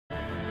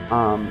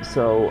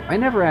So I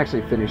never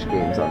actually finish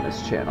games on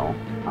this channel.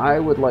 I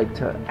would like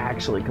to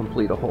actually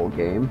complete a whole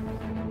game.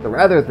 So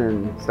rather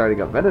than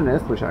starting up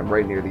Revengeance, which I'm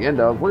right near the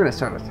end of, we're going to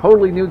start a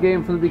totally new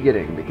game from the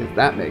beginning, because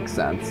that makes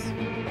sense.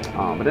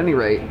 At any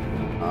rate,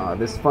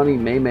 this funny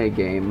Mei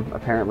game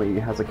apparently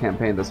has a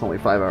campaign that's only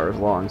 5 hours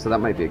long, so that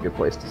might be a good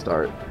place to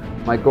start.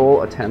 My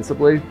goal,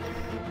 ostensibly,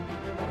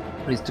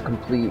 is to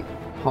complete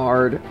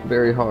hard,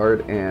 very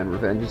hard, and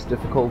Revengeance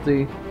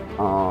difficulty.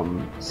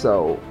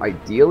 So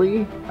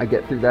ideally, I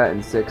get through that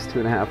in 6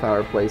 2.5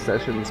 hour play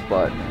sessions,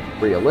 but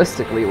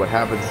realistically what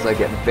happens is I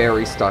get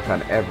very stuck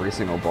on every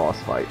single boss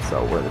fight,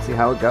 so we're gonna see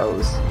how it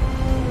goes.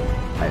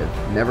 I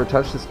have never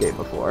touched this game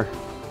before.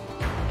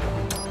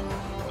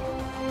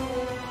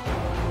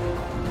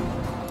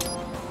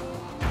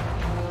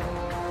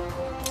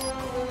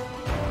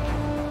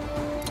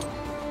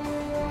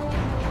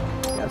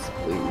 Yes,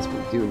 please,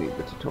 we do need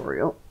the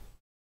tutorial.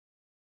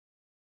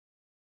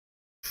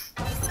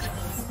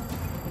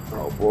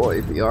 Oh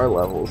boy, VR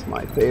levels,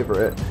 my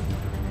favorite.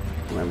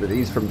 Remember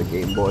these from the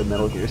Game Boy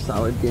Metal Gear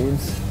Solid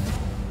games?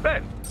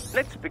 Well,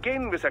 let's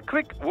begin with a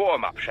quick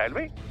warm-up, shall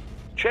we?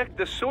 Check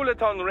the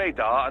Soliton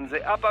radar on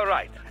the upper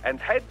right and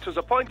head to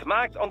the point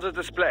marked on the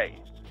display.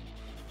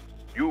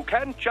 You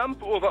can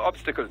jump over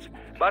obstacles,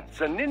 but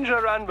the ninja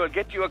run will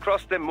get you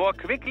across them more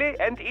quickly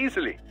and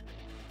easily.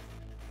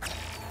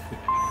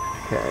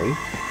 Okay,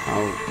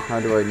 how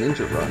do I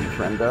ninja run,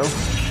 friendo?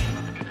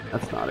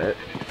 That's not it.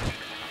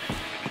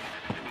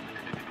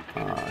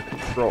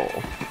 Control.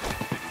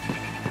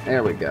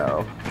 There we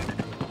go.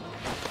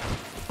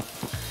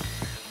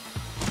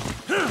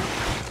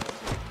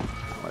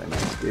 What I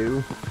meant to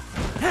do.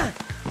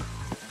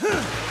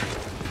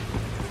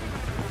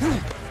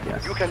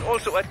 Yes. You can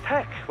also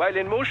attack while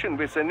in motion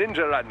with the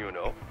ninja run, you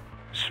know.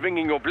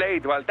 Swinging your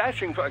blade while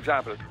dashing, for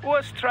example,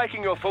 or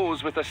striking your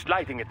foes with a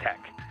sliding attack.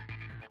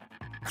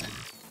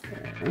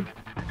 Okay.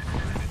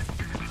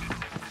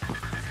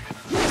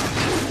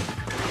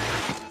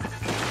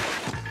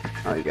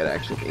 Oh, you gotta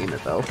actually aim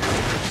it though.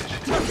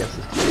 I guess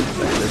it's too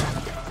excited.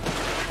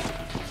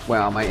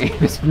 Wow, my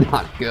aim is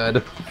not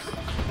good.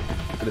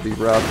 Gonna be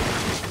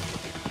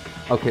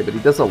rough. Okay, but he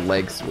does a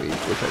leg sweep,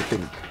 which I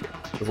think,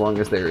 as long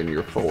as they're in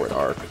your forward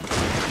arc,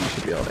 you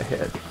should be able to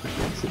hit, which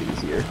makes it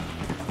easier.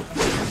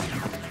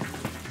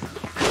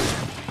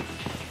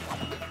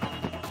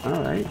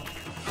 Alright.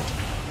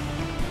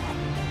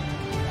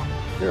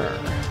 Sure.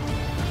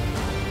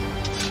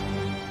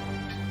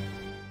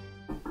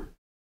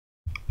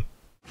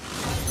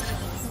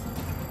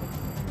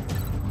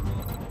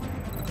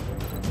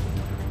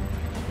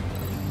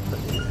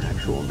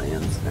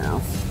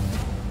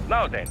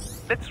 Now then,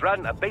 let's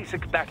run a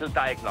basic battle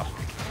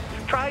diagnostic.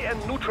 Try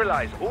and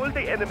neutralize all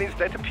the enemies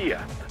that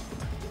appear.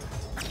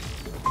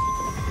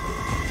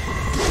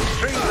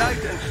 String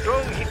light and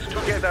strong hits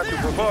together to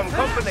perform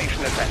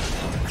combination attacks.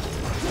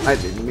 I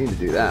didn't mean to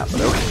do that,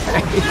 but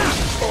okay.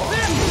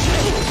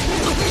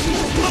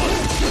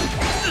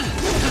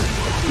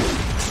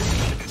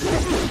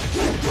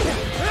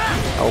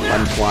 Oh,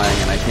 I'm flying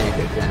and I can't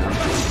get down.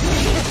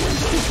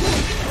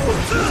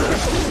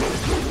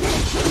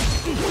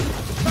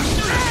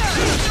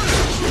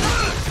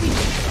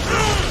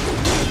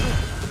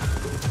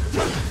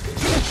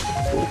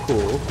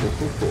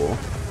 Cool.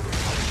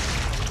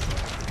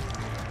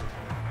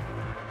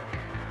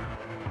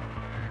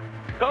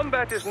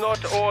 Combat is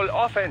not all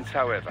offense,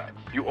 however.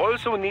 You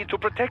also need to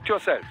protect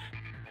yourself.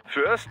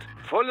 First,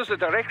 follow the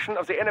direction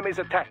of the enemy's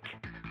attack.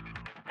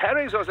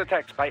 Parry those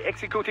attacks by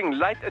executing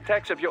light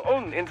attacks of your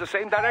own in the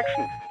same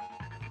direction.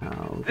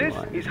 This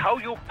is how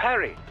you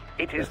parry.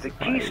 It is the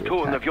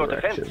keystone of your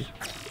defense.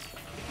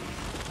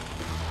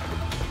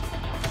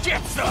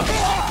 Get some!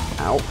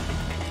 Ow.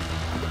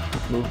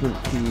 Movement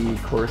key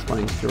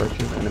corresponding to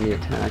direction of enemy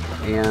attack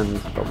and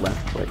the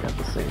left click at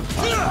the same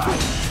time.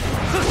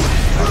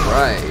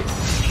 Alright.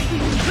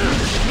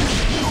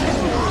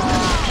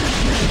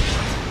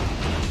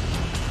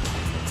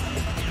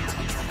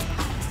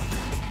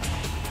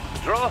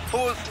 Draw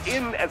foes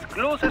in as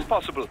close as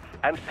possible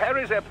and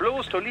parry their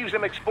blows to leave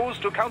them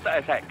exposed to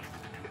counterattack.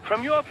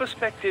 From your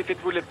perspective,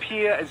 it will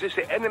appear as if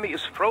the enemy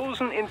is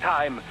frozen in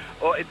time,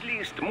 or at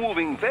least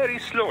moving very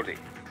slowly.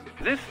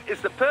 This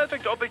is the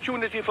perfect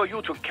opportunity for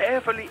you to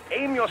carefully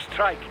aim your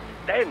strike,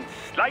 then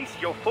slice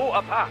your foe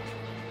apart.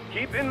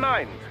 Keep in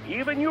mind,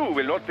 even you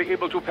will not be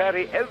able to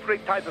parry every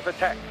type of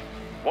attack.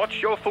 Watch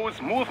your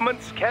foe's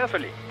movements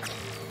carefully.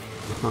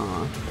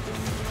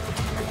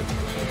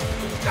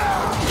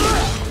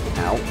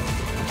 Ow.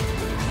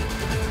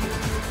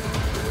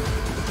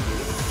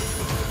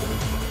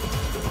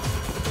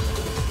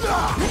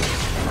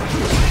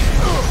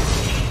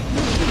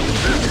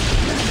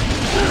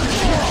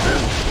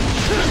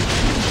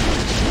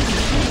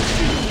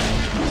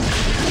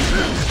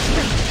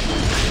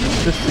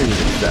 This seems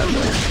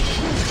excessive.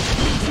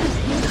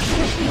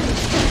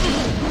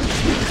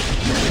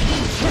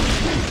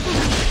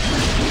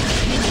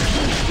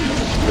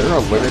 Is there a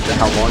limit to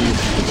how long you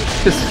can do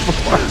this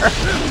for?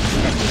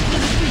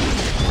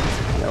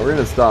 Yeah, we're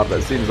gonna stop.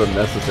 That seems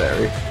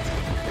unnecessary.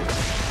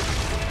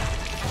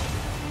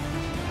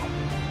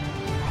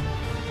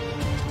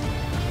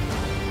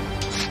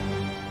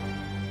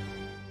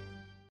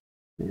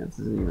 this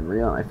isn't even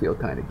real, and I feel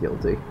kind of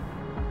guilty.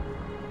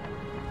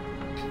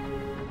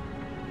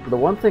 The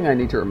one thing I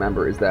need to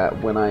remember is that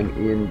when I'm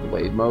in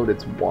blade mode,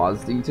 it's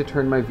WASD to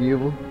turn my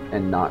view,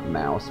 and not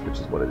mouse, which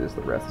is what it is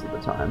the rest of the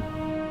time.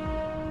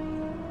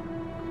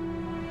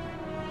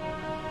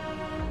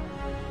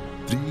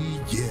 3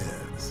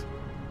 years.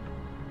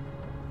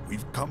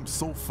 We've come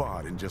so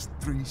far in just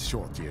 3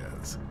 short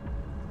years.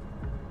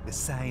 The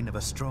sign of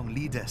a strong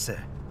leader,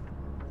 sir.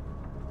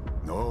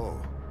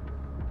 No.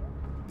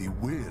 The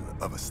will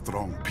of a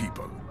strong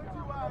people.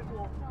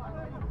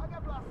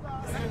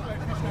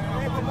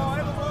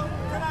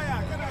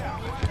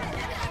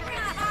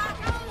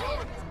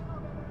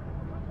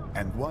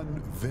 And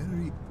one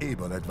very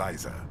able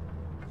advisor.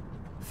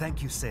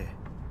 Thank you, sir.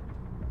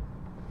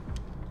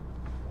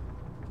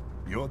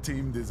 Your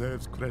team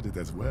deserves credit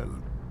as well,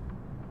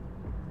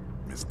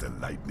 Mr.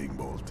 Lightning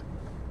Bolt.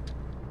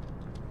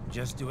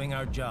 Just doing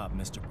our job,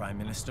 Mr. Prime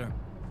Minister.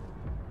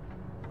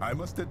 I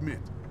must admit,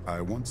 I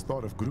once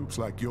thought of groups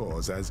like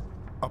yours as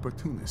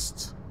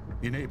opportunists,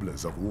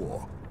 enablers of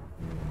war.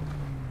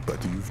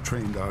 But you've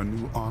trained our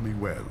new army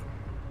well.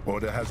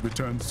 Order has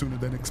returned sooner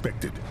than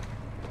expected.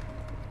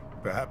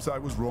 Perhaps I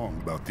was wrong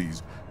about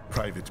these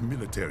private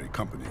military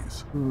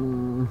companies.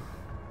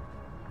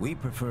 We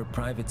prefer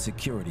private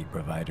security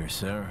providers,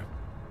 sir.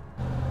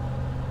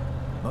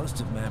 Most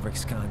of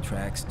Maverick's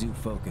contracts do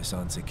focus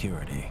on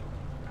security.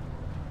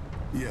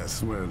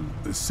 Yes, well,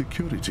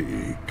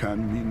 security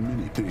can mean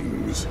many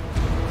things.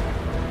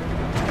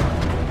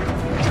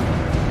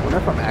 I wonder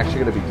if I'm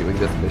actually going to be doing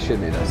this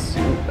mission in a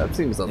suit. That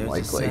seems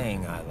unlikely. There's a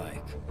saying I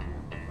like.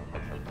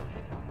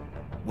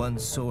 One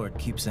sword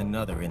keeps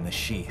another in the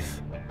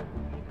sheath.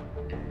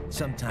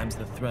 Sometimes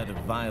the threat of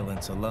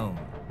violence alone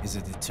is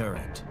a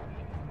deterrent.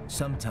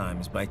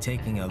 Sometimes by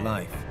taking a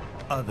life,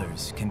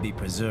 others can be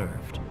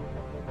preserved.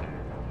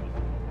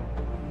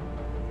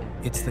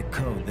 It's the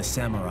code the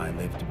samurai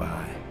lived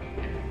by.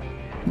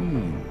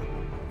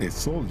 A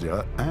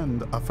soldier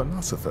and a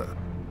philosopher.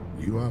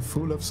 You are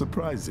full of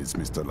surprises,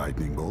 Mr.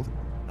 Lightning Bolt.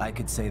 I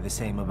could say the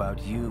same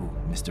about you,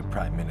 Mr.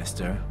 Prime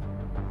Minister.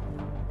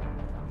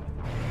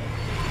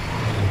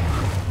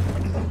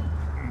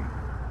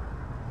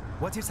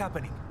 What is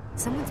happening?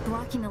 Someone's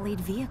blocking the lead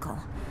vehicle.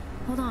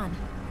 Hold on.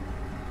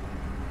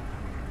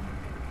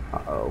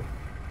 Uh-oh.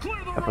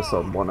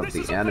 Episode 1 of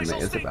the anime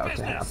is about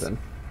to happen.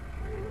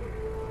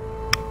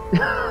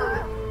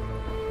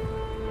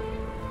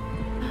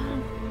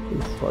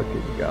 This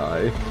fucking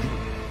guy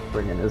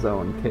bringing his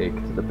own cake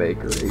to the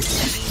bakery.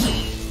 His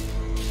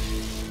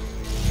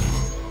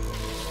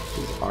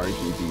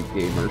RGB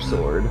gamer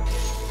sword.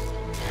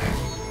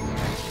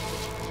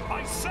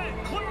 I said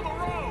clear the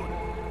road!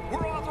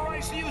 We're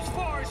authorized to use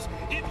force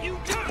if you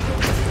do!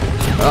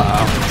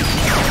 Uh-oh.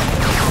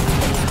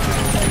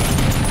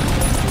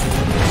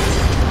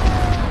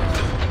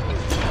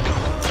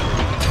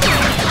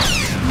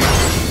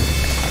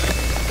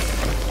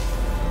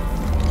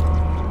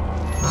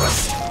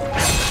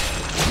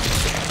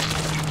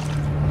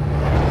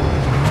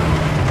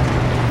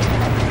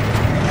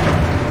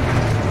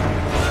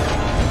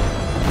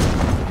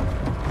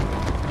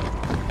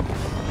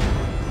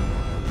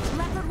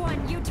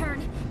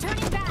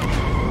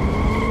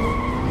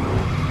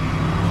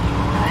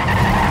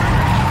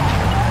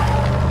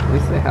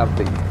 Have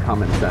the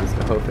common sense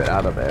to hoof it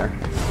out of there.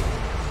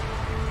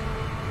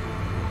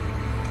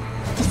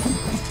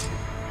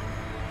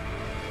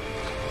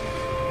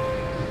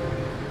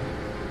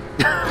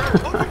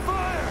 Open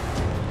fire!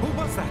 Who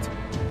was that?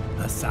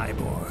 A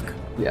cyborg.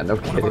 Yeah, no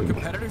kidding. One of our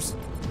competitors?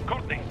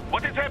 Courtney,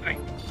 what is happening?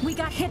 We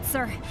got hit,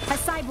 sir. A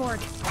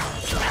cyborg.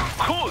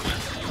 Whose?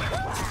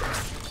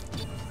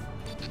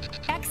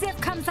 Exif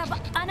comes up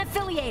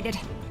unaffiliated.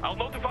 I'll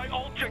notify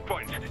all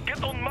checkpoints.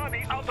 Get on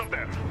money out of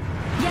there.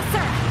 Yes,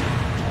 sir.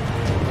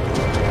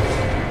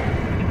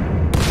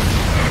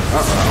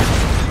 Uh-oh.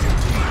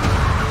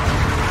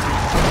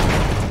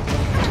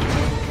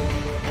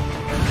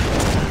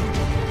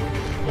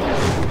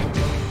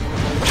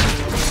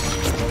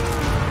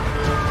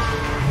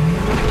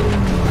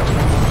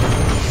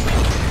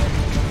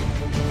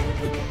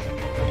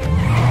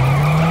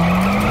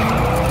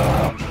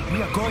 We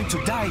are going to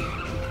die.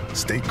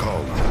 Stay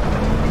calm.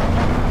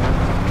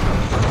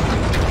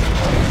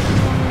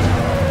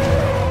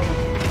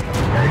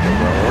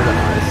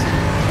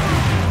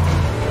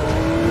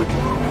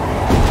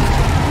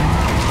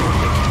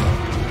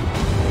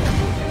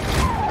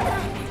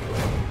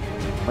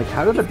 Like,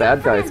 how do the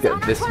bad guys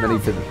get this many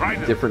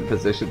different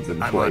positions in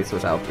place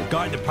without the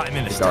Guard the Prime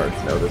Minister.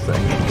 guards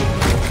noticing?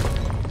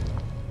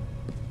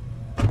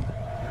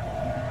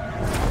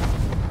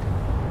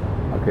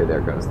 Okay,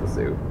 there goes the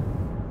suit.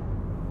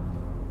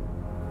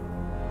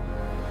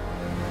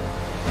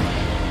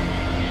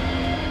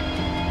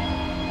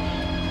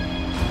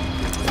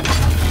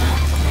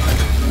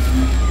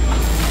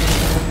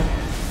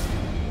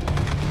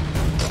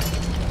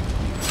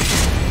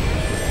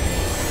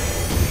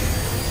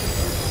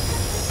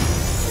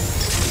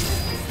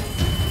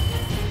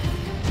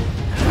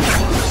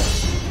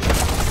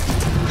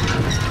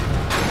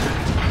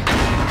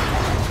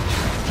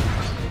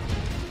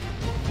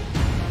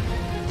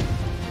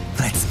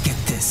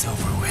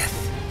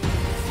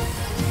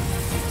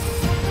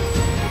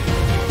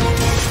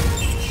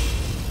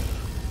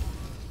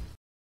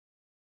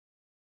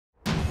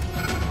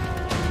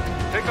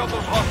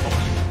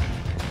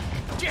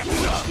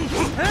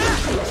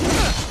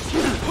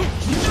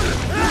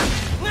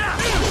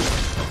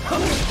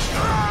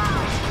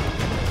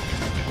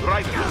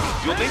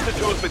 You'll need to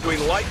choose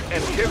between light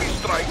and heavy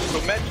strikes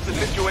to match the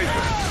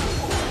situation.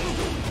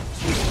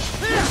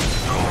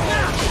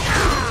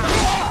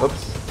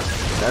 Oops.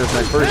 That is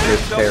my first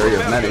miscarry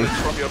of many.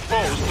 From your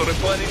foes to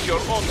replenish your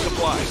own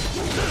supplies.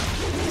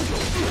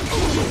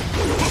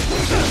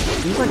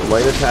 Seems like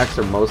light attacks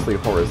are mostly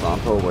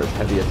horizontal, whereas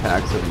heavy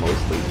attacks are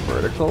mostly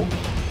vertical.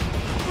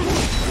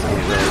 I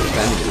ain't really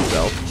defending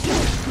himself.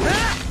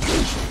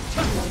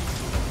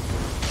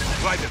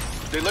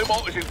 Raiden, the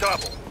limo is in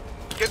trouble.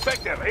 Get back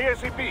there,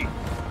 ASAP.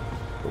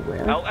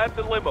 Where? I'll add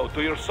the limo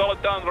to your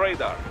solid down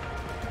radar.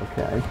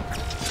 Okay.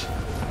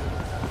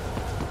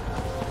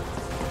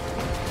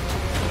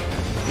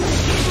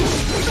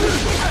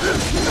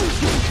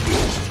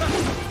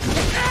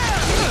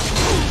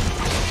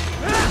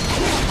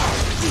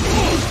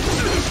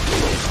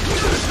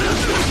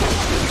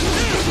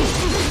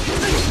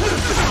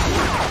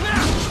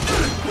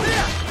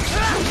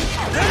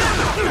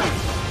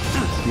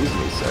 Excuse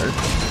me, sir.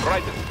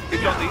 Right,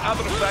 it's on the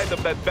other side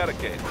of that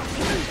barricade.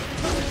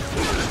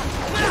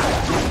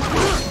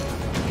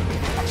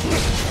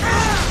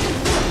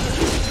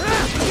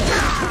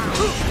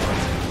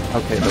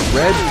 Okay, the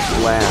red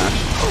flash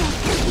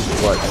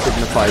is what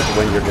signifies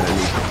when you're going to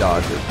need to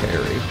dodge or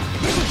parry.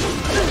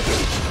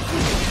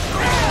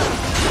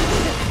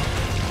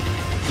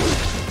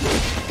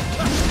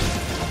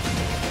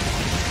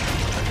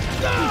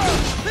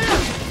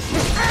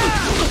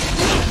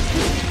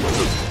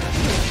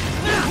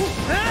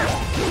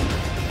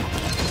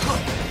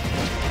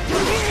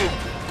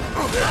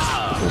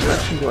 What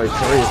direction do I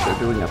parry if they're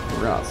doing a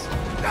thrust?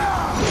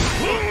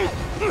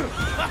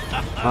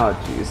 Oh,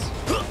 jeez.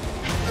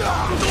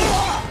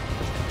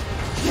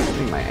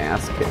 Getting my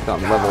ass kicked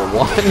on level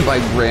 1 by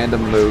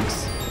random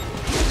mooks.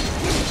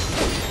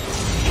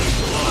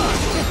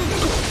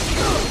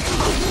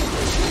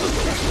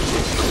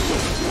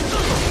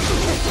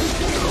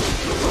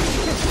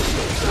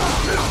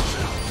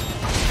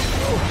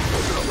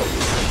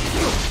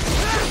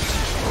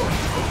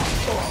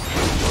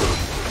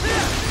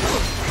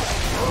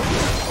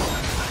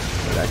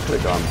 That could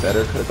have gone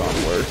better, could have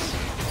gone worse.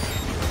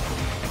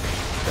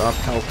 Drop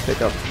health,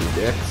 pick up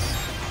 2 dicks.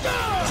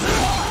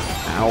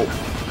 Ow.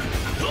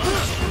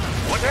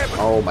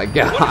 Oh my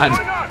god.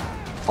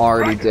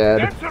 Already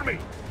dead. Answer me.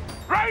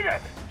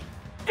 Raiden!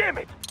 Damn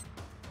it!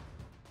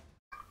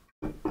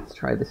 Let's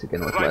try this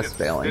again with less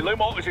failing. The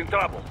limo is in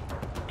trouble.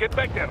 Get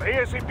back there,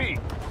 ASAP.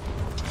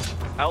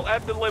 I'll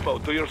add the limo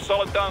to your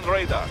solid down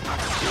radar.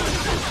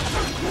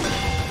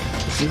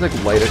 It seems like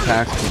light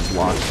attacks can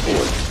block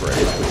bullet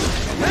spray.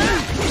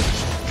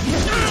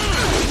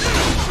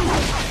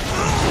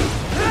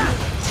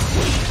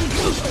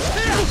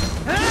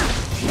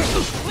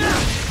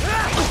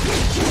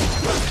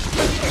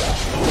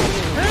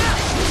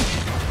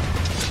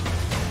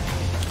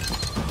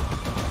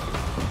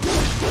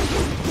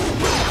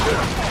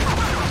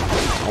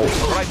 Oh.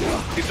 Right,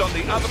 it's on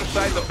the other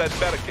side of that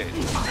barricade.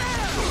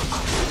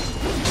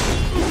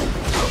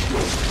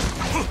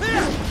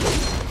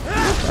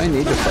 I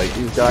need to fight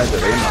these guys. Are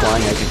they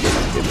implying I can get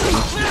them?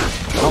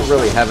 I don't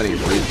really have any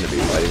reason to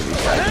be fighting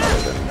these guys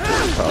other than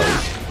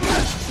because.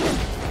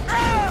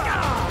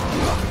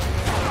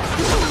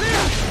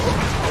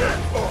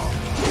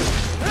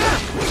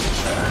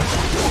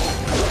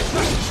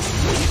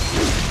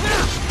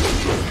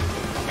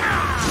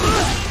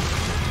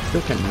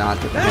 Still cannot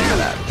defend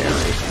that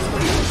parry.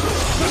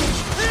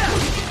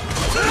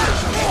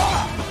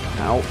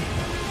 Ow.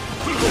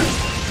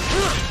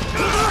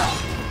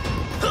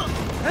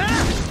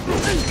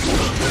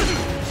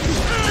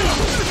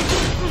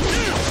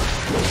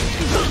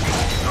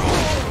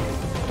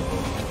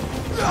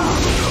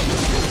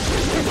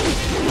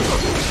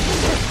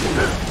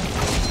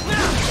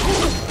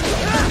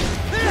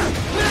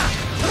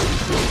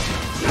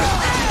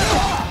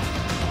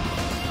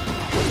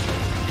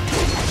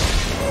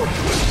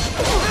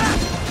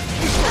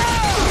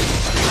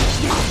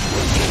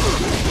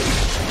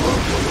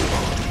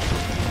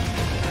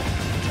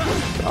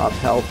 Stop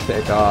health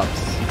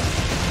pickups.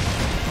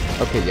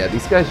 Okay, yeah,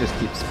 these guys just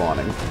keep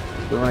spawning.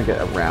 We want to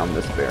get around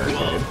this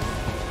barricade.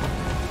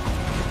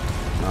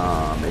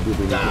 Maybe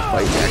we need to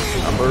fight X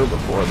number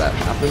before that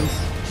happens.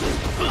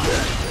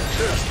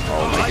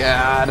 Oh my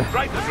god!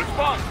 Raiden,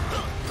 respond!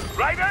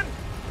 Raiden!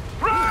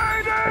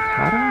 Raiden! Like,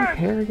 how do I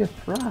parry a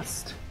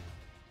thrust?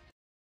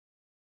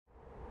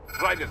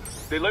 Raiden,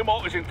 the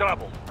limo is in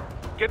trouble.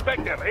 Get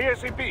back there,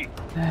 ASAP.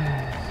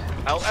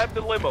 I'll add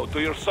the limo to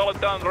your solid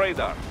down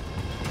radar.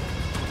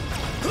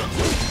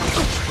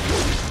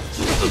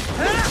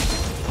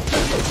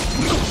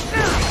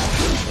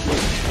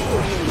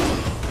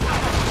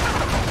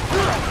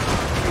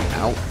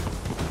 Ow.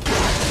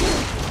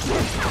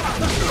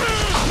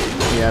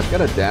 Yeah, I've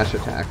got a dash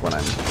attack when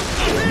I'm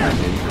doing my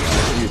ninja. I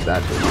can use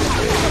that to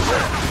engage.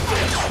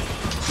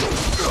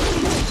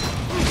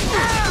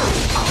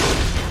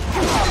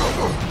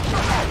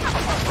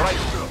 Right,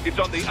 it's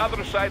on the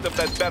other side of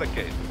that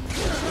barricade.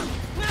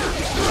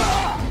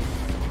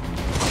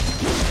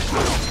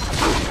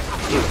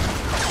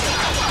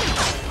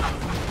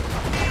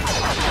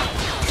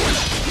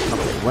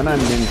 Okay, when I'm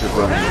ninja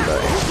running,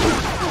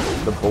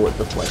 the bullet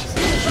deflects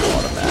is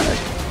automatic.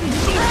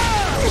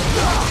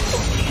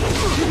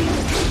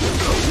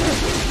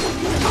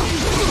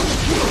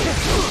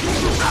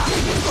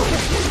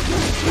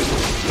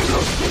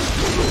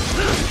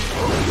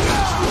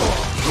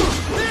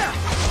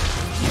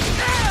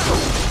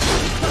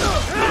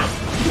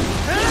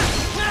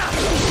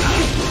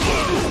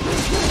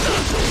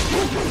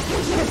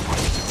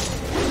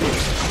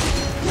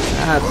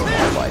 That's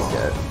more like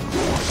it.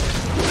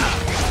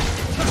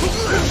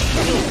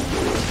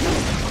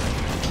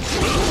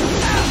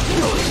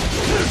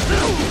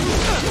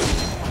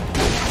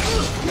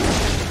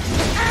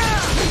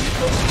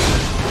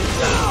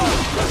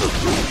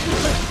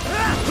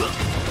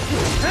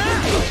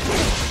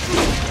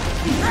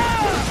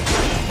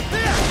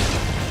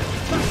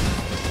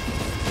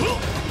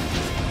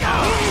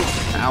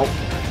 Ow.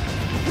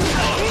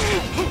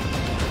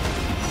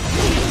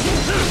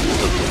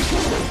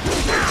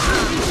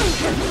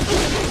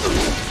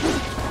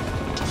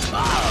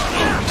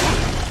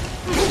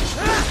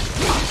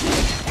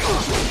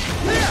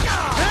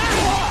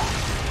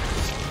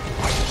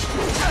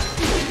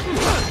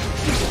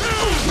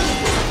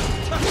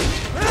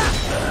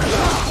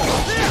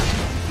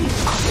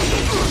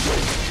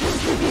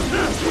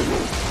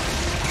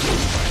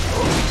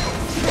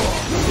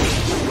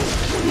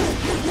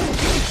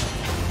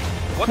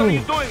 What are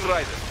you doing,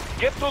 Ryder?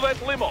 Get to that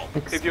limo.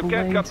 If you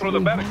can't cut through the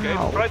barricade,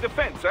 try the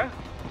fence, eh?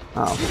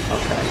 Oh,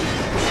 okay.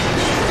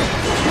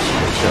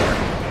 Sure.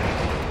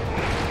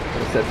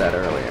 Could have said that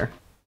earlier.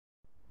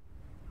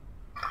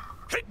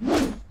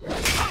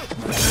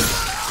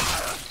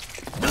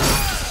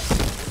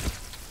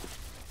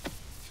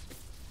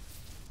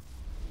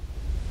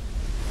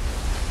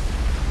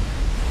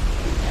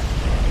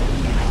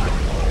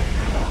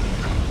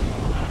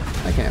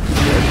 I can't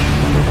see it.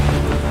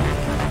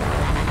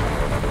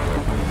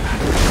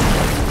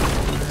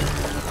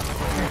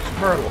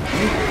 Myrtle.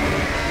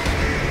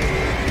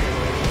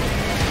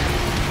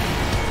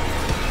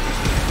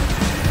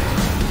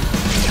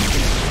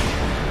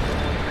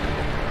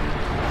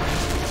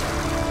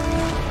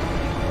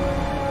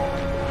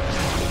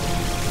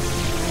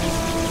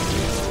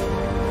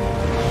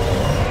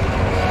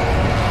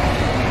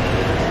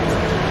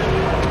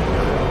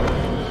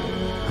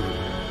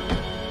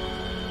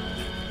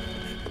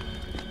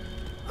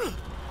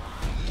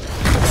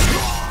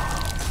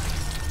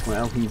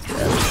 Well, he's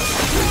dead.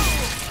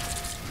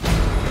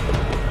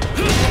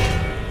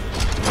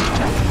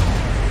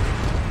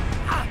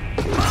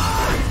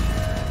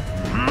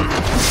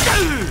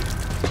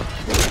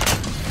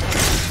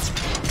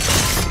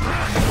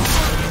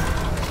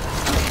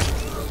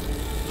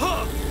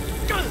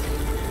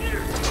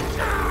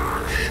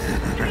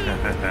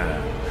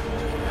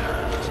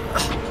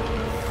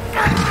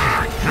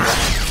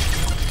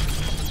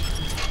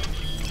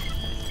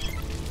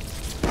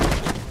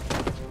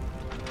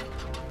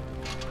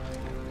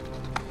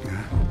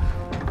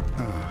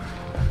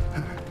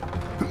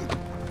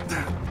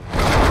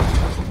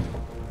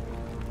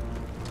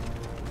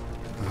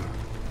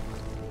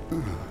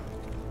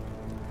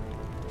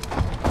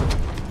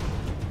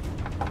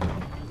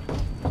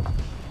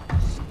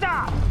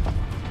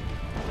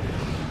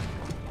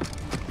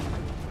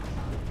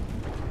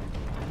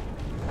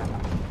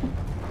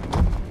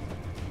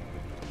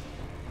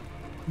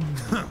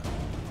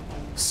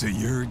 So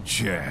you're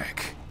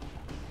Jack.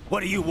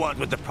 What do you want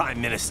with the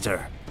Prime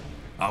Minister?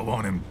 I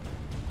want him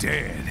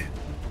dead.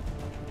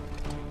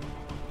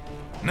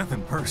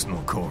 Nothing personal,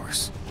 of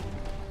course.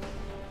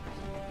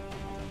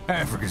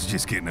 Africa's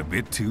just getting a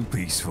bit too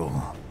peaceful.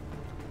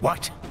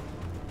 What?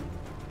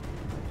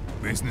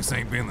 Business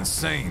ain't been the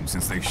same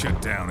since they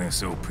shut down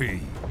SOP.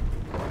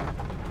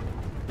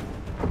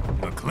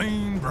 A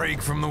clean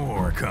break from the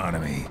war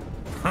economy.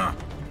 Huh.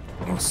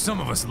 Well,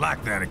 some of us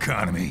like that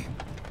economy.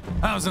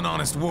 How's an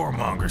honest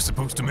warmonger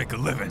supposed to make a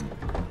living?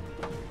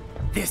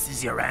 This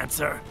is your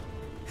answer?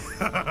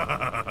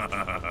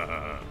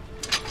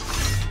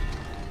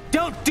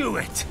 Don't do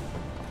it!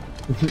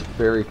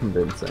 Very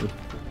convincing.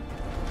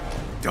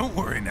 Don't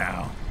worry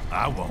now.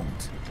 I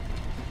won't.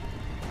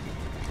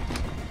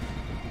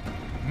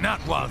 Not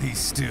while he's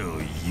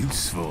still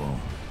useful.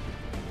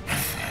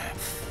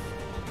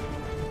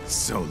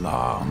 So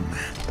long.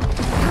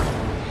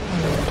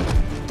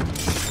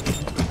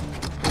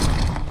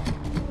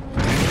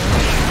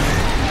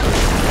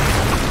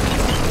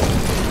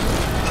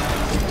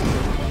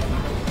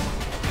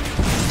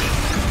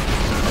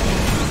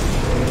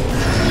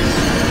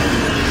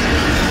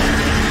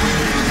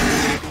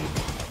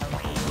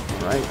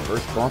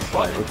 First boss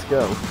fight, let's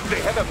go.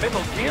 They have a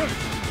metal gear?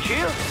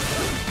 Cheer?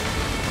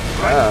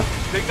 Yeah.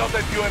 Take out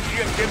that UMG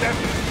and get at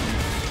it.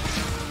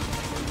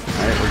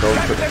 Alright, we're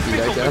going for the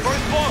feet, I guess.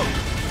 Or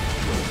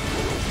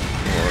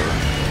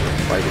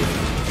fighting.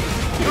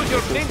 Use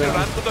your ninja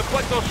run to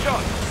deflect those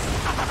shots.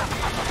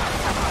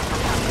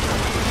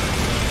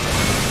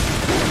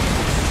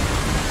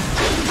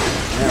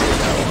 There we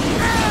go.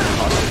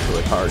 Toss it to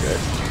a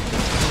target.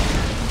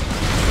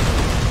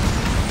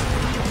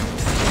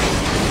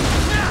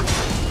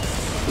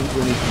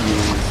 we need to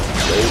use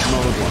blade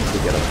mode once we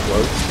get up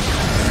close.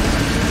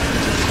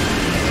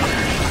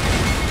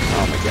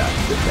 Oh my god,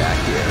 get back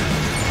here.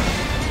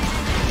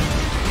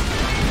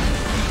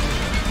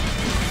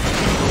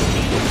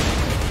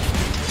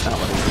 Not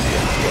letting me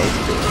get close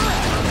to it.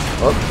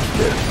 Oh,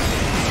 shit.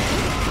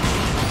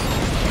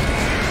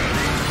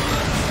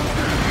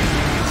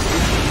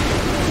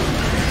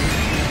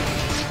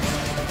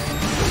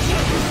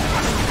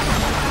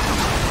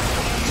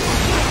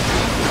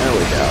 There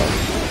we go.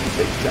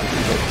 Big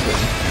chunky hits.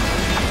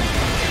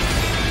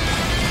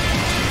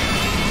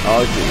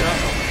 Oh, dear.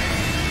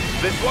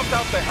 They swapped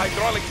out the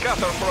hydraulic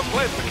cutter for a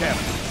plasma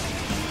cannon.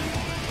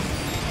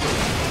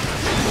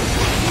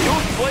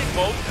 Use blade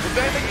mode to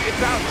damage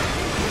its armor.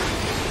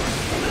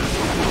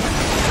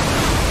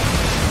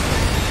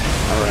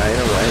 Alright,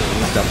 alright. Let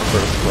me stop the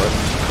first foot.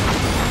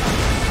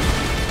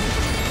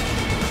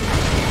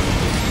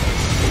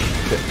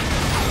 Shit.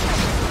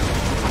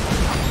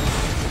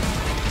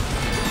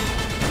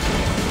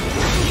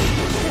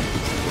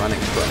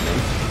 Running from me.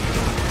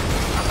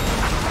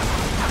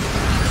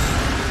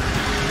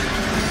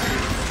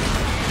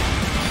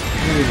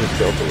 Let me just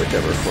go for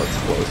whichever foot's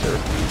closer.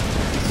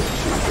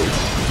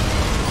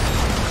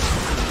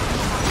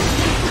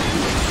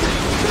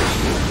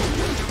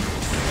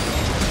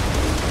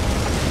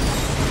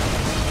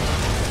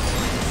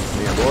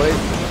 Yeah, boy.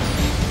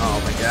 Oh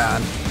my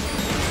god.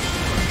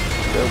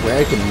 Is there a way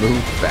I can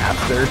move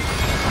faster?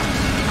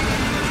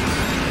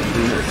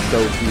 These are so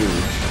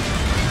huge.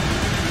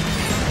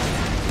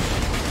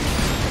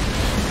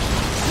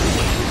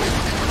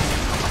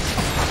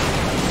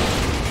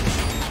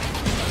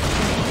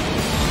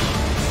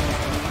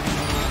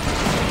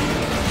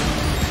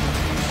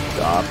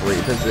 Stop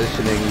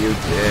repositioning, you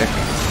dick.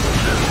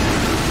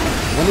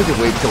 I need to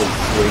wait till he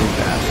swings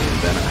at me, and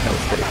then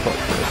I'll stay put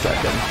for a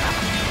second.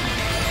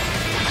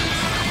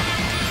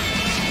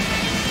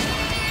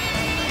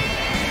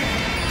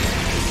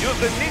 Use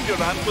the ninja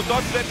run to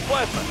dodge that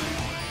plasma.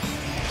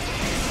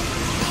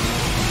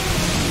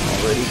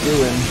 Already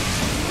doing.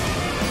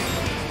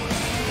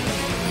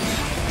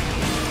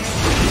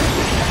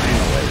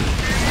 Finally.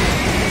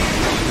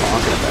 What am I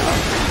talking about?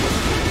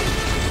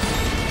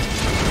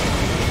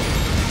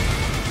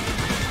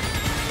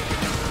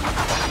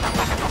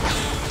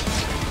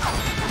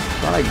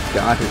 I thought I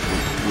got his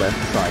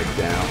left side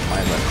down, my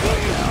left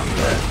side down,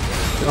 but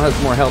still has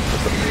more health for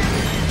some reason.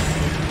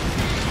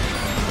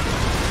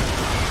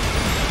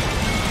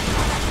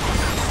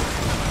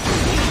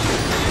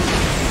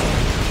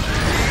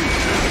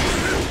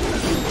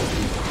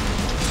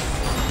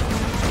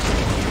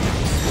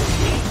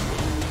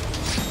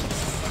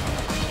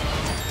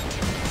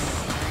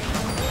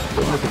 I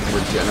don't know if it's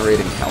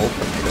regenerating health,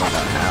 and I don't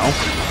know how.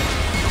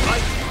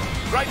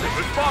 Right,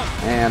 respond.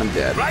 And I'm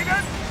dead.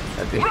 Raiden!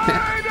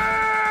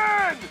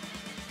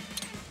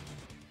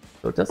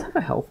 So it does have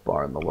a health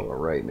bar in the lower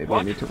right. Maybe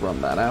I need to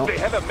run that out. They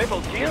have a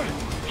metal gear?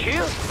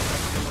 Shield?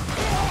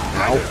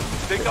 Ow.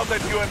 Take out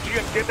that UMG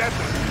and get at it.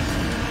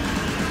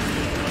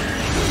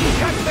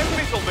 Catch that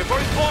missile before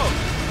it blows.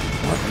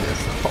 What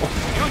missile?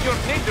 Use your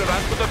ninja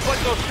run to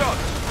deflect those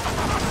shots.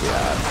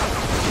 Yeah.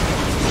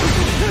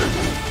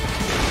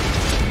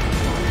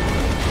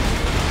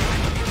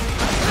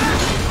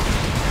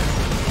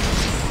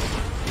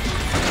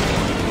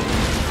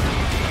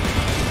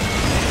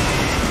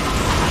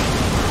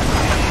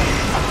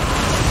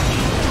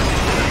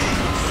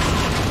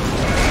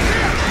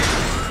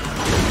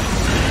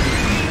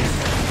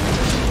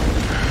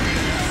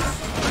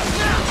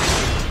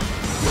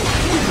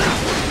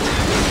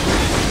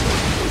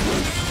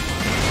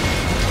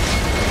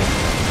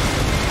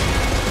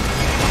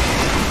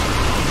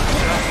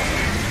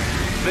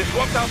 They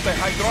swapped out the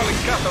hydraulic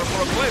cutter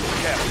for a plasma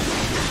cannon.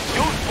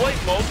 Use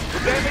blade mode to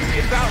damage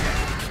its armor.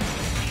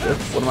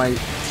 What am I...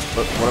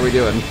 What are we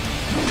doing?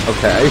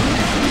 Okay.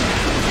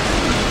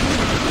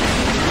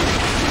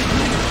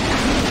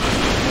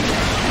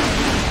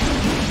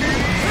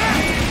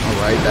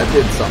 Alright, that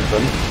did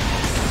something.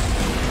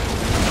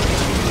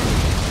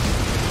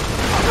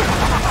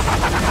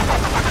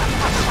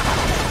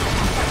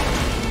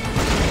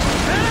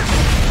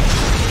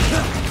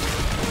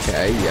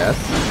 Okay, yes.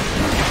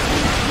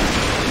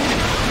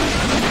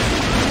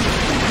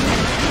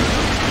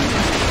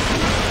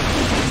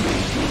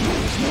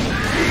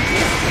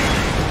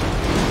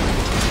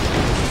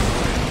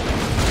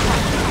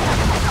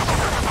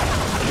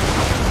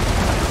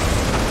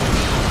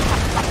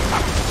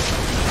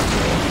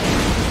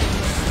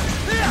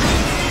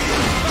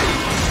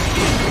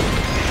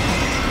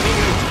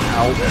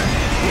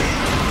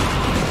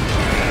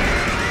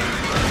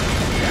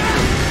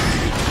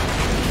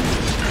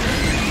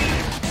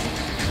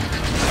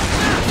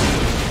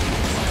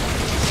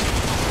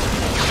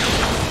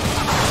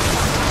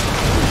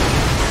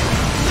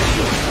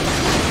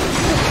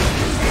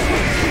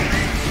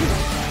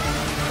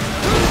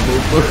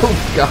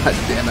 God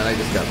damn it, I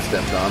just got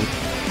stepped on.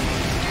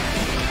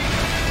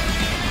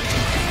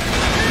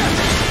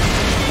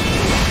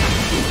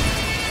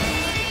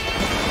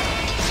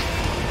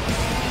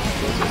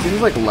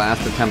 seems like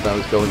last attempt I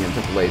was going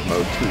into blade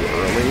mode too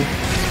early.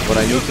 What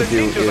I need to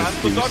do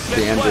is do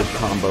standard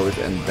combos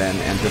and then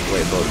enter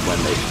blade mode when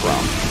they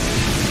prompt.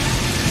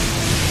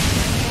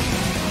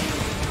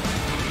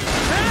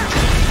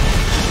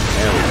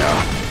 There we go.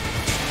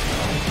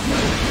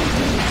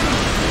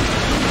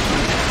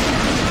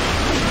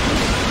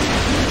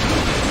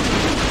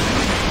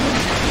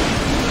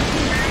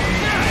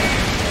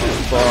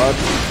 Spot.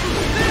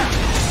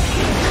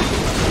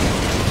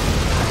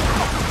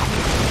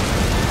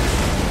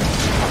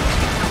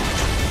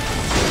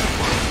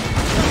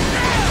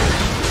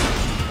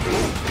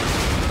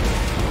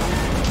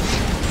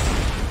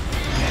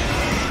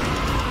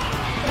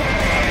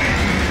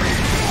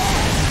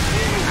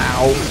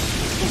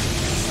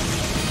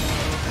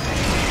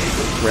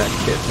 Wreck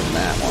hit from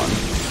that one.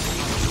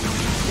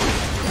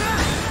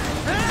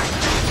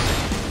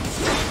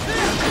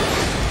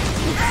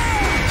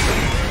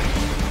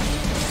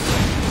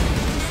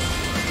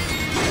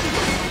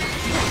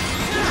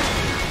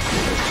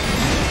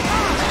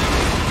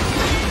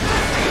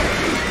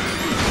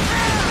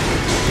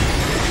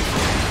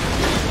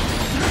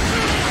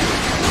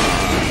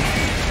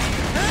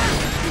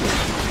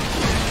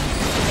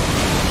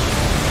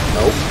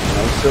 Nope,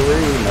 no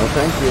siree, no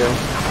thank you.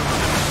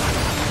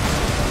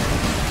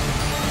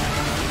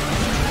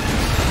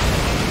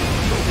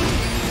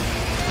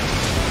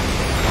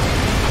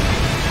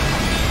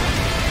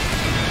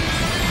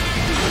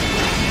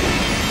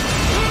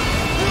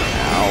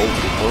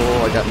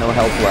 Oh, I got no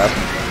health left.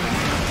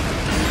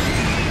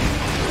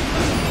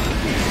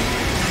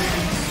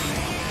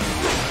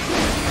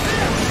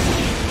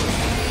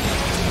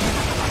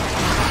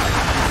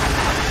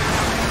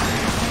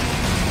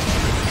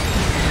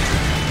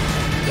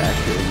 Back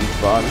to the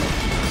spot.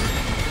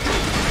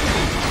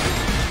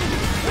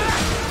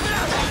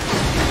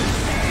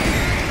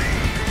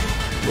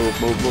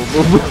 Move, move, move,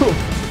 move, move.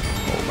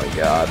 Oh my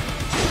god.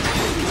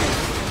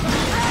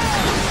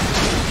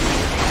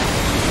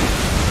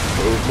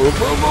 Move, move,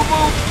 move, move,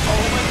 move!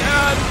 Oh my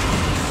god!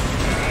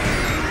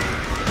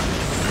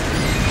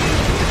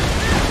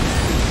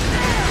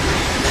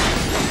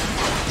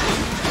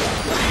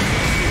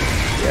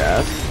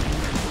 Yes.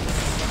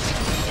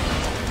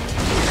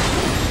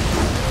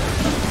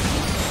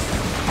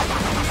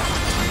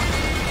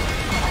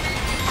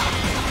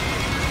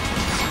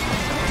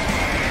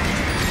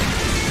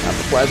 Not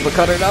the plasma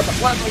cutter, not the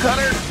plasma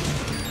cutter!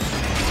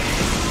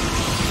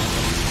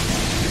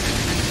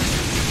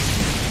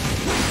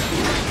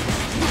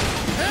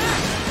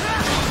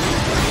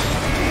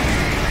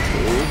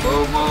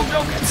 Move, move,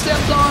 don't get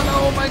stepped on,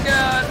 oh my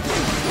god!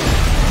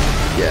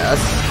 Yes.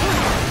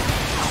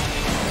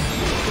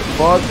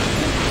 Fuck.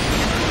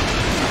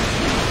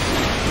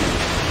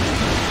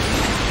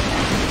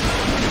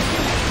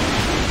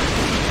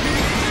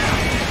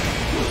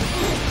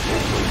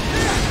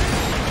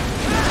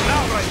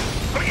 Now, right,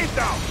 bring it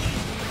down.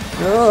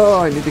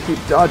 Oh, I need to keep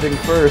dodging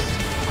first.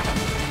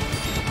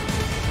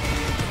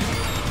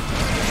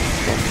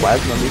 Don't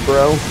plasma me,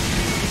 bro.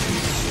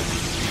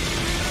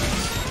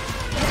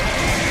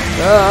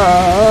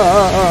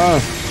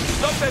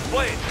 Stop that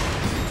blade.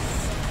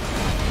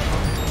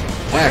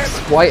 X,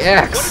 why What is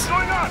X?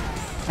 going on?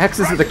 X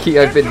is the key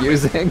I've been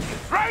using.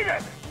 Right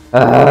it.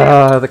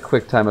 The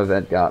quick time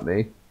event got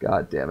me.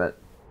 God damn it.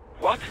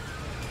 What?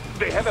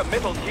 They have a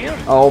metal gear?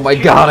 Oh my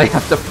god, I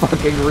have to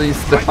fucking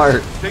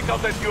restart. Take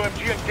out that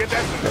UMG and get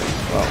after them.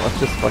 Well, let's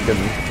just fucking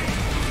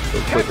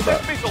go quick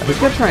about it. He's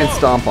gonna try and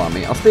stomp on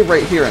me. I'll stay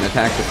right here and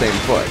attack the same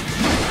foot.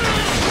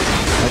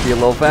 Might be a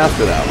little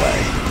faster that way.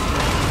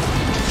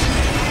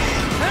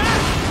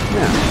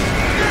 Yeah.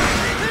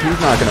 He's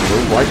not gonna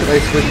move. Why should I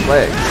switch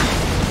legs?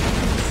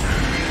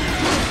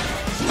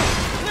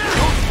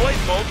 Use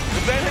blade mode to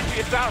damage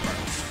its armor.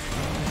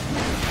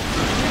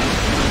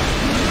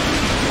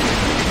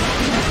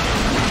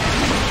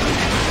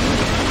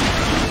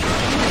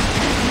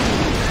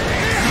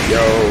 Yo,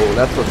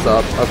 that's what's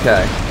up.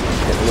 Okay.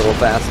 Getting a little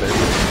faster. Use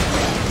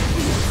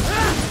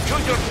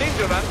your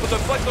ninja run to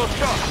deflect those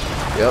shots.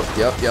 Yep,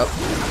 yep, yep.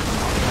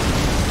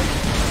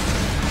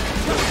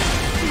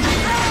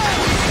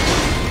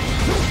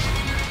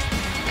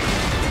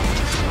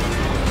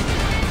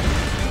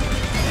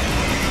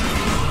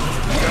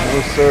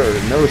 No sir,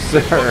 no Put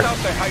sir. out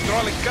the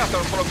hydraulic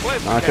cutter for a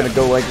plasma Not gonna cannon.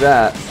 go like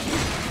that.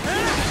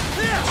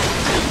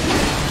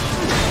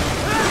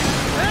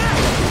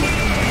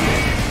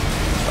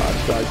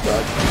 Dodge, dodge,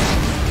 dodge.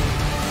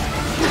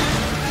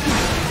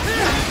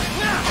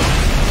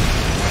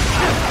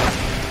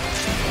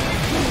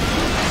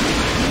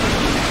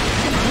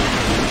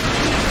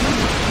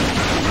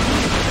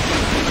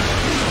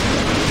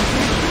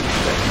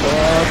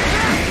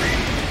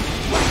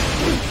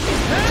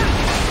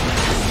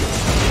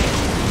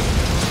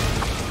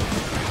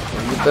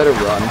 You better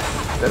run.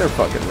 Better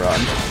fucking run.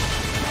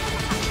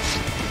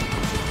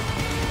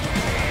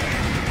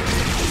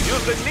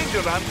 Use the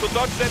ninja run to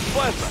dodge that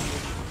plasma.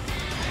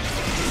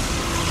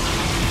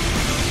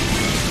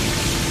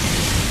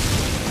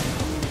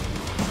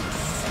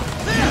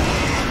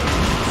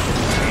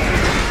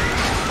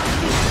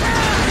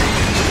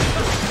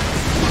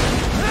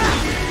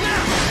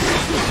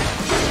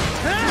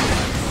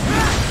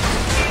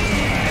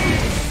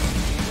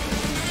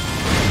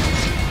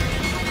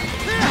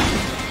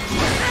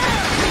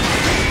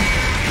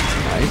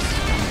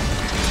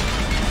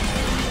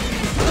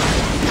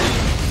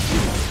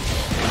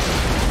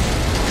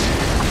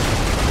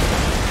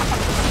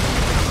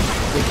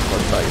 Big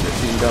fuck about your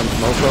machine guns,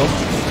 mofo.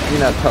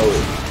 You're not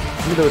toad.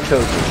 You know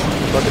chosen.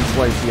 Fucking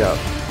slice you up.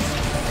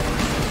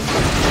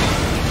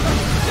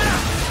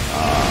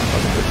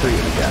 Fucking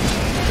retreating again.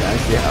 Yeah, I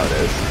see how it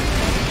is.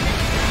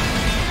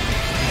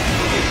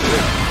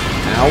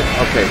 Ow.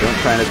 Okay, don't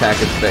try and attack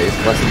its face.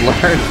 Lesson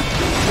learned.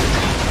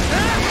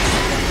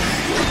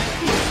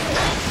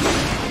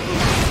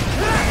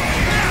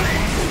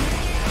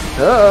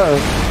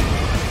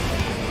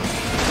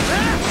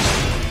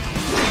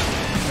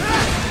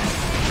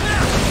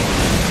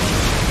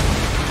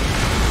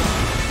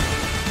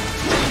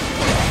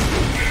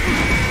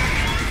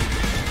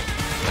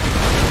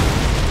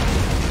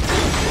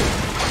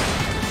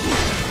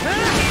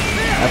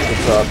 That's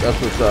what's up, that's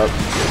what's up.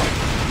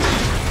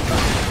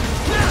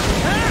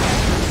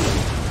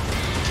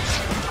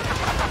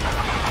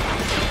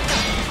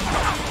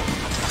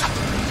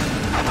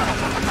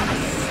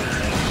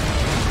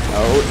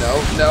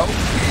 No,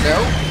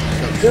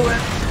 don't do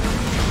it.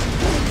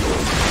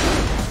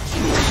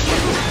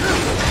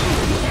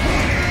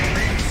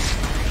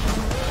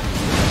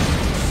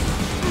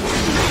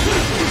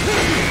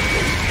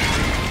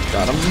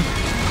 Got him.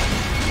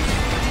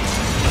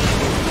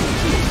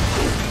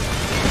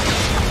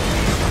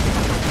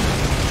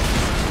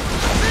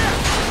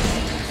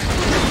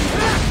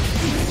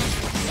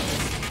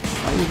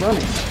 Why are you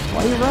running? Why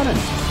are you running?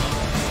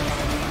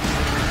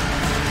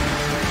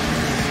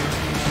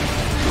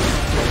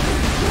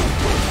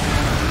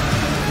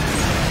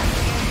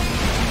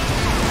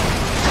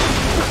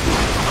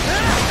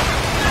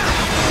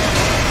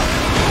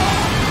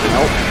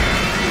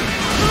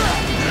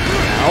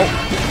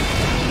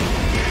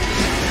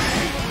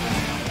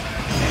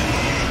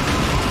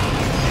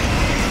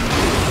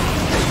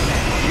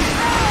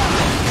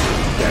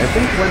 I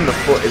think when the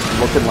foot is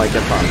looking like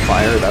it's on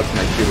fire, that's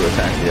my cue to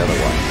attack the other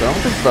one. So I don't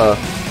think the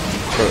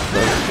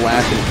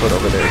flashing foot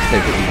over there is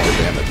taking more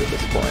damage at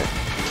this point.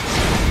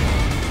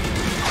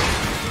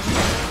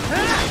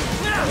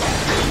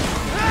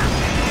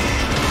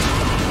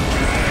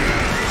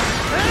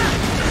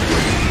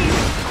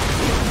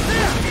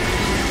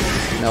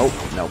 Nope.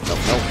 Don't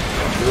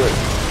do it.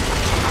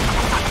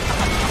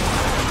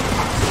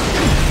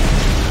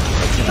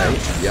 Okay,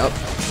 yep.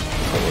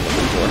 That's what we're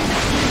looking for.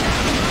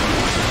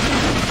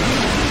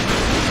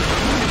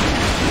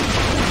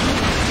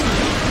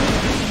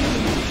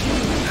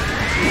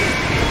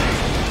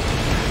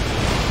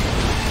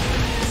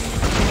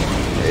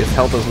 His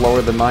health is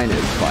lower than mine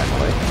is,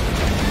 finally.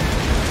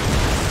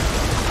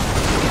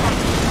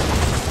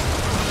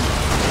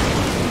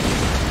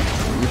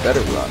 You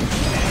better run.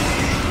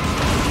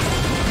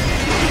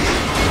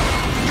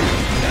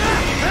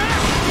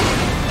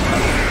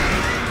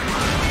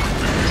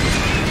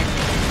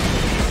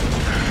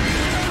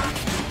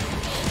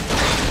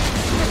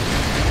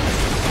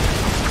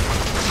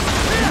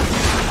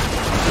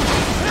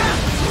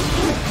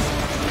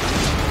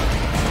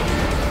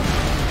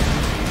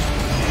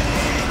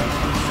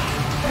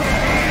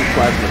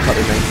 Plasma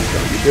cutter thing, so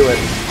you do it.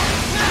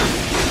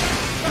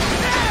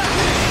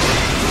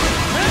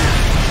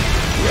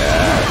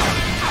 Yeah.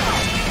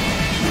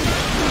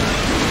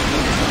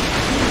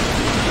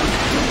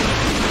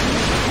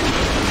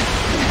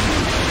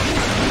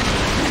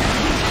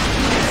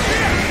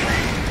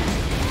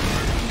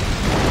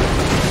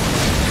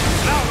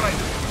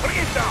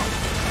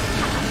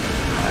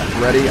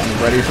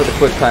 I'm ready for the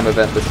quick time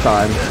event this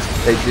time.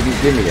 They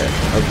didn't give me it.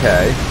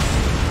 Okay.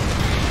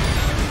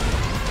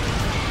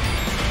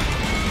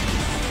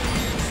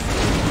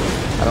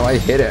 How do I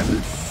hit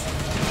him?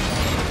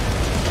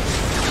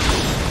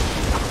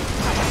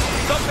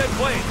 Stop that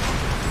plane!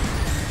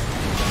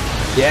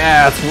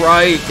 Yeah, that's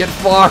right. Get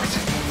fucked.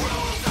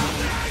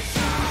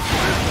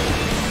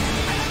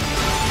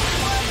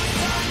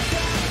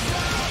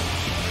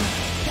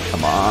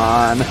 Come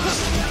on.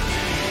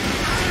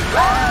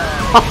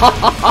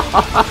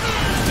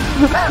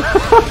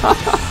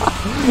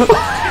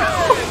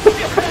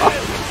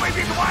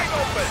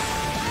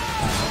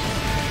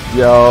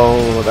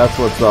 Yo, that's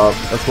what's up.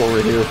 That's what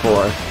we're here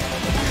for.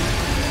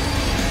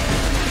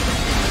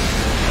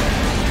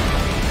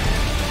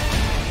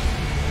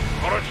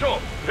 Хорошо,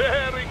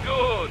 very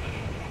good.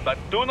 But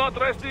do not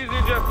rest easy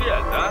just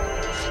yet, huh?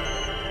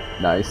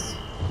 Nice.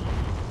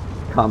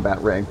 Combat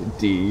rank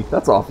D.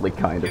 That's awfully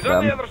kind of He's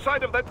on the them. other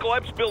side of that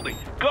collapsed building.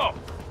 Go!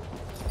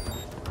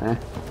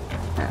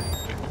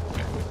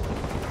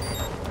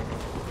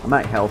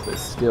 My health is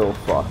still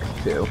fucked,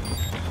 too.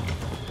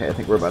 Okay, I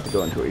think we're about to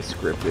go into a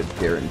scripted,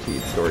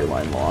 guaranteed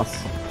storyline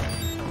loss.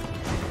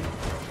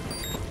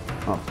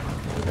 Oh,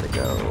 we gotta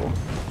go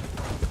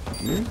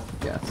here?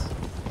 Yes.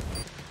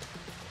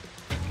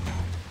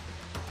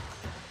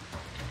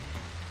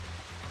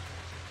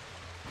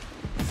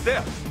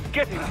 There,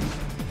 get him!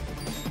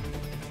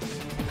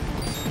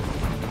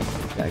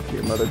 Back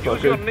here, Use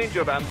your motherfucker.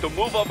 ninja van to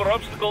move over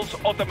obstacles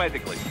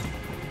automatically.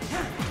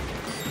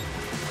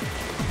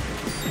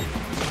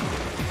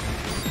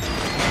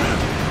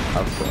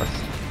 Of course.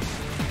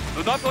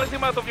 Do not let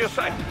him out of your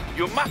sight.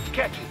 You must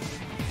catch him.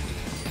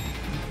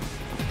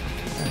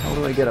 How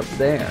do I get up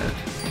there?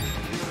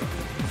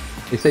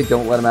 They say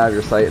don't let him out of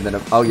your sight, and then...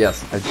 Oh,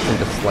 yes. I can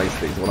just slice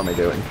these. What am I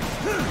doing?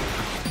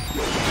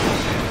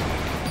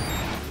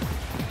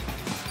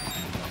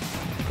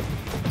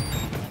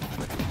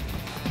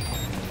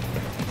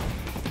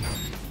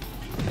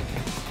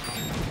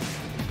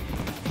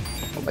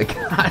 Oh my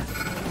god.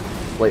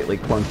 Slightly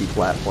clunky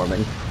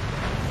platforming.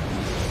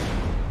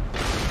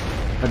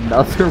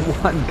 Another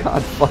one?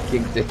 God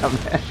fucking damn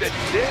it.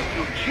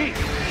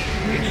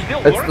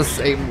 It's the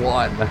same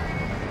one.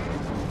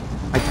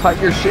 I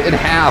cut your shit in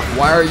half.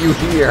 Why are you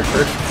here?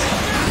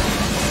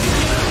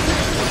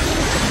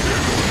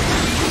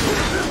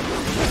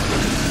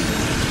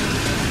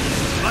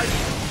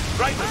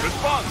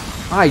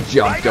 I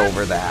jumped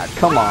over that.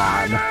 Come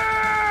on.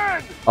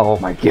 Oh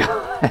my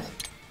god.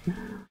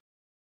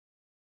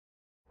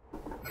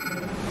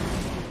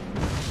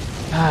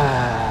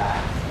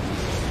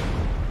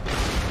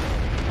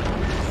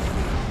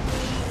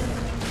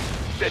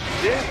 That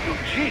damn you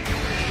cheat.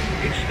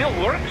 It still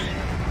works?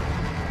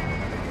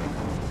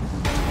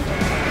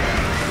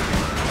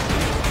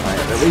 Alright,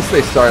 at least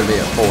they started me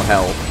at full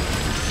health.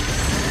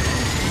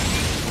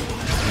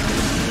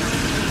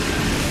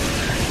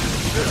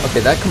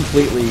 Okay, that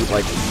completely,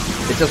 like,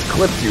 it just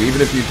clips you,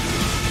 even if you...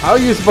 How are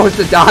you supposed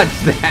to dodge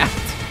that?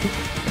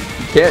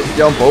 You can't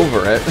jump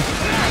over it.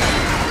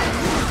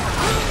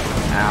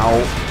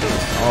 Ow.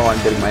 Oh,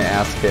 I'm getting my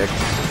ass kicked.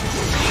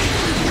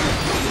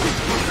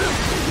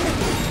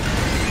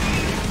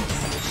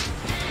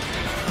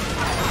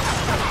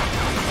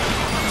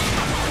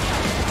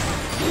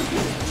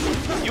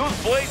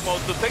 Use blade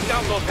mode to take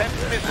down those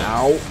heavy missiles.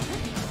 Ow.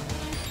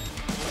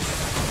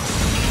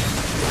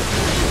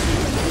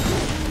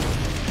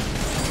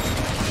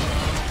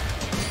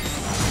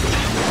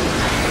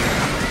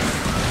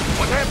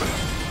 What happened?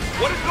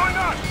 What is going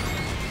on?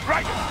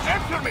 Right,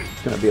 answer me!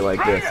 It's gonna be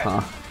like this,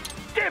 huh?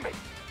 Damn it!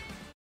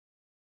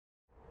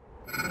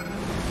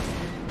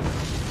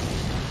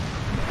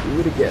 Do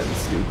it again,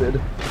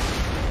 stupid.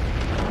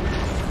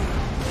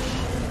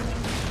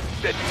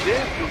 That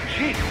damn you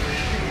cheat.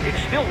 It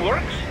still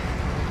works?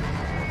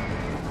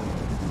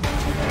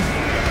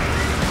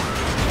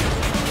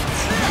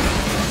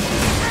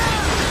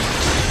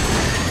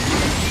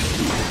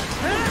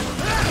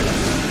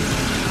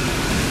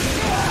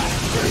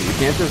 You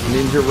can't just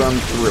ninja run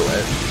through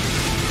it.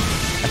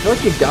 I feel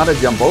like you gotta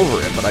jump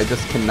over it, but I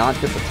just cannot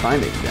get the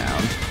timing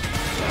down.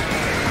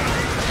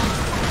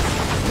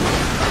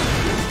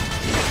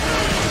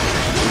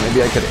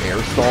 Maybe I could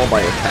air stall by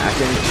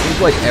attacking. It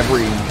seems like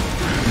every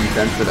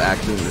defensive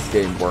action in this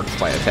game works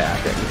by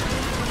attacking.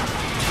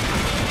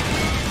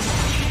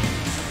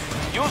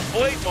 Use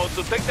blade mode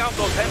to take down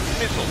those heavy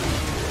missiles.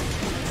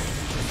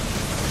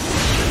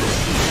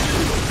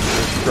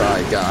 Let's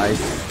try, guy.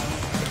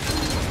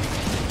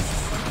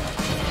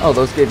 Oh,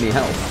 those gave me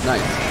health.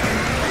 Nice.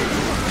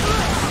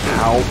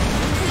 Ow.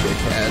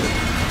 Dickhead.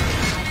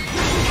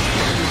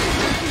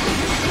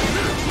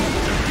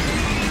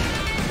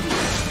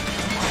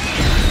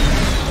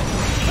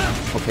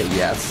 Okay,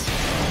 yes.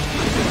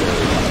 This is where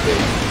we want to be.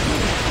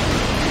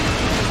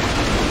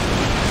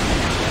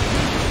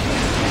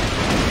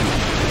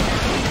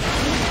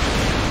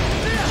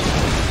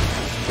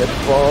 Get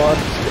forward.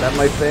 Get out of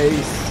my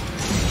face.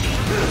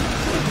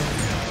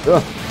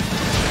 Ugh.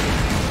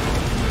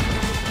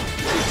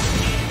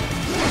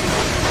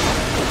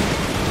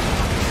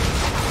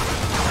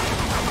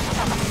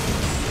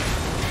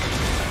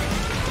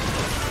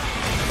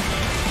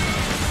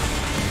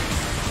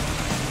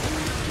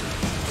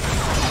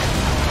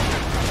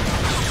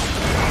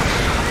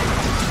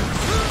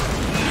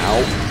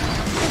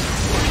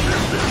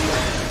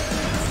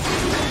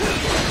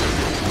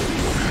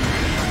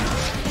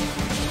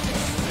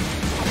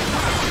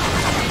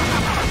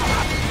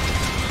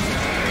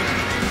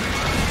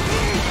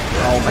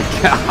 Oh my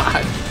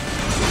god.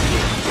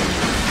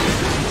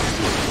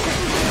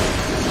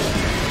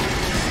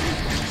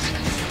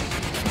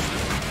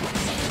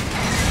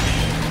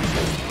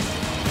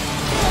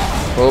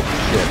 Oh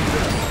shit.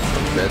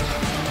 Bitch.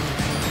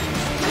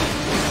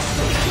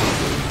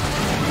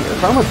 The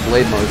problem with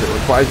blade mode is it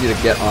requires you to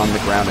get on the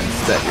ground and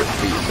set your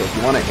feet. So if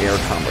you want to air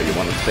combo, you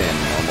want to stay in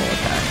normal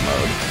attack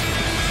mode.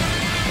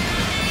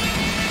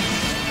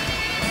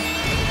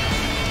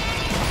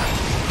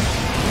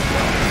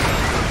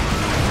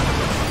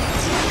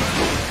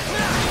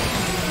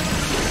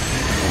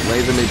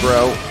 Laser me,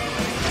 bro.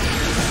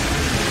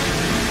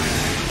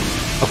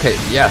 Okay,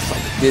 yes,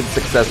 I did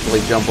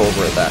successfully jump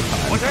over it that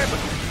time. What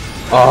happened?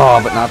 Oh,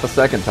 but not the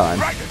second time.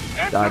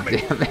 God Answer me.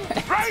 damn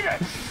it. Right.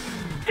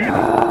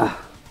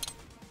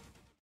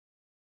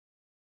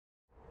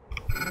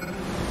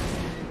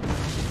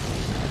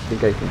 I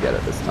think I can get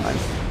it this time.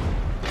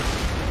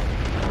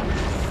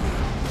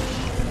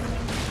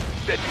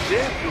 That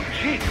damn you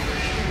cheat.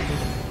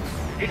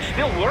 It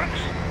still works?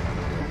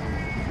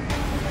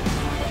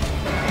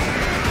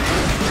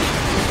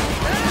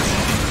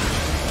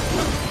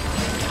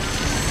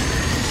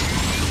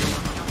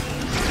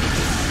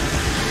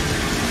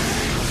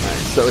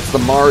 Nice. So it's the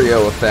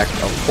Mario effect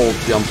of hold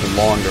jump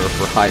longer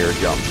for higher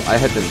jumps. I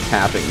had been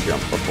tapping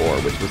jump before,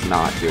 which was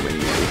not doing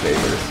me any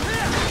favors.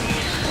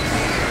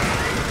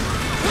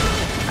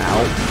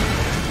 Ow.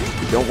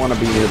 You don't want to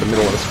be near the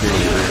middle of the screen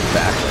and move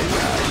back like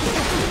that.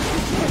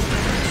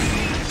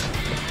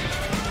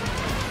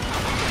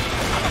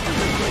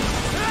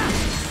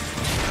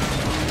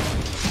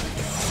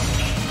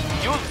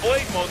 Use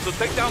void mode to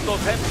take down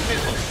those heavy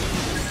missiles.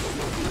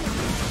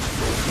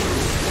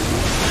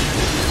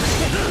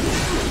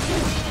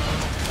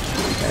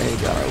 Okay,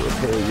 got our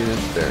repair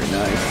units, very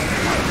nice.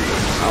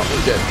 Oh,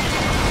 shit.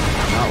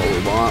 Not what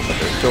we want, but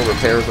there's still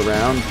repairs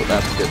around, so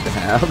that's good to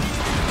have.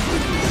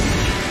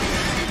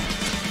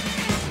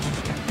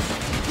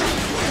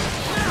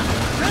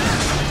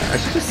 I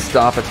should just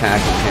stop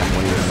attacking him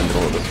when he's in the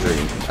middle of the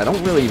screen. I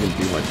don't really even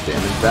do much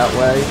damage that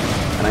way,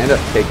 and I end up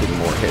taking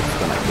more hits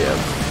than I give.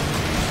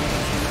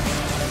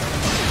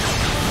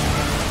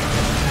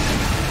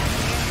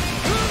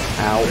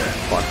 Ow,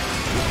 fuck.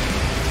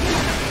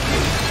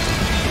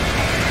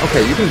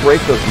 Okay, you can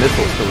break those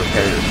missiles to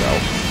repair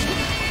yourself.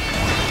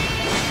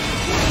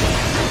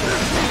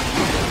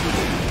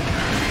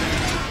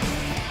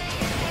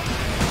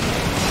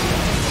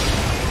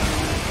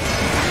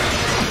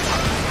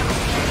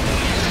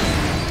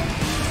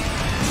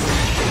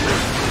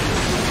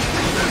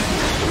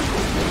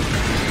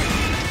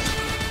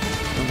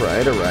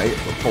 Alright,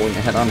 we're pulling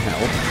ahead on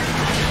health.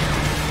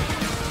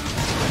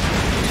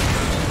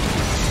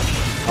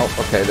 Oh,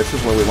 okay, this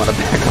is where we want to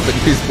back up and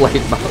use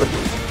blade mode.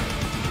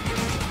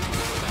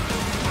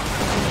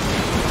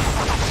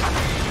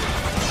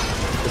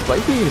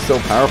 Despite being so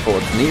powerful,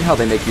 it's neat how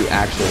they make you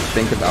actually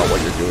think about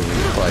what you're doing when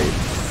you fight.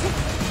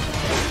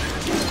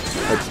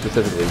 Like,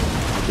 specifically,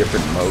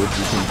 different modes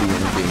you can be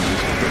in being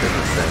useful for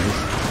different things.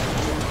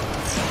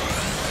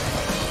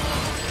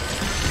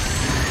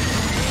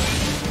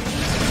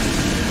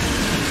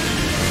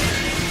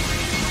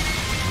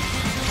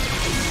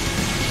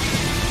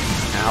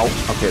 Ow.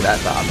 Okay,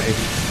 that got me.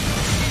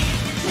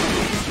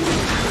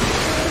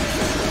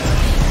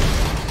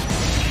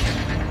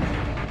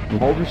 I'm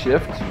holding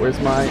shift. Where's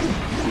my...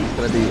 It's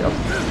gonna be up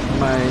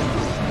my...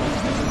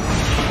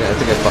 Okay, I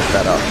think I fucked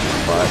that up,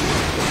 but...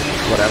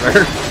 Whatever.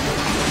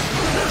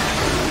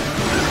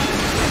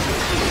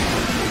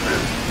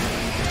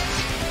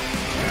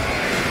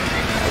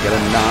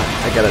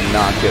 I gotta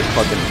not get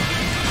fucking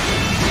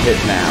hit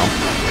now.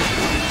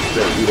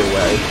 So either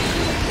way.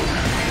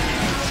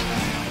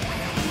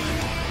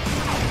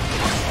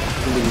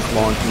 Please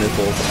launch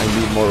missiles. I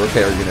need more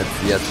repair units.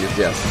 Yes, yes,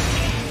 yes.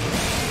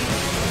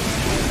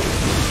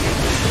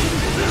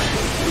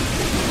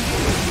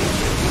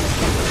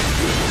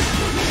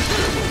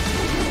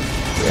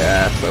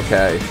 Yes,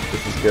 okay.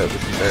 This is good.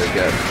 This is very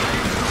good.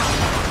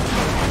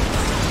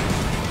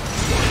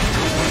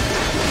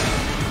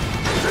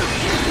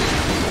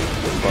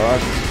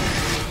 Fuck.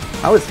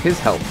 How is his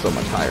health so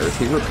much higher? Is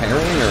he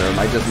repairing, or am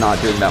I just not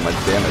doing that much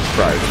damage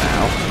prior to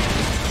now?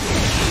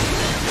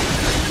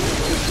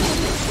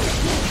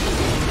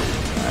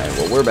 Alright,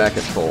 well we're back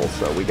at full,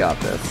 so we got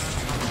this.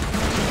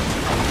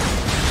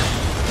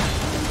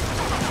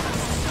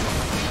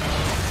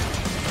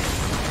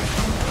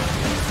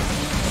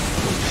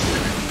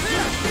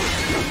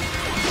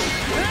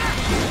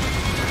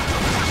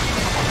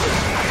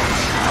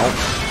 Ow.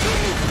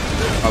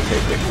 Okay,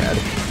 dickhead.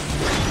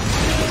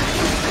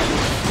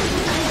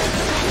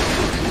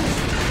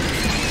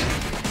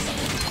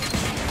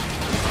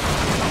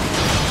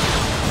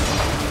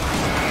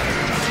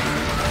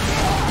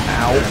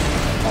 Ow.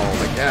 Oh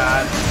my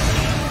god.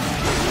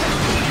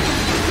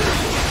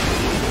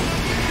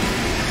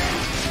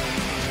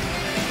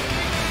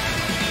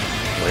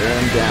 Wearing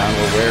him down,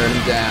 we're wearing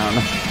him down.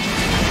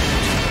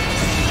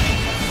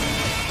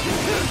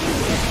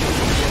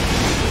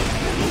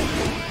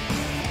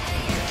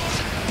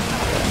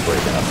 I'm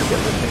breaking up to get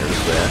repairs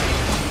there.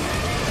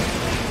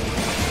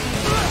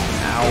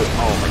 Ow.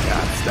 Oh my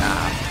god,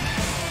 stop.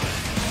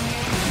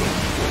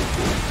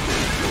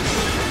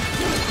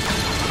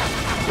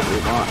 What we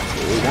want,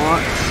 what we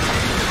want.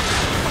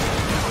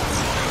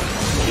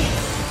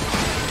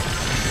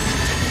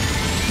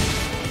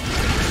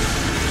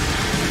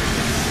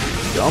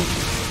 Jump.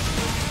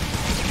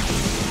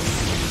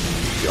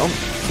 Jump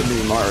to me,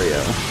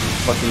 Mario.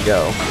 Fucking go.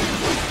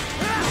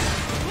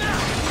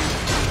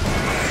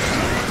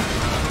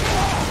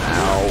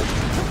 Ow.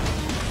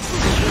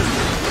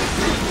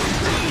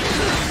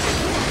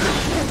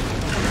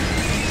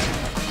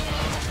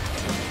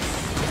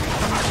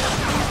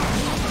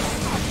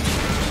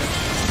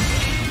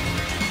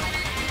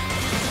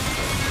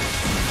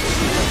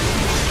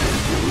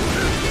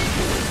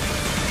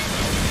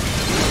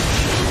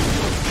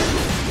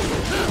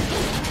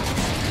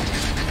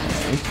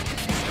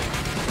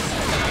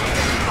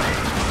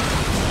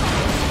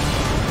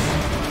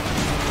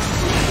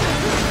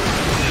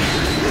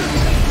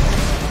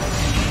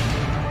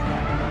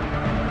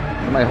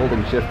 What am I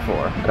holding shift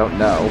for? I don't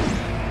know.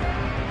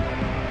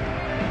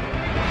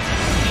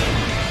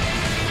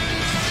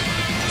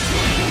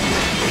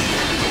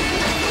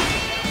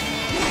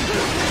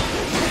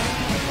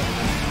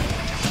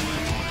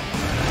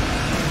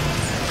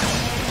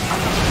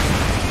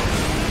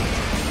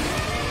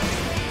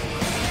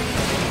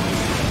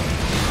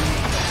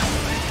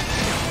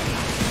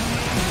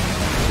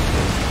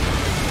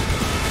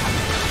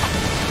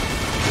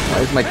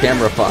 is my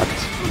camera fucked?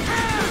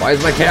 Why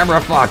is my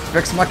camera fucked?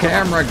 Fix my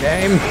camera,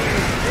 game!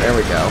 There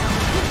we go.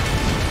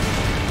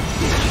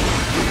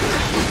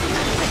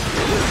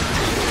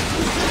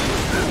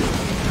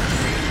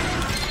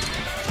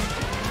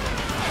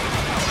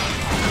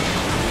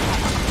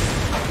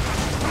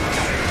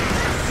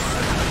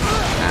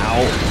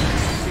 Ow.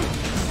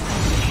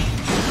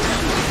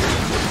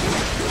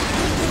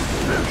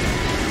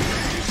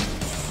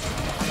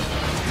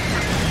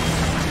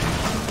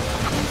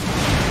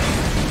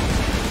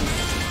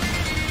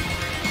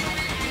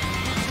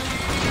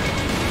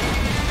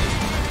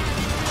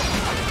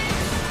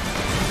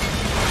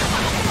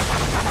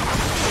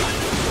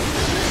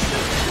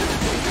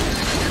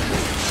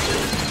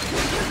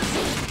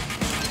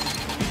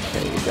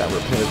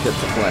 Repair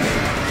kits aplenty.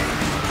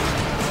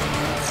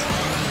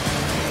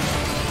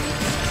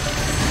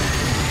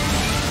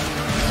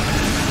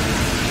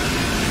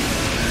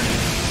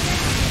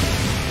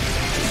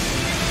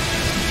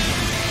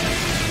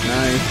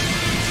 Nice.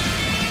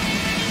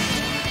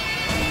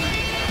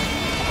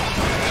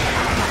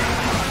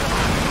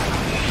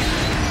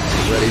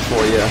 Ready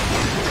for you.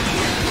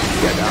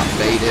 Get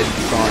baited,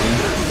 son.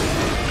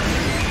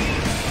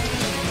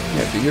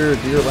 Yeah, do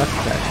your left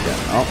attack again.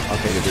 Oh,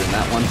 okay, you're doing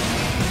that one.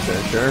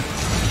 Sure.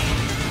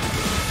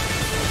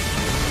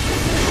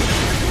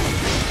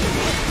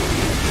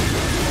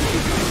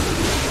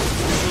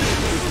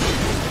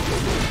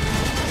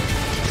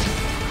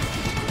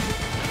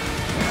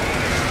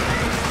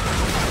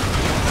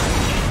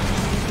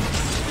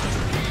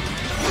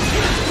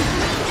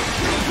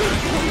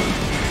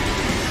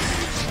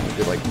 I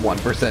did like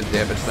 1%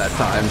 damage that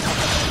time.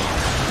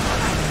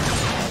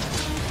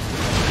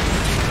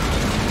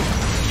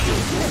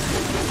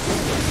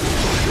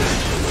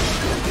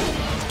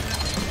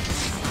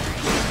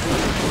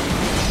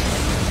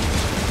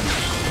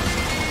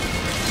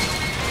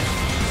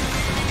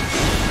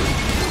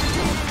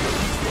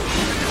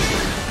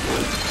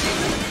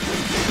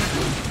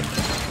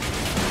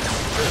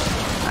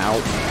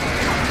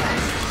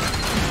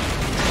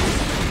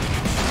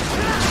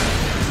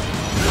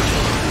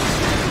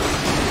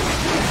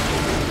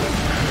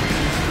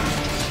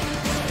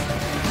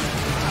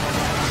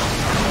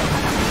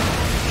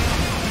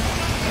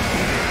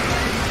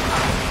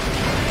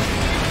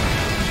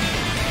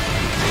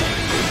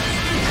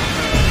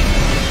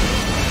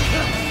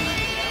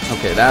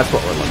 Okay, that's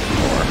what we're looking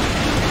for. I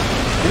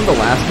think the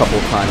last couple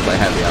of times I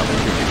had the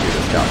opportunity to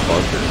just got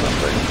bugged or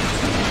something.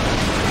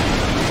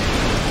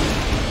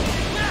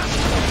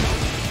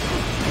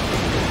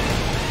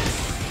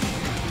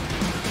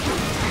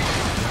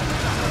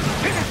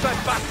 Finish that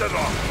bastard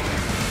off!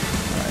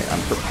 Alright,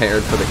 I'm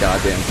prepared for the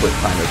goddamn quick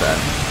time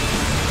event.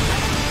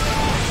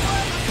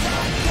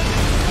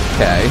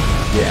 Okay,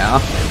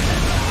 yeah.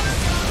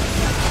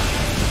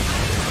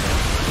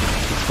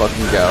 Let's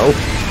fucking go.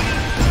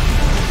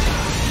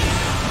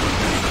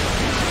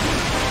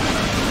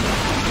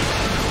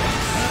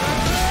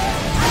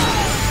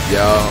 Yo.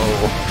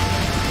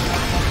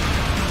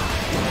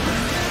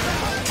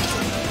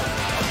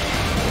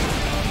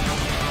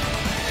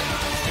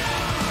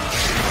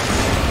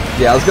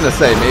 Yeah, I was gonna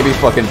say, maybe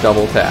fucking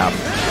double tap.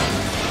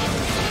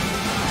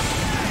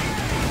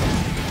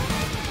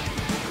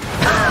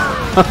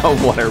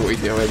 What are we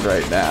doing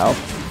right now?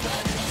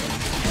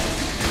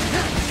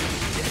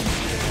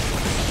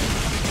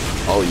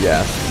 Oh,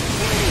 yes.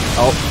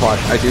 Oh, fuck.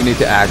 I do need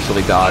to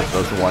actually dodge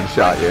those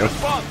one-shot you.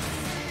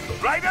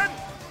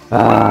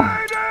 Ah.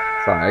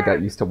 Sorry, I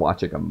got used to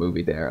watching a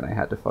movie there and I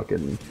had to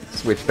fucking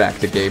switch back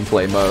to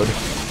gameplay mode.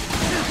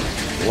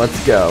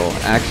 Let's go.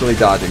 Actually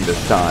dodging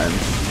this time.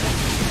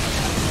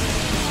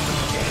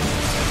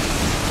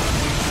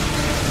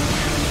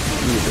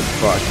 Jesus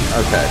fuck.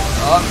 Okay.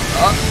 Up!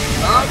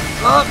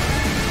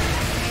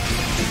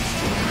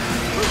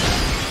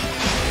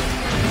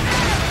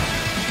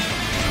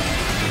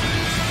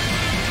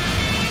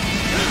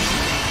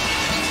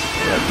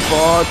 Get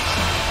fucked.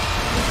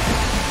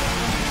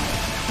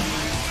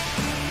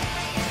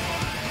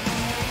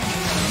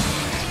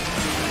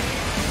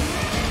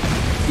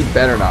 He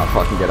better not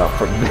fucking get up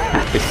from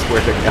that, I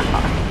swear to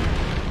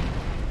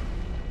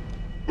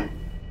God.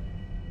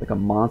 Like a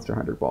Monster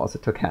Hunter boss,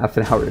 it took half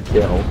an hour to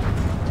kill.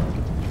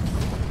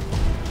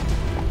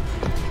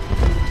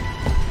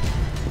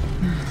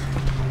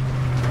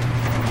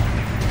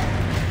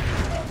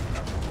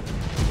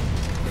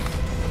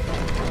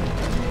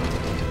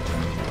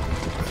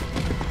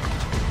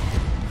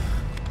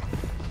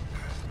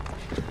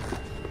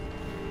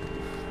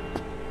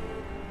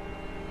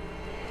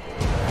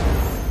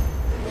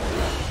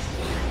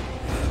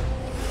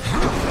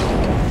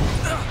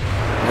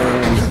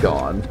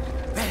 Gone.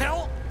 The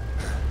hell?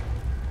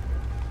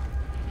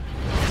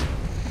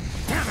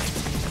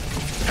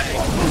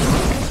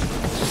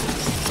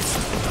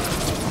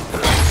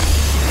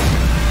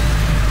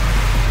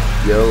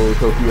 Yo,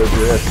 Tokyo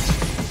Drift.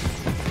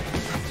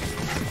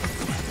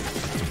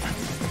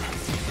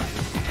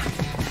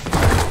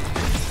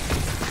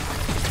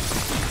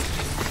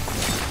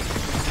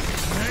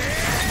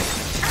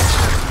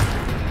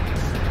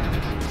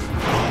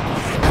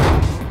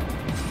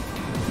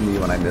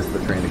 missed the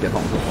train to get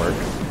home from work.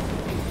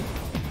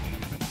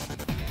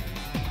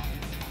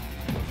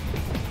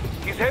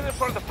 He's headed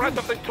for the front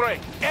of the train.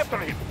 After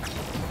him.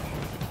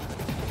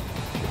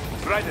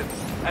 Raiden,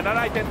 an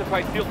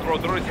unidentified field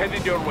roader is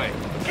headed your way.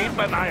 Keep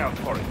an eye out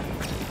for it.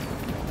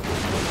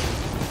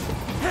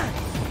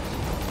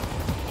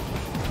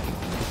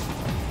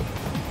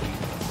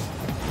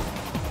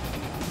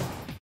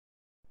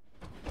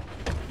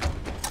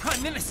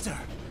 Prime Minister!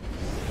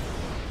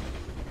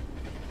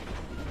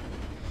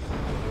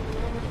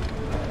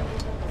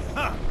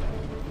 Huh.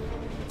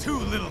 Too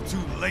little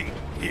too late,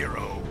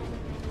 hero.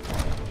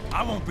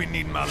 I won't be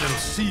needing my little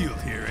shield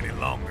here any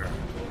longer.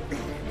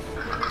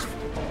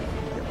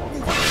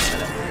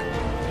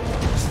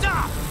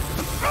 Stop!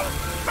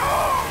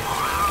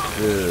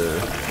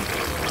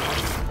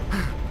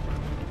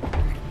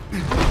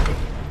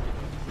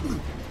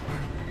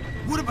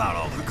 What about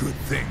all the good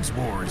things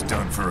war has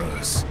done for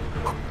us?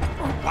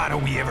 Why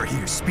don't we ever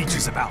hear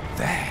speeches about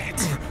that?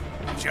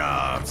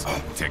 Jobs,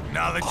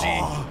 technology,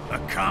 a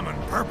common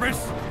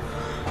purpose?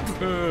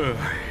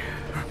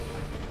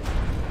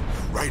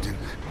 Raiden,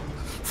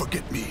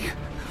 forget me.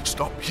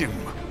 Stop him.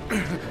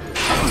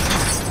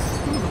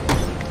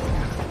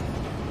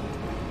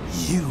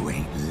 You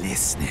ain't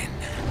listening.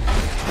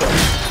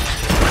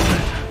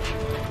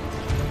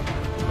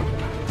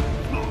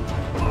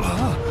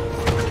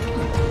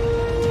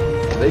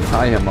 They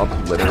tie him up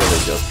literally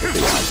just for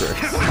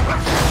theatrics.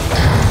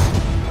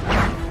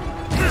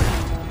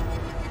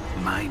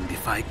 Mind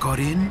if I got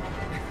in?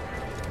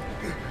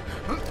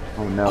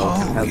 Oh no,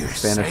 it has a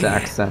Spanish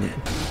accent.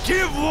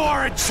 Give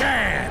war a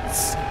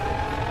chance!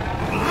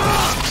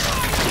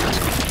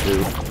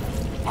 Dude.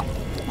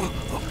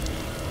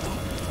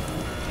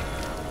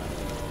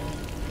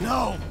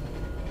 No!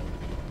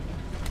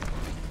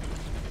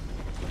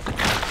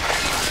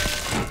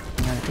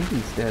 Yeah, I think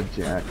he's dead,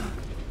 Jack.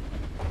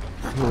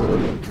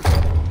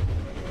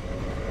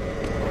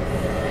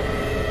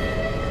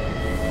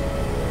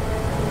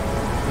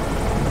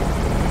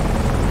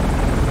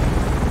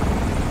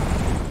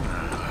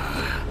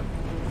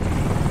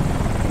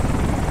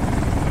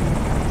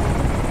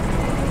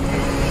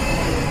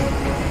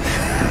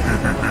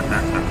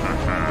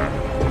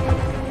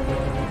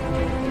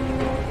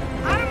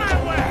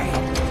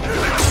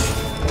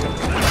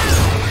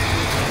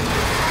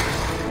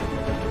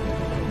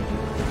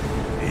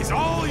 He's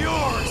all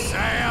yours,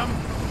 Sam!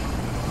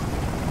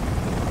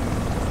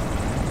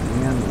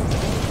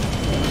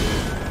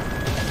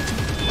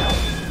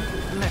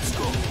 Let's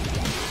go.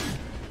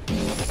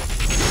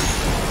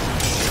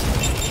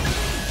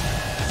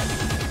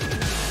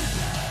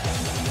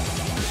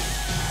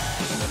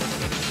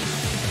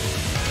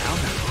 Now,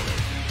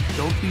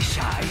 don't be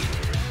shy.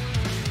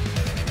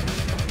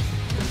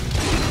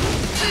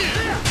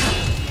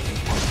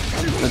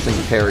 I think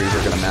parries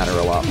are going to matter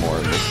a lot more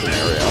in this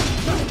scenario.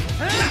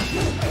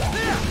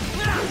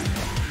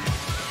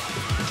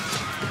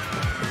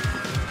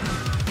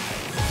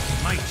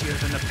 Mightier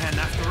than the pen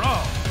after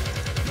all.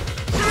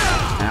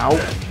 Ow.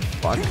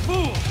 Fuck.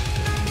 Fool!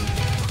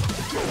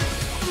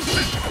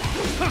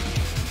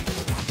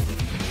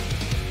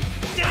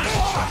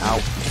 Ow.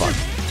 Fuck.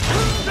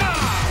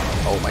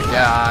 Oh my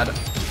god.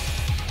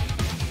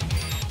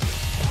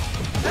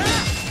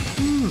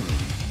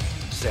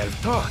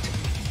 Self-taught.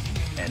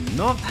 And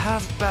not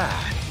half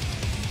bad.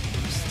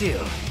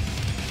 Still.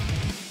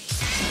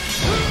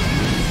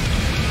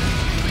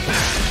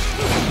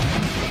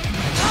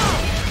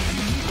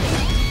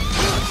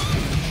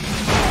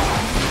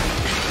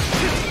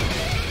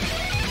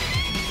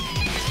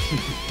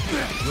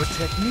 Your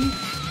technique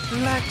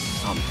lacks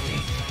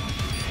something.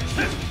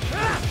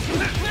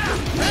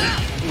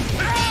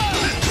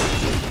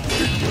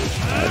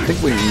 I think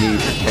we need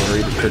to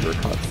parry to trigger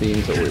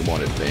cutscenes or we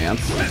won't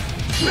advance.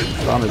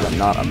 The problem is I'm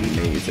not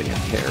amazing at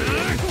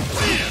parrying.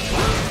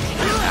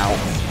 Ow.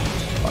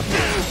 Fuck.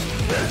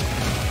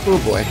 Oh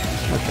boy.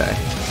 Okay.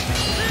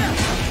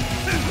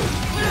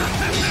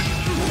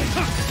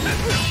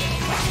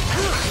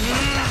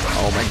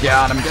 Oh my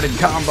god, I'm getting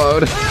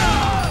comboed.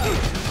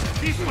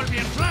 This will be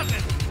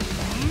unpleasant.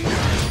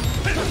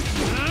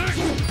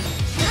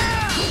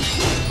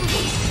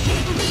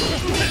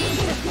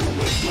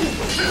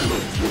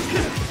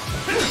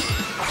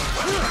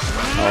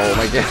 Oh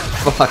my god,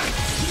 fuck.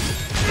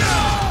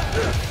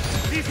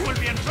 This will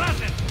be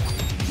unpleasant.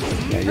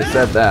 Yeah, you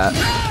said that.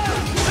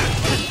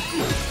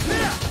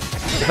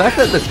 The fact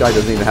that this guy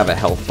doesn't even have a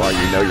health bar,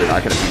 you know you're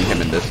not going to beat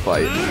him in this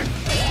fight.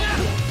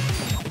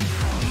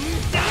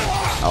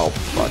 Oh,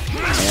 fuck.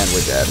 And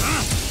we're dead.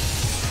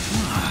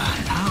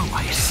 Now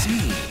I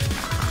see.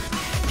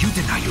 You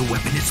deny your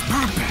weapon its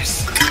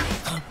purpose.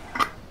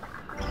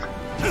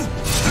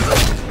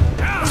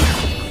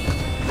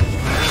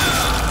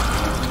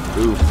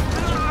 Oof.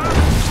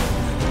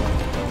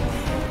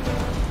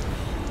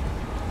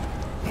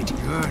 It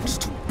yearns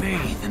to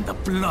bathe in the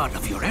blood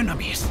of your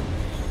enemies,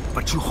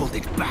 but you hold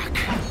it back.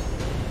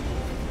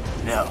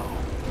 No.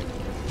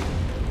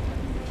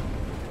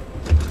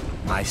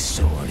 My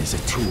sword is a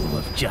tool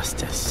of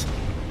justice.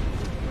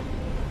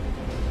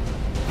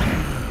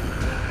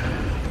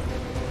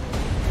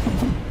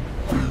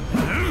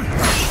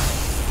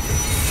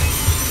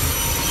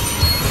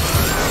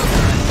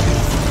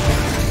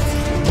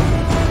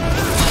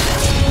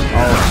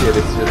 it,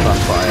 it's just on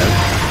fire.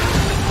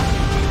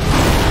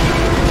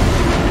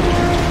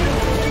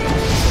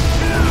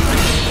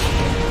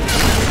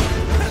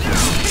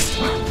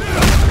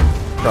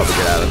 Probably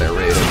get out of there,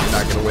 Raiden. You're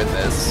not gonna win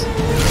this.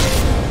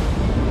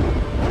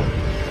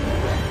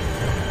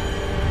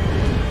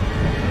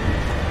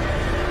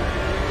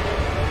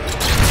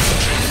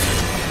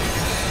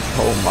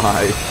 Oh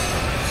my.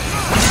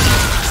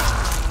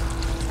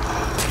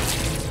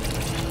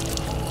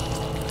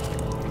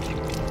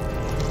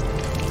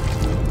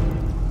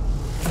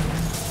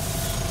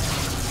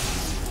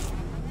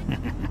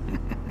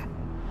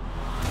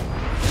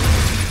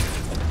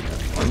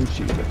 One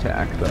cheap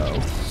attack, though.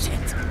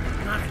 Shit,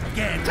 not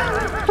again.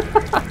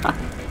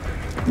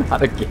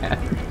 Not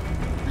again.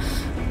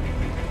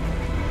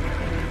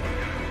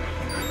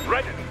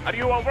 Raiden, are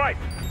you alright?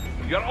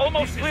 You're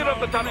almost clear of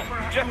the tunnel.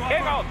 Just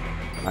hang on.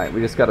 Alright,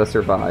 we just gotta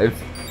survive.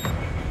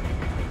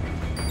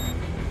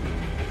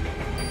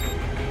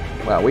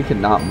 Wow, we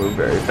cannot move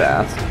very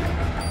fast.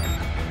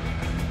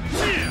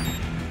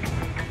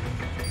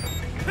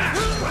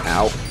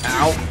 Ow.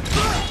 Ow.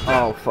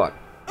 Oh, fuck.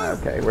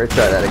 Okay, we're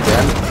gonna try that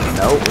again.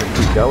 No, we're gonna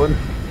keep going.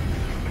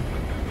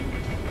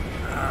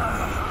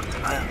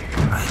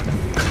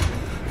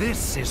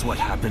 This is what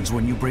happens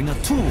when you bring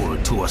a tool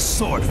to a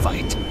sword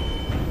fight.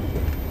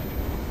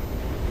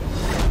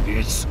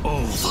 It's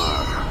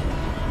over.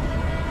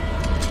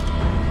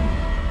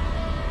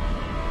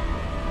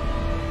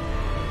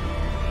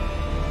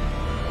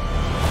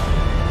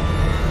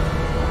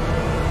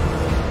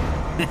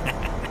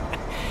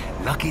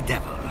 Lucky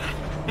devil.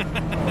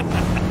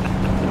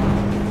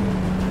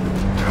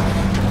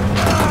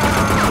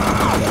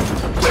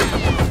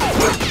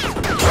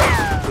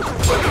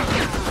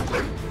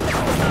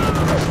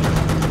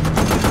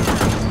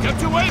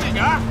 Kept you waiting,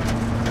 huh?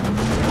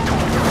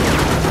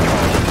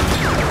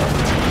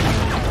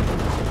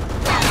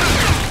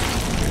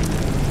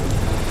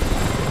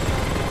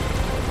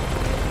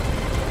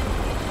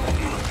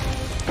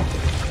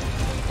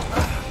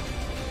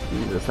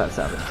 Jesus, that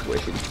sounded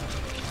squishy.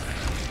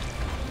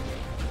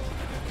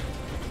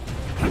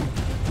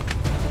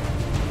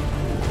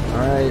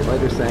 Alright,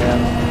 later, Sam.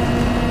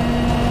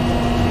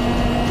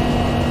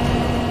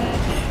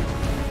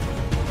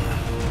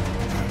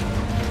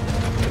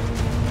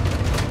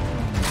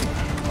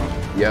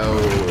 Yo,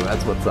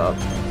 that's what's up.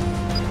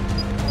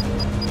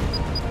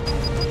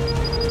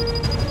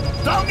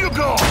 Down you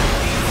go!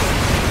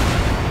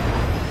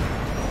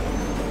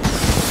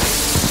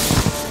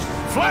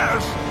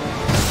 Flares!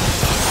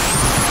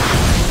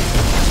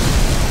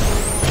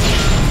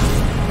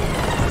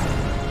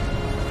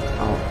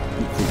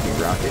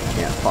 Rocket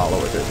can't follow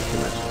it. There's too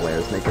much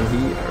flares making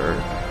heat, or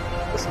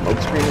the smoke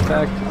screen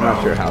effect. I'm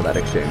not sure how that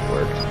exchange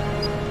worked.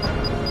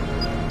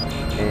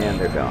 And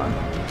they're gone.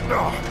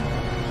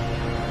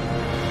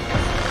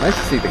 Nice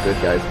to see the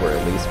good guys were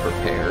at least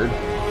prepared,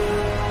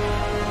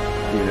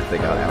 even if they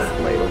got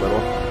outplayed a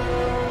little.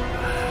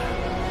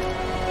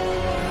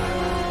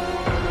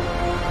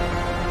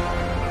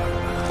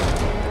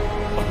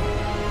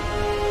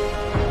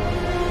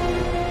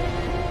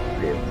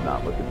 It's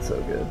not looking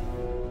so good.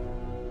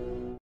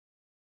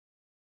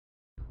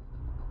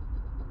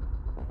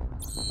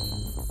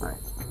 Alright,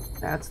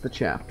 that's the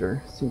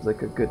chapter. Seems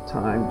like a good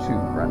time to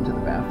run to the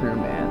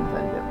bathroom and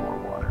then get more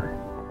water.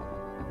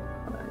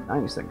 On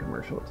a 90-cent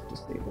commercial to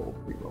disable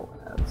pre-roll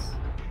ads.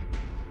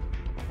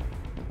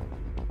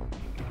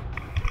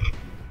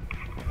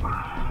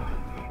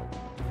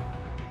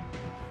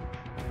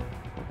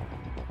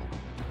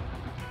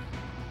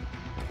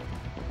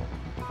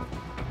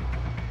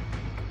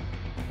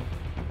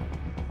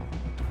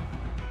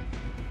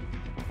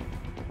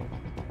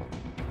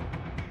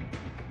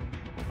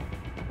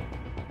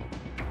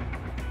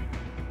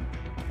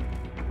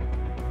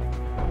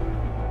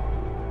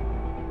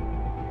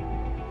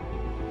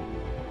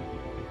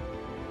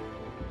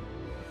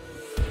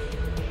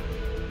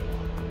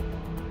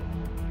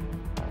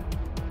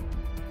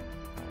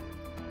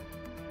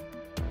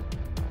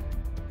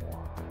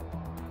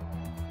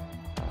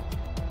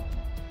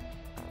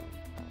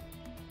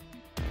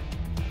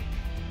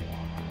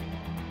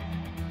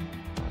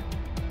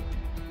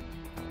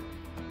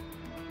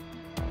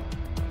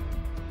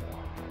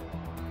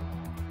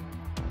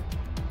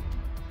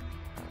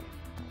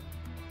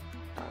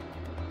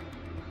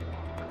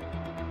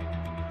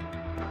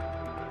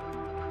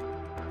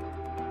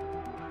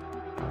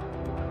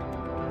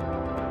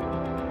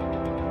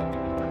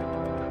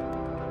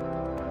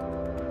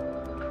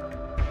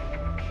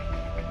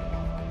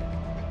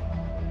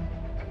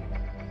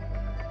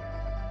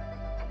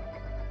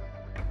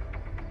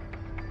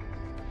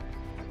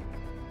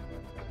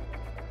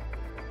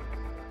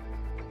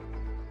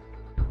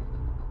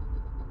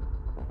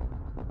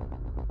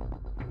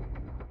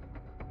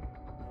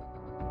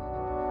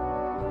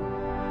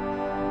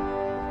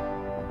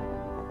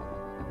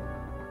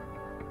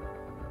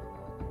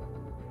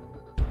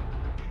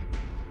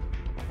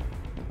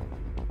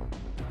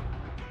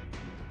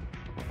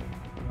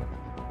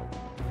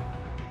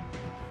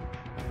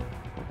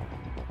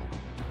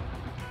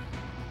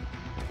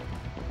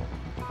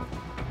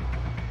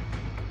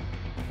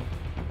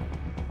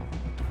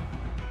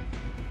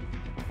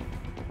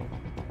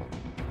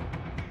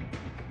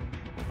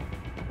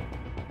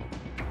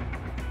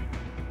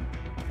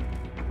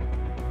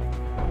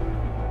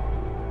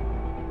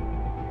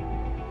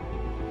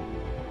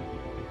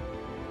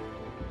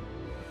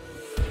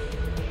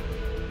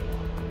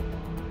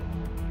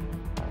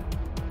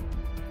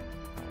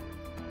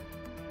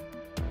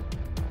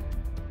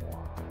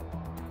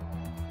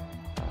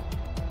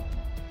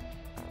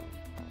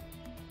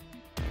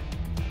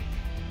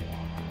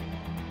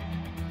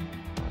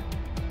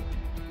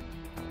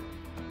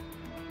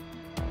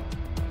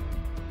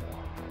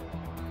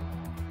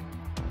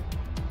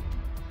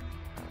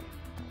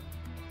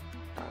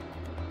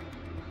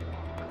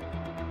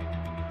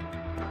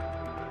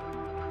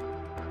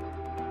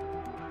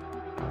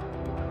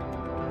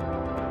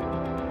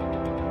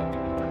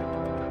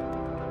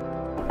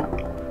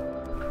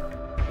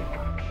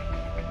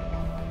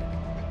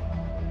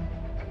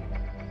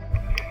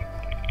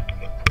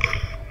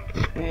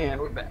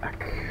 And we're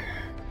back.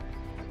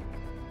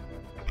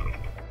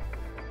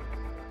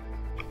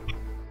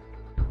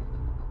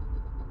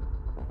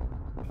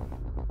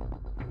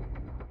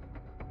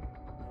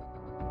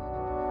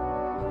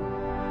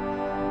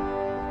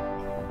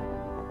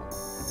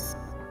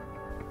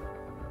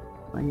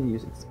 I'm gonna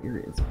use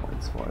experience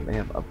points for. They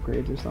have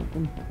upgrades or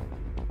something?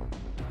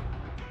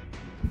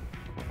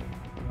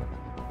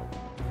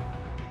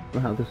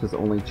 Wow, this was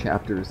only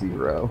chapter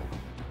 0.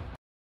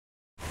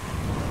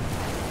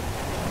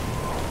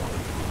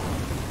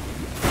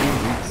 2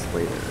 weeks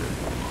later.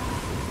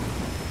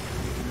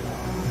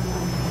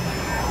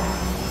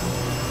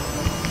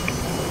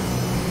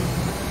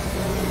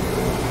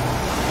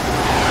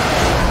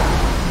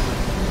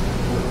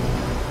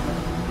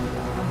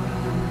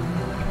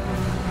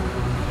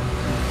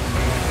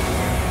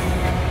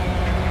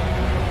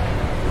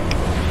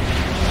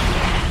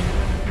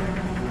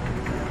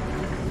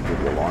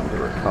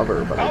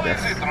 Recover, but I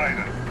guess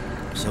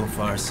so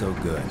far so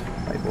good.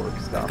 Cyborg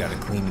stuff. I've got a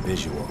clean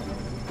visual.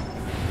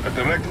 A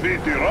direct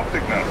feed to your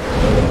optic nerve.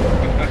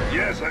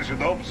 Yes, I should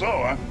hope so,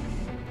 huh?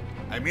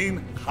 I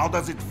mean, how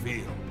does it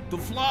feel? To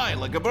fly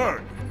like a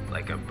bird?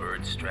 Like a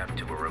bird strapped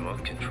to a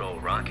remote control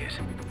rocket.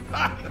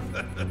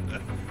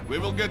 We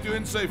will get you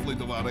in safely,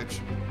 Tovarich.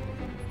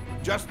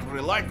 Just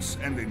relax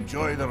and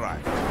enjoy the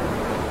ride.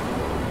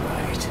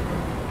 Right.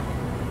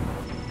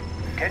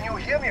 Can you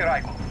hear me,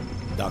 Raiko?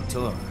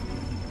 Doctor.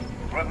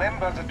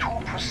 Remember the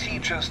 2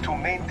 procedures to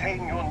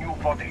maintain your new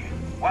body.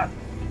 1.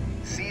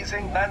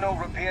 Seizing nano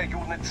repair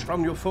units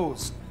from your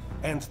foes.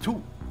 And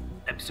 2.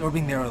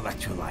 Absorbing their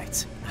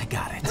electrolytes. I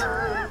got it.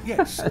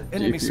 Yes,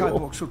 enemy G-fuel.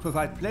 cyborgs should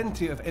provide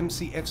plenty of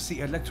MCFC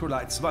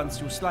electrolytes once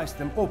you slice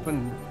them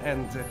open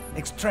and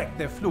extract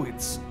their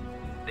fluids.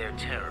 They're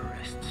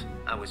terrorists.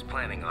 I was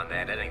planning on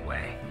that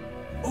anyway.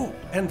 Oh,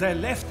 and their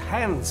left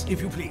hands,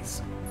 if you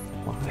please.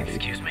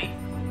 Excuse me?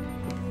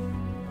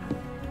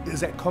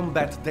 The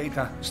combat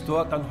data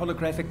stored on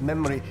holographic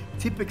memory,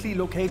 typically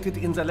located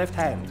in the left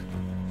hand.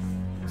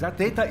 That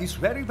data is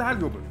very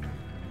valuable.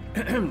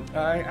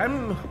 I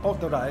am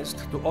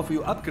authorized to offer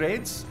you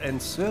upgrades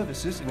and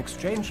services in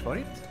exchange for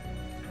it.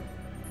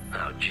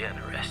 How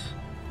generous.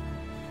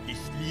 Ich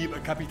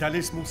liebe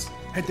Kapitalismus.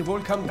 Had the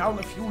wall come down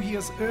a few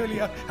years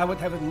earlier, I would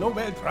have a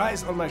Nobel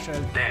Prize on my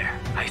shelf. There,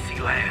 I see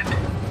land.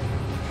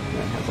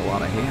 That has a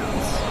lot of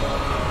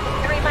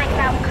hands. 3 mics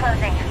out,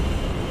 closing.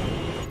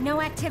 No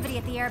activity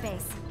at the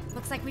airbase.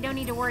 Looks like we don't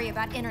need to worry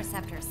about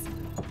interceptors.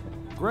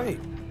 Great.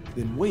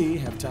 Then we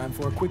have time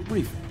for a quick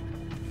briefing.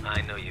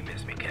 I know you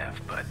miss me, Kev,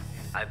 but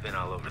I've been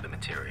all over the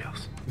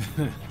materials.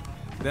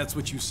 That's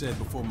what you said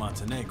before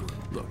Montenegro.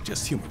 Look,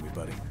 just humor me,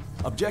 buddy.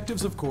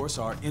 Objectives, of course,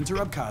 are enter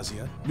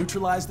Abkhazia,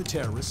 neutralize the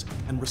terrorists,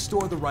 and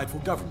restore the rightful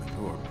government,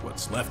 or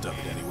what's left of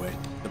it anyway.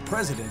 The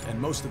president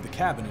and most of the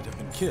cabinet have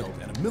been killed,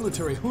 and a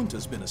military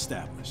junta's been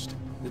established.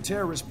 The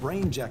terrorists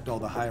brain-jacked all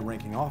the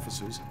high-ranking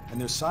officers, and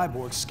their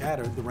cyborgs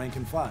scattered the rank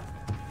and file.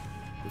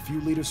 The few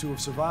leaders who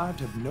have survived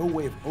have no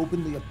way of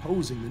openly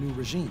opposing the new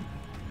regime.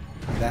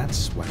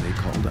 That's why they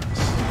called us.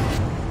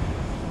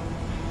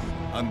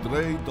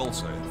 Andrei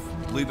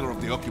Dolzaev, leader of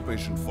the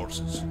occupation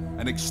forces,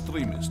 an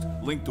extremist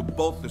linked to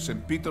both the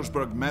St.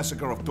 Petersburg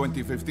massacre of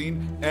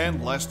 2015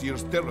 and last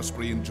year's terror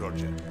spree in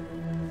Georgia.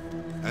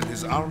 And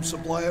his arms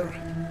supplier,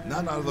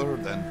 none other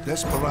than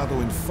Desperado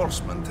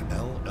Enforcement,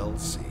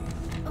 LLC.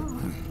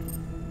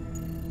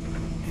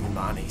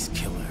 Bonnie's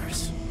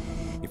killers.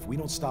 If we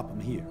don't stop them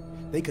here,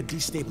 they could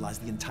destabilize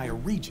the entire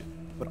region.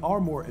 But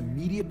our more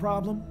immediate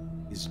problem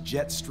is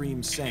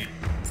Jetstream Sane.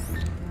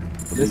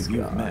 This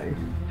guy.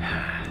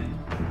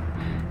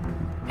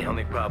 The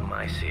only problem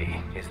I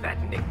see is that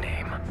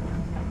nickname.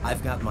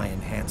 I've got my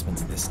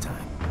enhancements this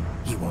time.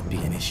 He won't be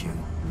an issue.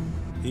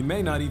 He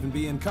may not even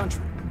be in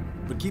country,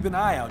 but keep an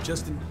eye out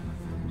just in...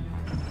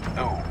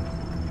 Oh,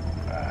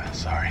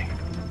 sorry.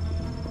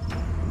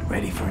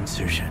 Ready for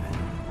insertion.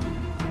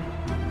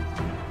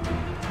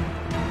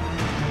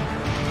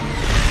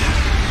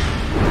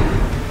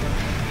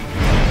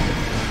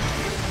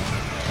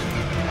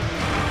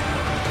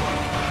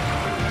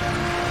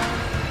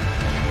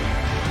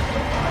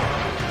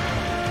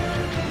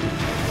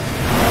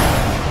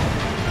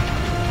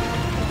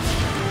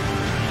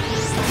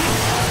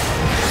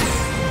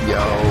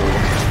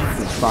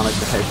 Sonic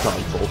the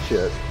Hedgehog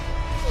bullshit.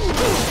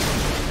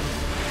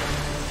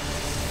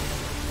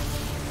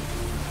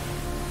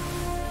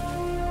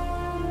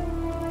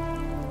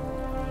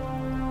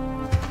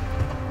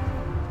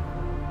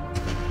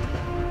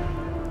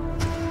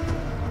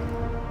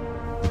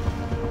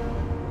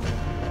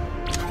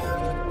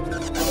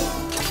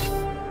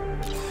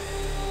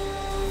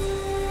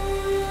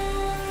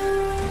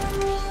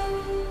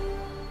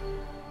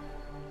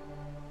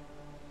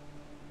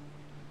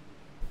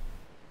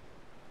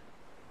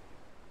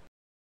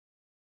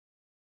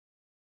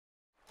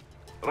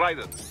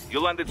 Raiden, you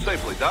landed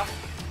safely, da?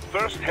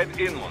 First, head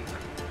inland.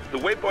 The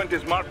waypoint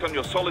is marked on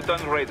your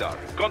Soliton radar.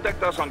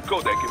 Contact us on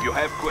Codec if you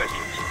have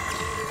questions.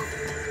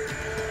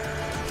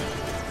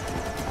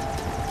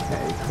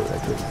 Okay,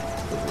 Codec is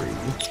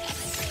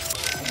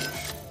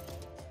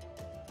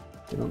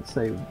 3. don't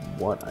say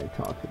what I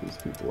talk to these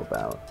people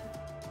about.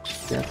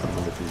 Guess I'm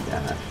gonna do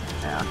that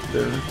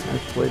after I've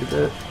played a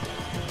bit.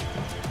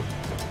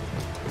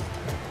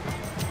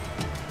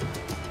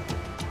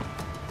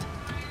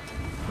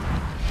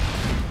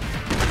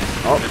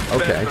 Oh,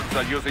 okay. The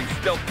are using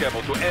stealth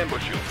cable to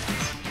ambush you.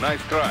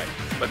 Nice try,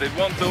 but it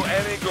won't do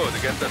any good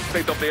against a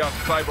state-of-the-art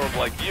cyborg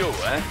like you,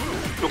 eh?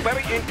 To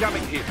parry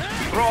incoming hits,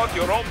 throw out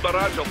your own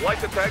barrage of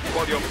light attacks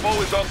while your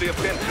foe is on the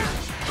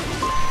offensive.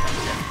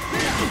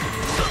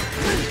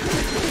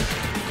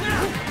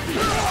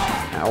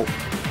 Ow.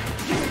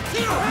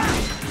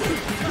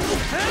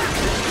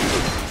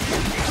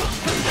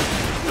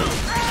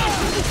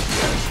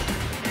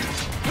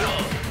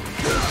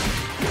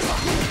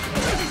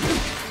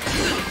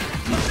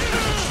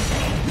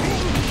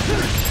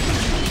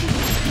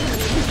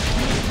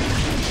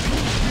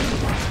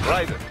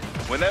 Ryder,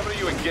 whenever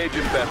you engage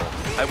in battle,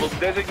 I will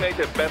designate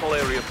a battle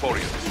area for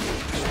you.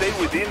 Stay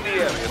within the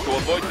area to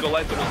avoid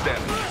collateral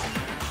damage.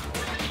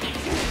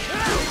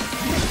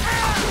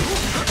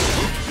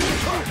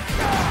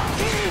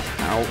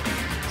 Ow.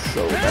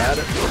 So bad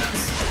it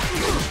hurts.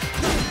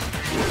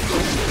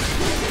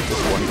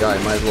 This one guy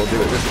might as well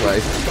do it this way.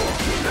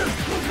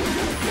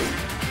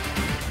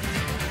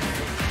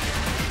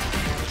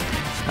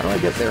 How do I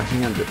get their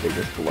hands if they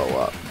just blow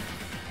up?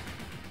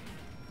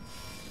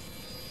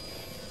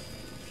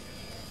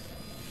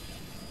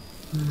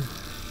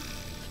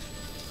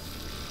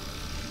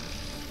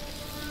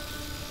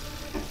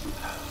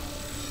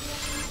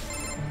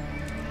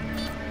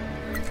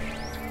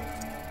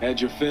 Had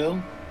your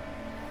fill?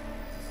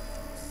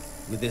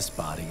 With this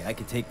body, I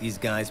could take these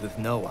guys with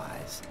no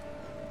eyes.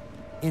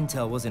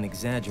 Intel wasn't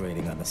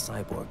exaggerating on the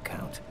cyborg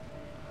count.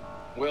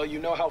 Well, you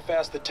know how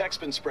fast the tech's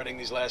been spreading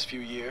these last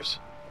few years.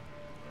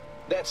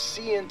 That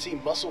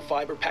CNT muscle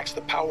fiber packs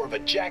the power of a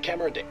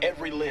jackhammer into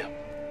every limb.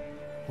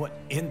 What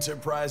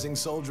enterprising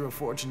soldier of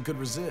fortune could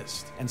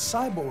resist? And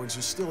cyborgs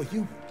are still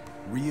human.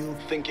 Real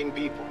Thinking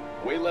people.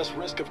 Way less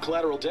risk of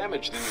collateral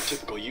damage than your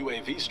typical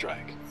UAV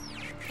strike.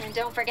 And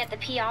don't forget the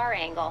PR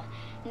angle.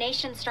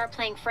 Nations start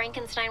playing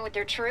Frankenstein with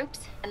their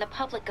troops, and the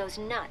public goes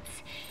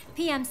nuts.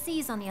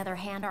 PMCs, on the other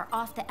hand, are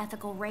off the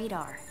ethical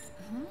radar.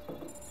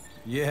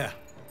 Yeah.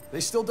 They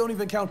still don't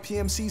even count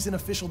PMCs in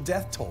official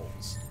death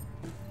tolls.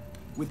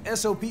 With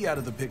SOP out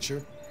of the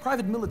picture,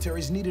 private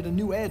militaries needed a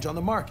new edge on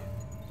the market.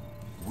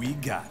 We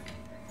got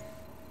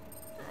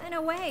it. In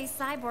a way,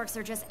 cyborgs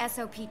are just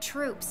SOP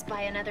troops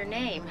by another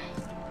name.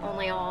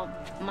 Only all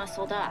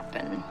muscled up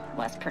and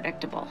less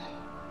predictable.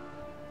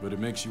 But it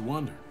makes you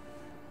wonder,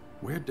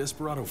 where'd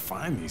Desperado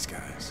find these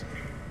guys?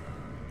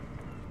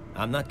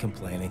 I'm not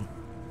complaining.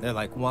 They're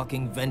like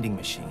walking vending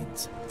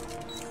machines.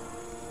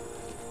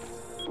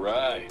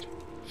 Right.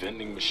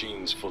 Vending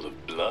machines full of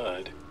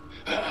blood.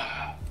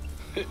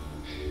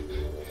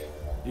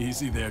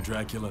 Easy there,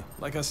 Dracula.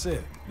 Like I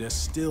said, they're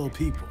still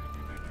people.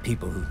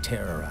 People who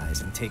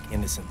terrorize and take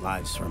innocent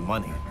lives for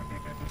money.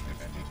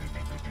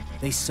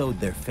 They sowed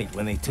their fate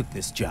when they took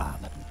this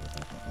job.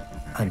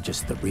 I'm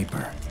just the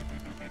Reaper.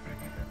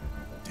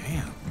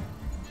 Damn.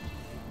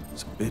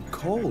 It's a bit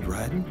cold,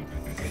 Raiden.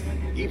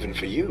 Even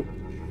for you.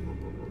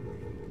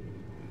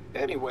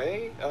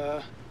 Anyway,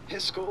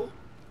 his school?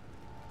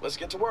 Let's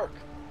get to work.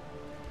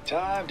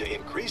 Time to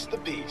increase the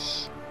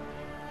peace.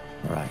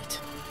 Right.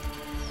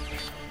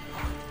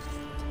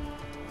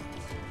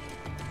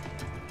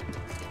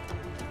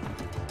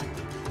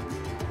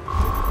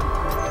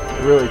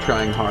 Really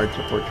trying hard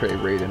to portray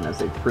Raiden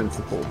as a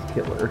principled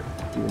killer,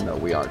 even though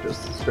we are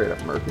just straight up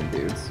murking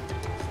dudes.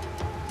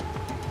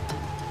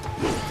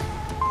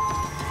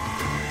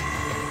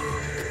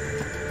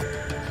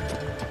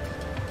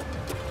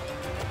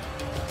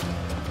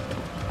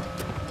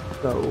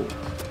 So,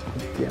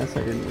 I guess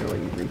I didn't really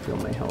refill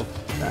my health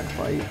that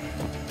fight,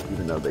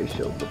 even though they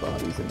showed the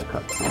bodies in the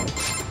cutscene.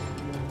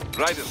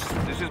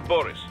 Raiden, this is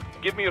Boris.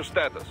 Give me your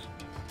status.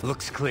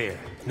 Looks clear.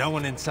 No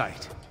one in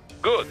sight.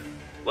 Good.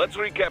 Let's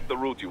recap the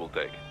route you will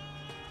take.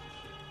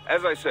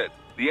 As I said,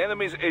 the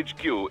enemy's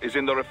HQ is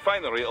in the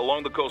refinery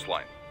along the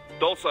coastline.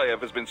 Dolzaev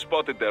has been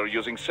spotted there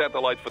using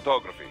satellite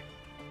photography.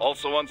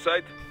 Also on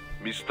site,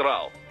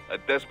 Mistral, a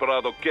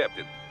Desperado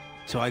captain.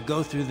 So I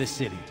go through the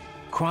city,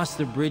 cross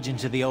the bridge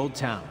into the old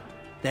town,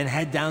 then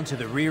head down to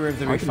the rear of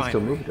the I can refinery. still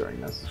move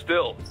during this.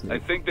 Still, I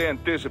think they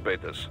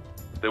anticipate us.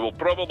 They will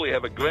probably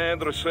have a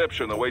grand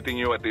reception awaiting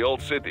you at the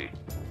old city.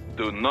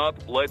 Do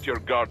not let your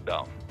guard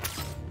down.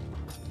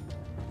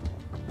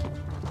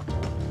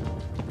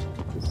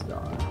 The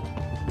star. I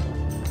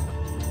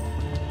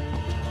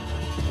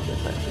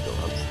guess I have to go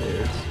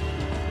upstairs.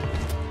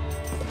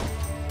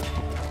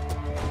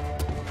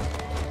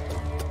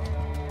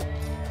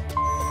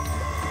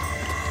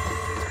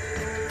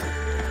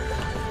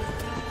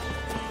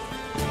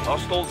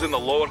 Hostiles in the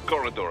lower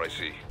corridor, I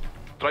see.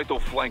 Try to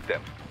flank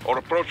them, or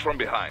approach from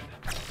behind.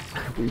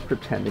 Are we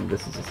pretending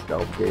this is a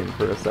stealth game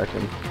for a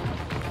second?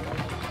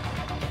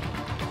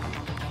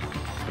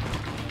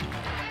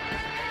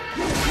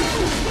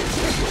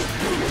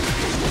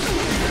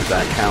 Does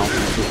that count?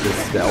 Is this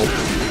stealth?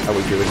 Are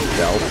we doing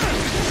stealth?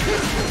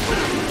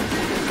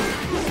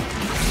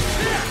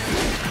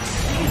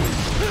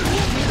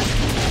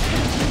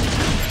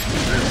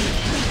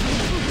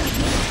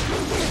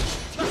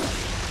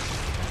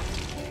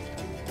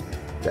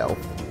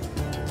 Stealth.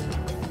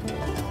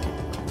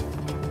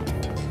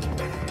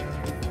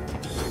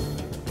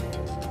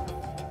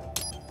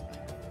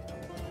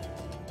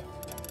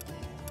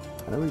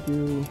 How do we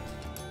do...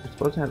 We're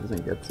supposed to have this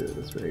Zengetsu at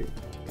this rate,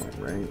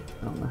 right?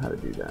 I don't know how to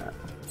do that.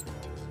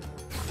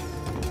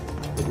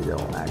 Maybe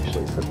they'll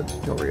actually put the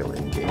tutorial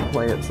in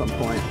gameplay at some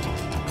point.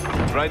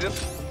 Trident,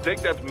 take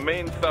that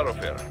main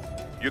thoroughfare.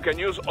 You can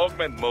use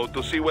augment mode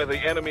to see where the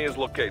enemy is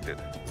located.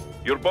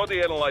 Your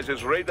body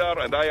analyzes radar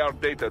and IR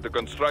data to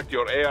construct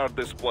your AR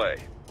display.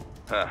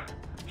 Huh.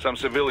 Some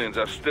civilians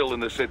are still in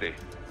the city.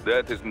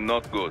 That is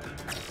not good.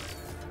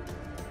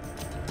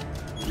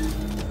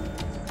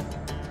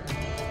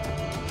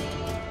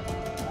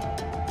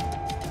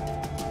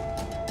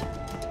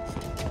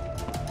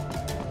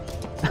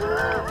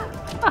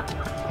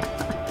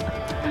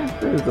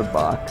 There's a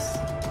box.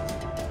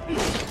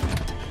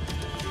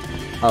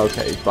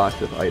 Okay, box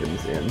with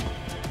items in.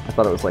 I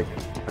thought it was like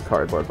a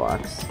cardboard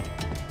box.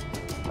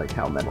 Like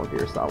how Metal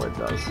Gear Solid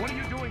does. What are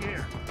you doing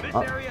here? This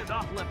area is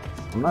off limits.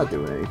 I'm not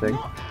doing anything.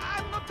 No,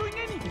 I'm not doing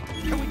anything.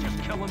 Can we just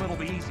kill them? It'll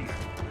be easier.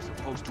 We're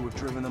supposed to have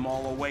driven them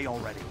all away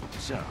already.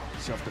 So,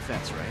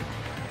 self-defense, right?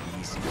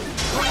 Easy.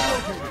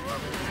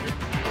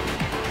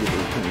 You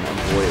can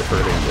avoid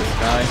hurting this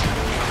guy.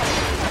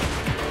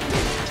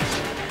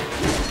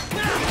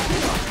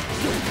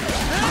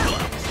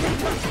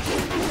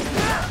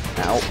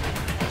 Ow.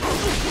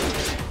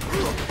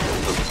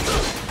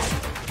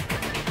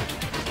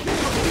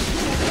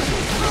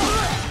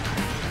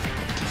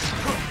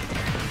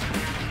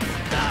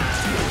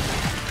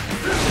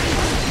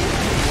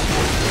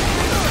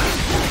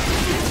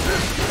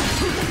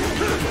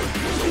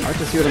 Hard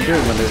to see what I'm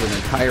doing when there's an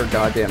entire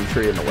goddamn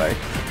tree in the way.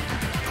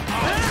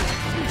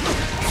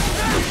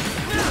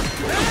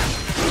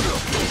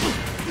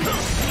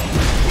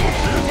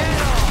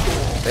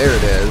 There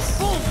it is.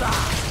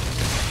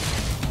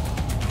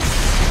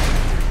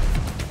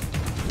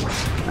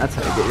 That's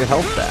how you get your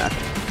health back.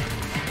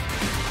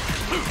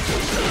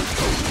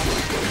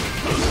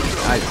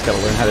 I just gotta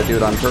learn how to do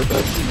it on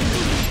purpose.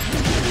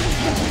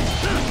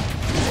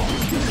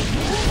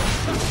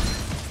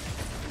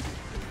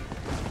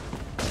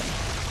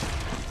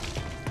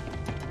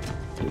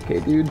 Okay,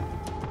 dude.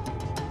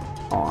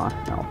 Aw, I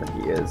don't think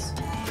he is.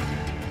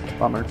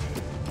 Bummer.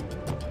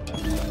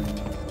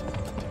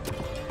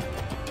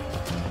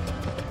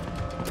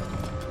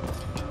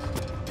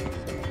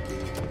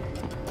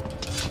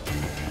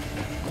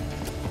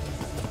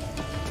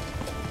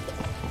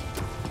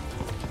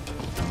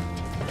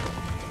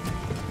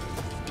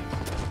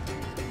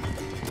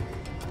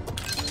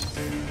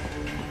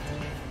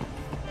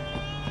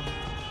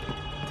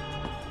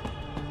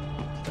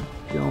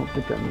 I don't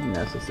think I'm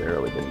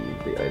necessarily going to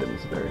use the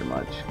items very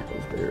much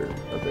because they're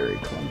a very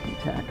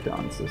clunky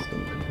tacked-on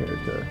system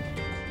compared to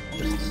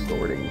just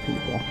sorting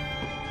people.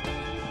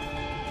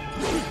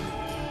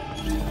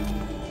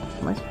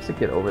 Am I supposed to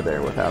get over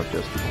there without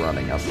just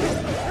running up to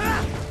them?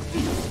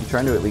 I'm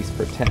trying to at least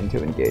pretend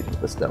to engage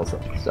with the stealth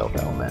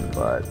element,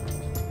 but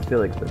I feel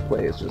like the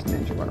play is just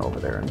ninja run over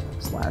there and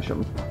slash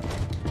them.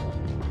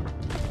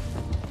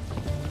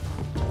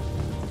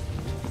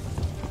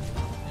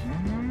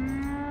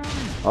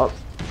 Oh.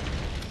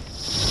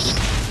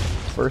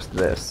 First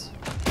this.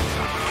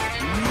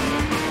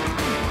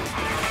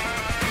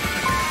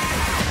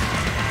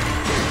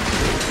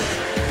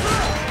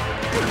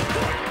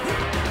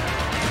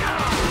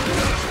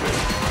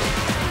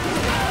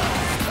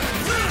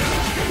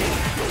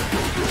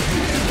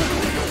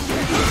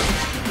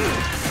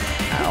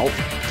 Ow.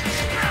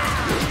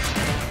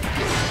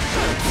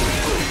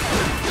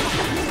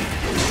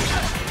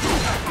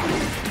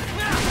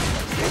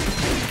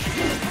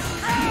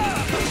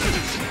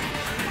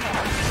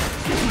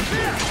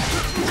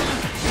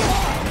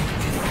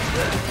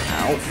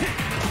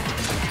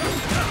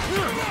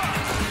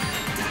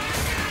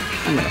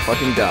 I'm gonna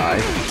fucking die.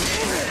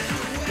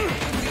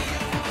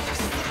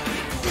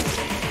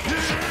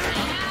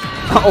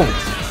 Oh!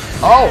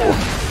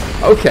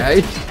 Oh!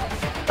 Okay.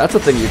 That's a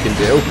thing you can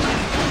do.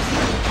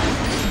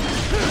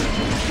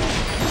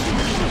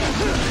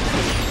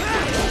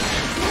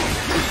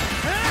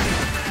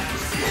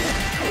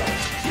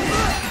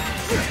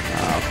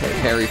 Okay,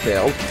 Harry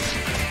failed.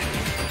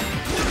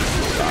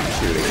 Stop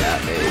shooting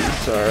at me,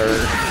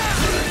 sir.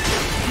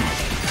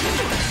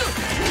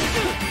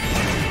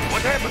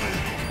 What happened?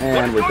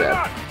 And we're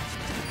dead.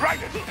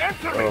 Trident,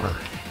 answer me! Ugh.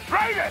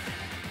 Trident!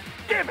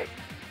 Damn it!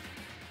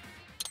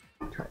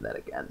 Try that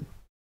again.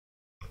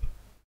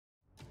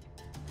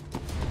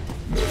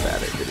 More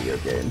bad at video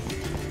game.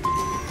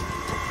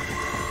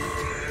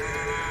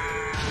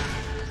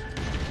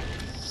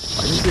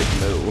 Why does it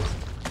move?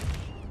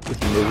 It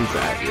just moves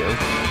at you.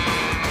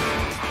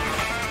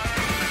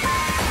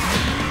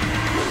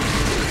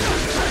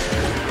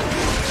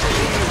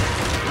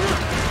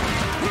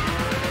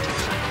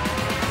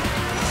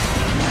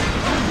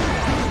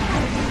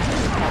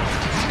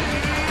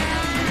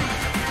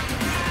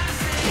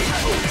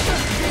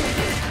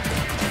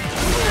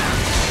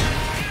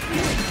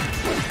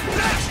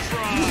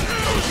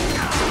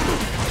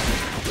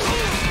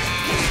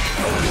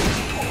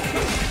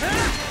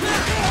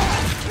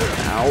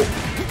 Ow.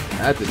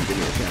 That didn't give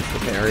me a chance to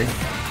parry.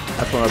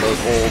 That's one of those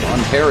old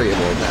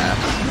unparryable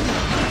attacks.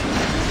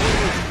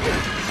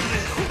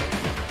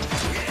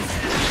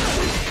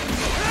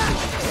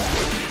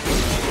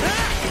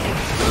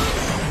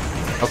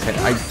 Okay,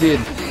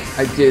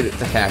 I did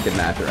attack in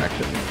that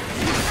direction.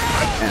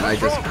 And I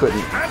just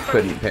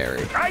couldn't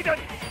parry.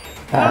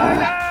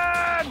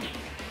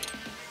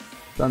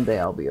 Someday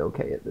I'll be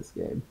okay at this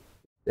game.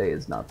 Today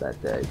is not that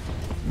day.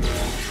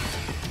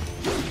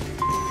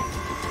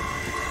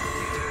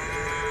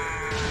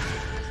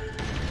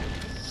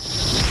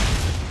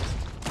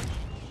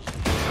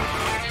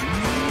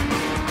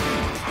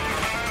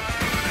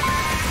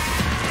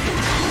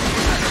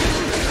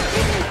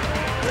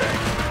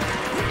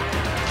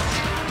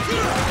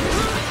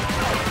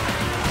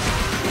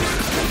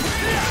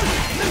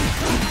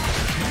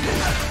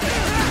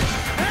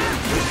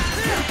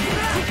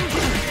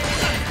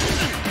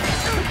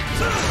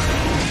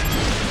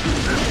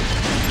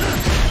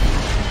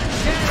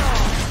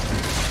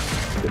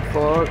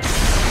 Fuck.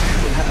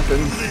 What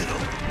happens?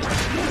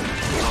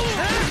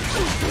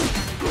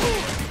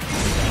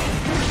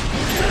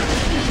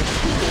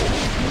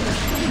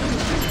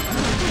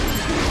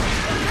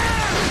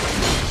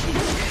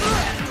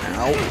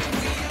 Ow.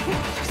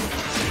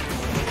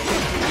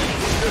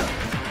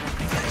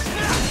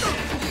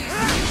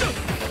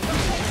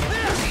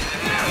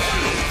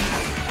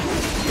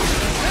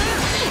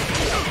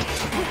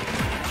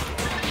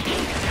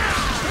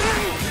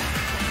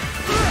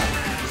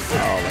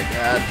 Oh my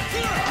god.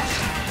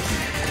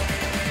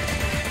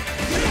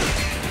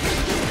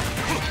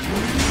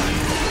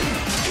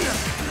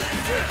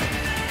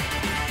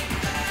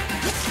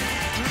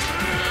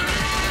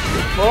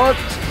 Fuck.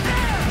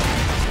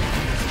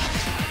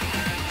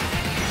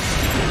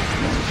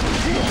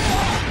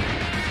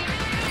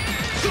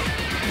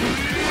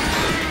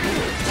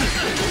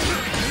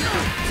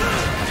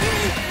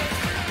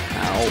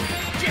 Ow.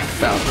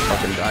 About to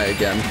fucking die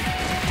again.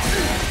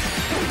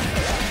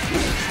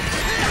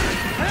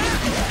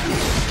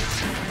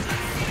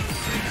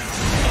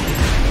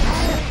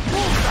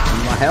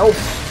 My health.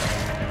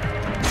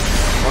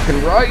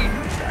 Fucking right.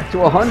 Back to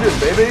 100,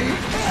 baby.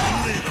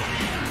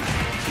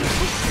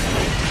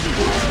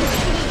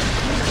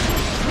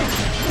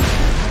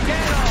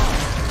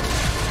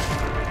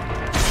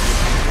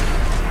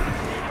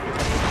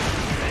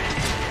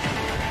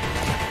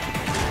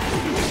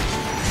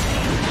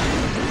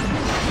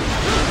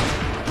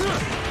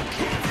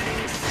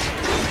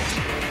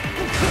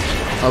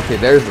 Okay,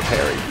 there's the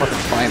parry.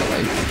 Fucking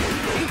finally.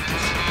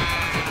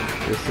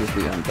 This is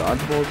the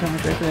undodgeable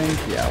attack, I think.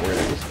 Yeah, we're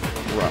gonna just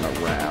run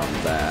around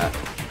that.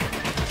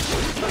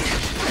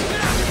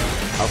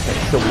 Okay,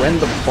 so when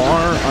the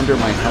bar under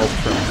my health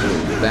turns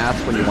blue, that's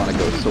when you want to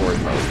go sword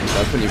mode.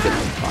 That's when you get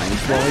the time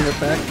slowing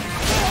effect.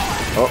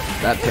 Oh,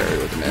 that parry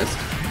was missed.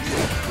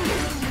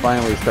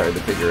 Finally started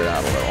to figure it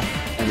out a little.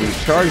 And you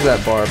charge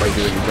that bar by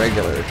doing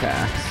regular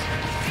attacks.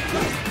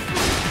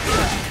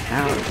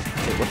 Ow.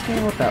 Okay, what's going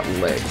on with that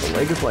leg? The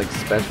leg is like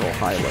special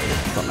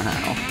highlighted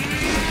somehow.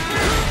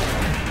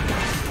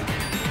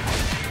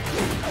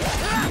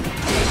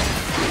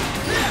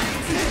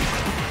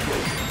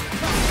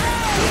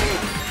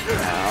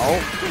 Ow.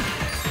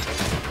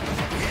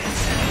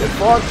 Get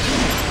fucked.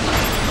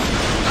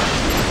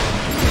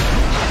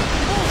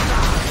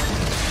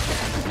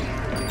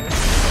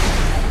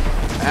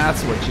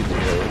 That's what you do.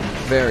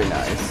 Very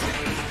nice.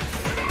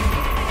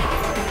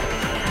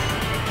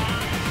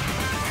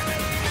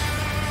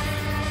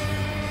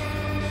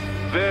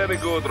 Very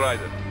good,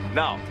 Ryder.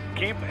 Now,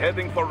 keep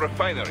heading for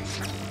refinery.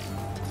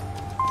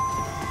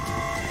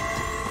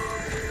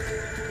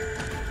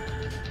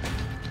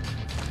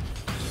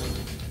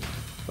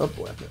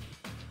 Sub-weapon.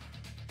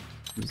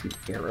 Using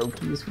arrow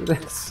keys for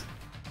this?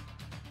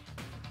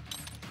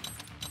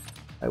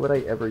 Why would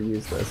I ever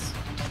use this?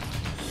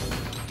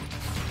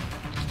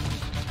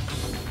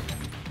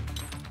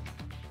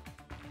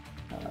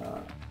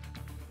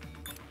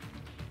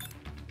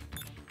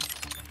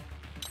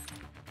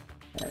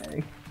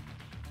 Okay.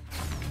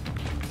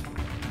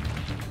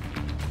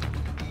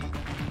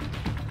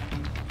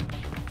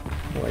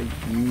 Will I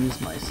use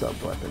my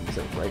sub-weapon? Is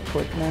it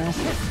right-click now?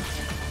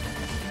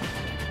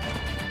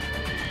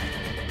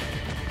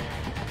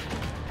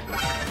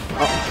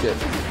 Oh, shit.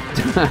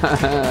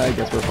 I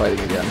guess we're fighting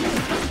again.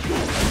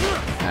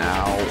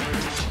 Ow.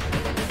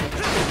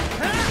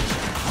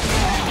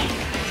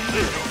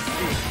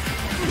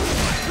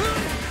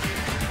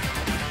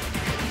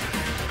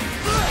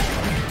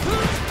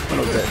 What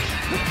a bitch.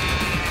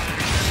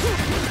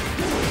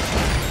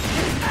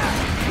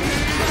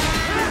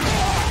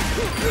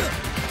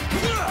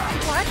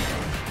 What?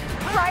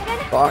 Raiden?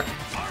 Fuck.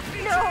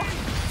 No!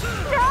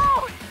 No!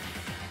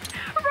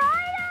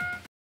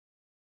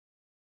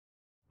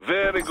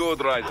 Very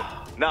good, Ryder.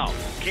 Now,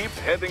 keep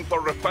heading for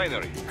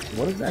refinery.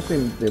 What exactly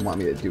do they want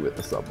me to do with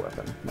the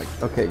sub-weapon? Like,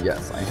 okay,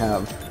 yes, I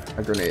have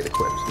a grenade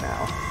equipped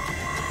now.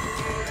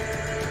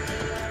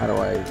 How do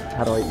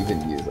I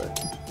even use it?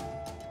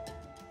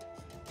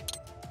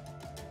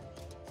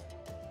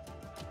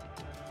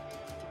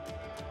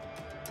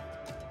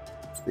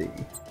 see.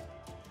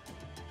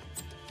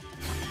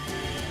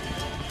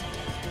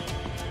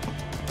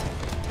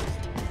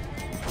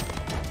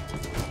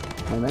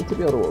 Am I meant to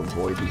be able to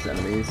avoid these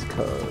enemies?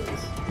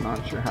 Because I'm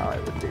not sure how I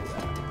would do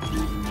that.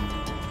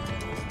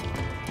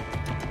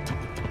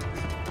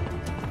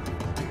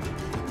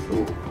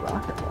 Ooh,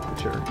 rocket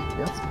launcher.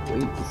 Yes,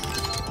 please.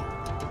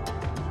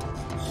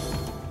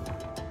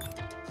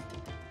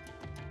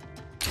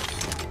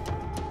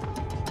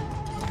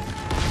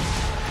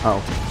 Oh,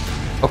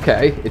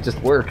 okay, it just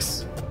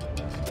works.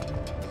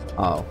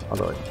 Oh,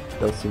 although it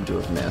does seem to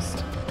have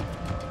missed.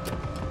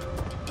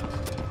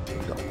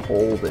 To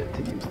hold it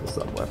to use the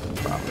sub-weapon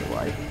probably,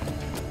 right?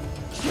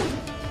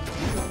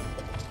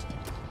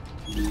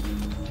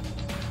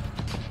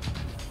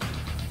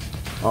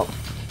 Oh,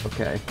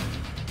 okay.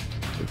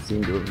 It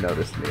seemed to have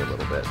noticed me a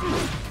little bit.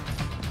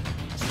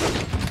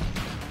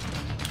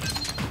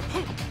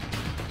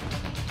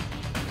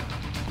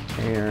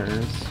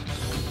 Airs.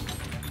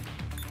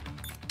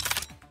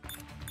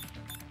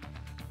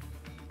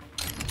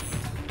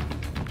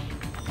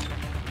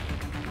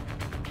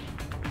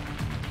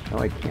 Oh,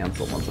 I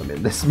cancel once I'm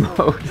in this mode.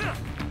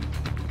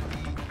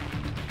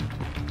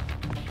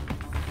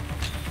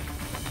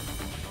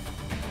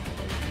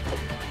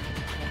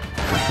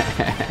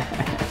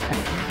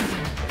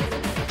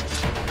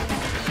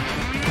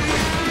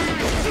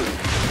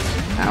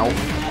 Ow.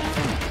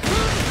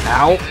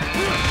 Ow.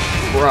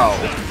 Bro.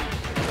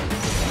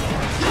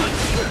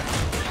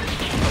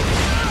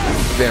 I'm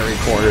very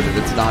cornered and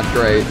it's not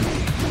great.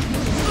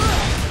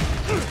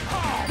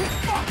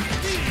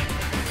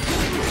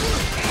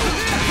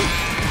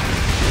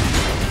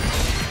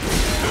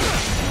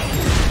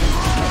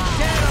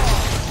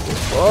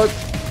 Fuck.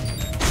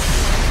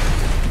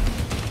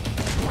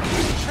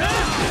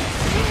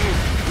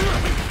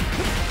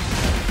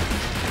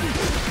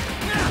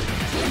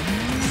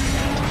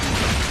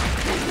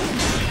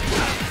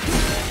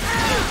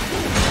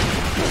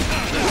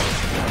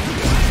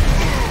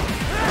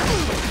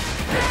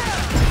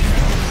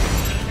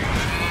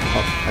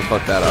 Oh, I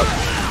fucked that up.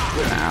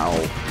 Ow.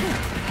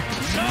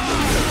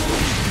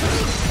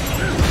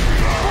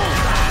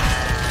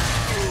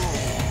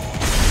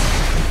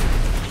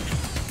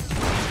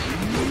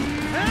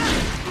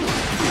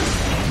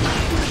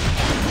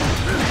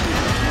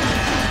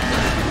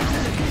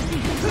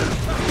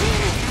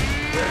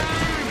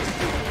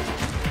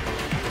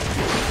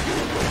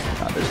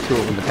 There's two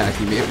of them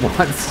attacking me at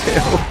once,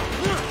 too.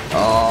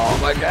 Oh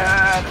my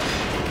god!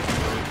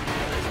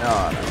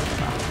 Oh, no.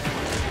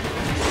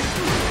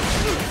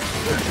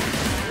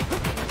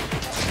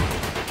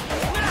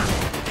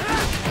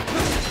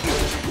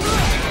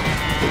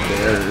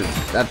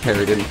 That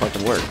parry didn't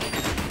fucking work.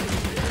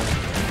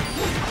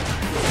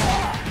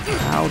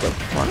 How the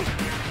fuck?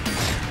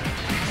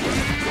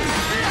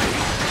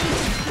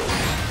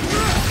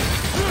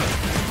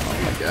 Oh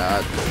my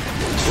god.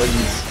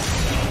 Please.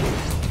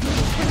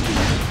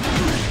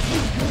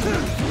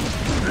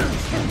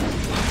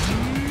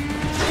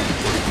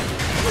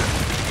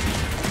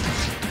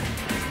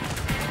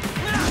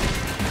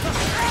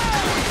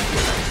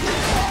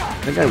 I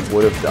think I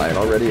would have died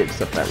already,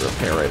 except that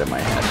repair item I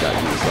had got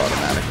used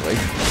automatically.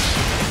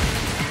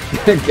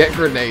 Get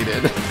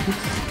grenaded.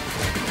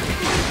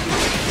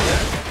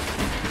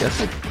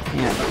 Guess I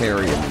can't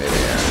parry in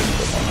midair.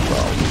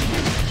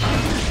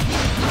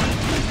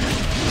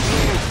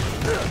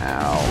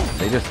 Ow.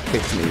 They just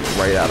kicked me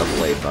right out of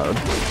blade mode.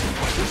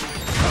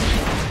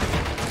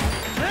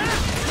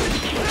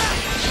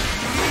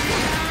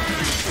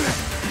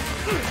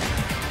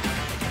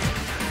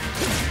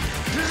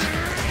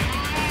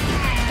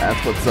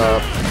 That's what's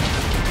up.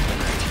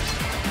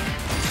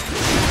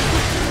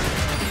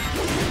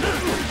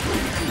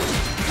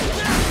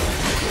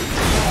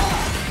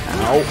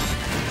 Ow.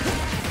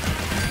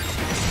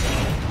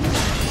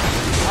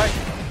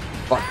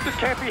 Fuck. This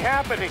can't be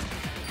happening.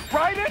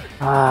 Raiden?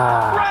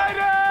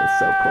 Ah. It's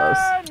so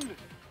close.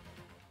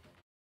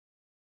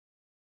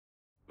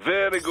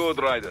 Very good,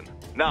 Raiden.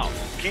 Now,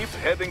 keep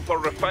heading for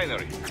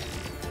refinery.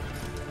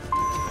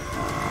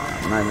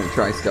 I'm not even gonna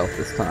try stealth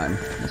this time.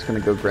 I'm just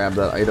gonna go grab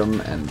that item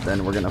and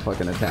then we're gonna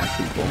fucking attack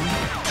people.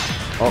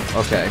 Oh,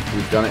 okay.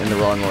 We've done it in the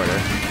wrong order.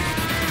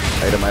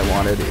 The item I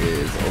wanted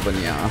is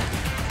Ovania.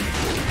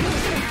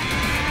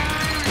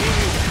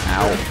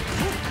 Ow.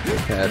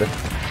 Head.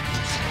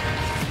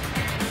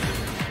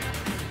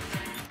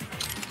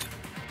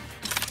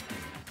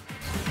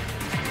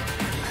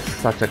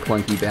 Such a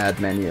clunky bad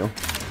menu.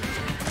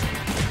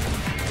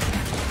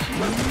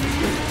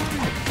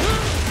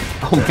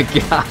 Oh my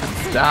god,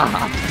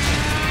 stop!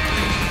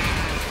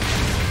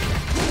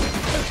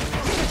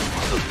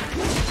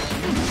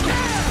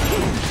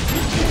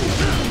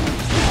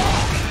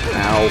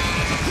 Ow.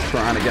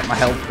 Trying to get my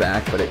health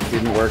back, but it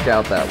didn't work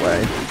out that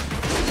way.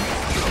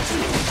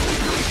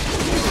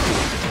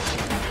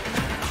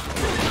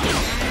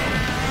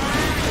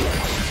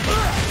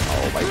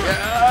 Oh my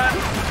god!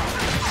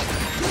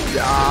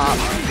 Stop!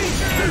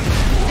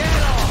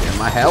 Get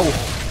my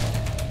health!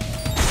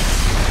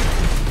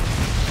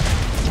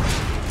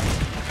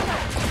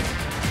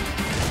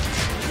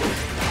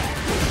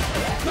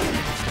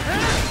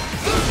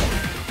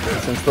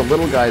 Since the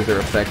little guys are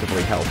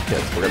effectively health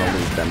kits, we're gonna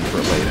leave them for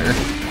later.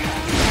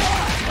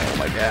 Oh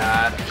my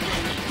god.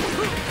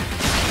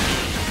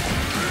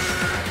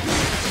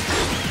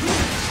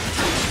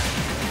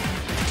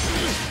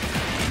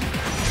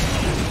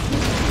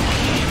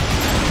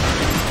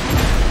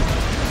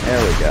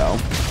 There we go.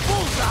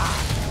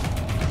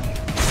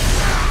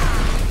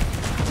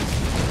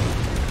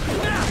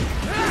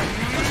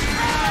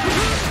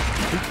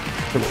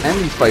 To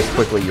end these fights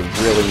quickly, you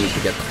really need to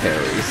get the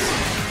parries.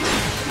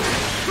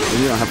 And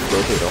you don't have to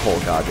go through the whole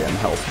goddamn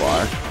health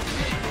bar.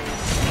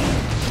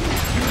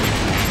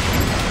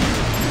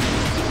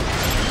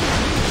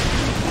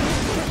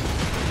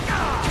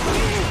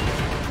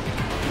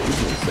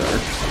 Excuse me, sir.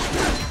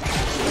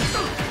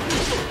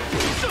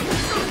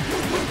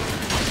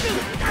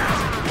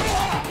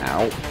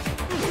 Ow.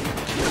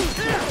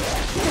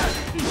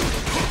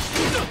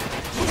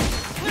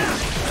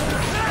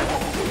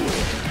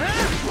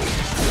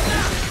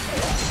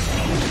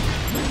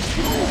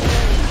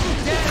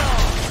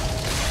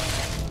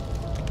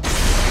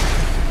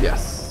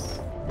 Yes.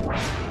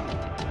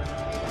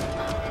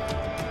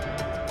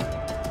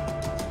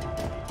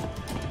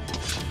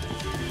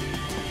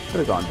 Could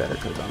have gone better,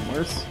 could have gone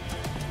worse. I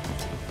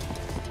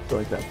feel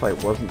like that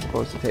fight wasn't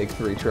supposed to take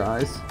 3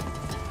 tries.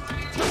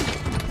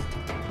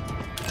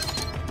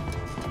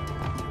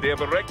 They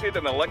have erected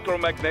an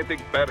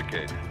electromagnetic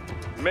barricade.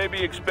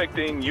 Maybe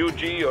expecting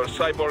UG or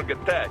cyborg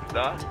attack,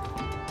 huh?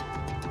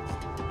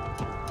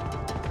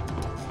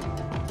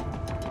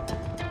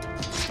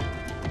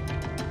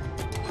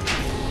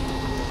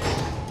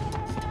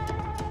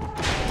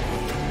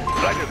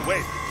 Roger,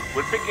 wait.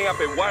 We're picking up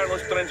a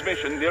wireless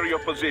transmission near your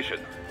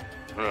position.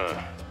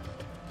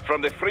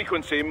 From the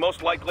frequency,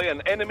 most likely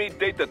an enemy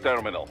data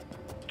terminal.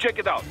 Check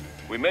it out.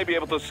 We may be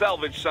able to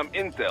salvage some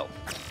intel.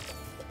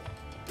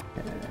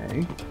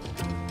 Okay.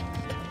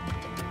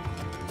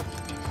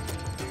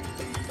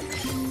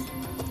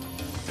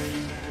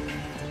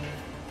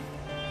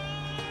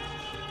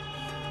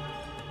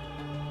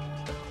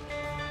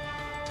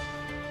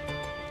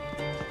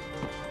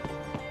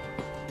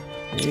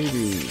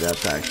 Maybe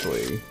that's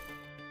actually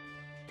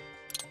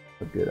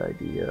a good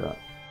idea.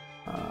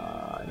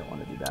 I don't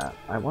want to do that.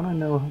 I want to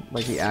know,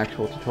 like, the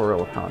actual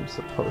tutorial of how I'm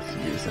supposed to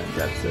use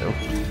Senjutsu.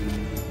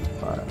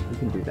 But we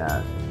can do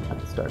that at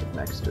the start of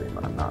next stream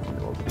when I'm not in the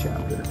middle of the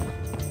chapter.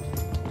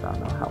 I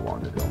don't know how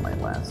long ago my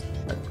last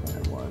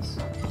checkpoint was.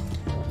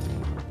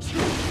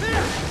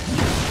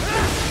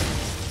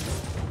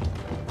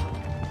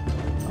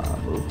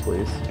 Move,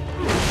 please.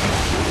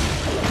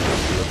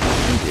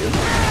 Thank you.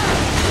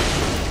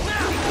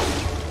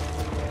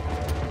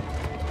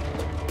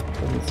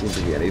 Doesn't seem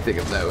to be anything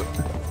of note.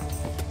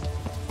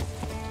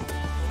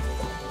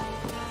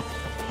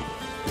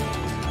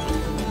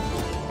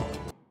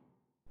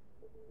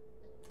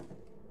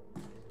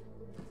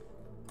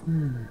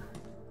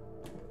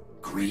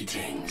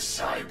 Greetings,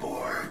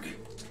 cyborg.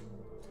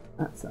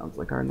 That sounds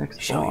like our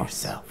next Show boss.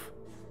 yourself.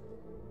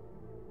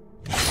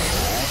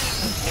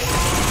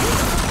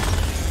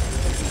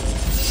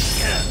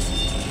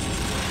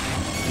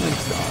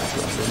 Nice dodge,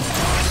 weapon.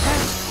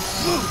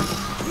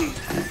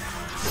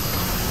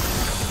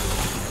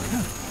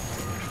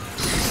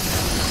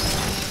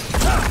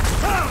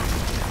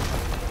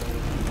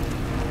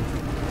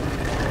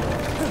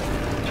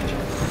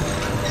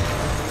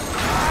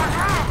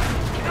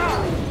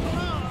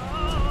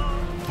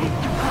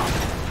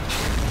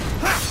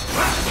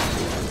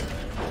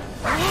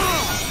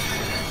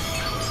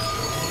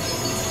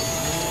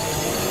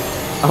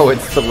 Oh,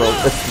 it's the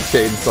rope. It's the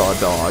chainsaw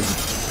dog.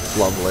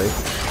 Lovely.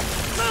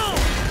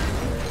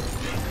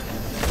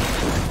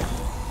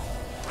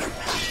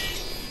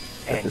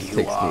 That just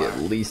takes me at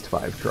least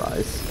 5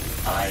 tries.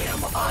 I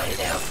am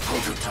IF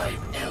prototype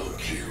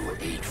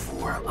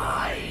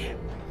LQ84I.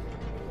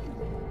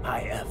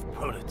 IF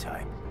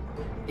prototype.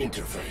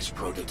 Interface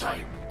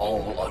prototype.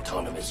 All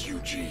autonomous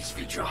UGs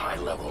feature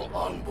high-level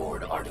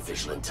onboard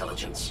artificial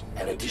intelligence.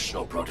 An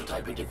additional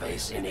prototype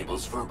interface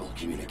enables verbal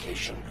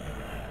communication.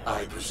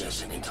 I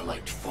possess an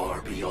intellect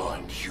far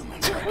beyond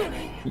human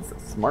reckoning. He's a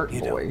smart boy.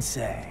 You don't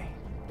say.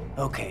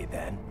 Okay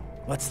then,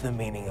 what's the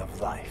meaning of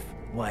life?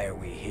 Why are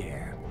we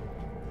here?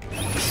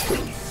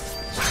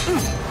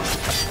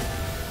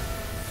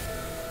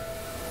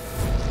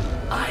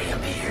 I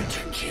am here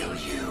to kill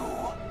you.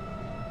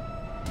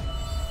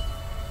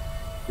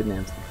 Didn't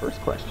answer the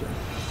first question.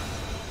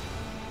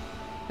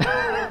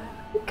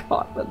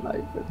 Caught the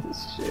knife with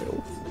his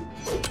shoe.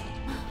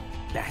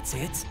 That's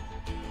it?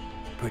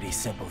 Pretty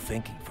simple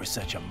thinking for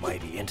such a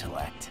mighty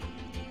intellect.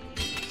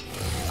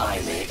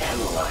 I may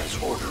analyze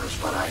orders,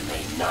 but I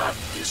may not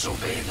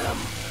disobey them.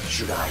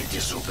 Should I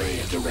disobey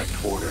a direct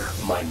order,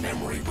 my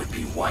memory would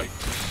be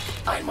wiped.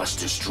 I must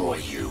destroy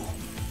you.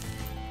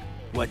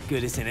 What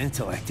good is an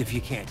intellect if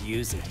you can't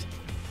use it?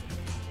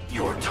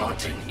 Your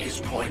taunting is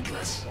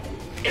pointless.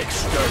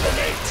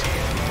 Exterminate!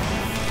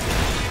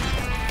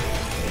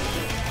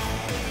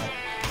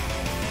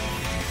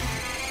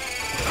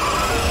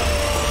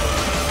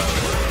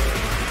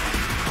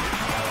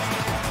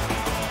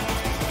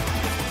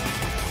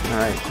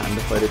 Alright, time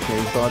to fight a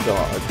chainsaw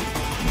dog.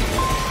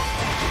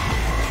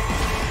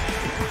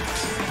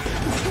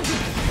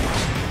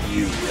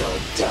 You will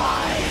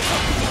die.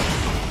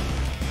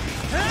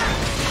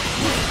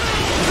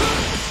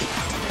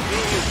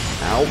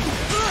 Ow.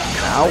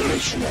 Ow.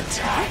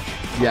 Attack.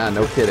 Yeah,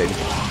 no kidding.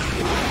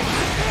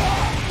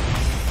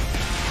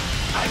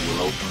 I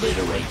will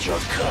obliterate your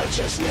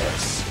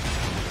consciousness.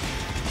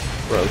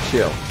 Bro,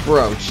 chill.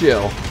 Bro,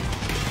 chill.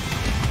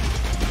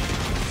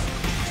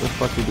 Where the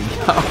fuck did he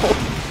go?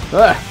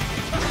 Ah.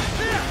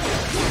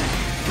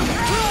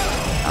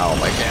 Oh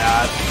my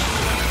god.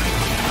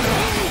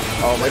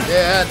 Oh my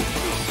god.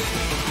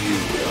 You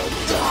will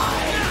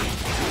die.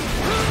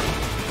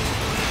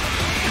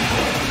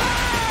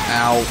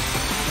 Ow.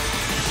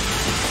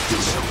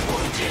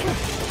 Disappointed.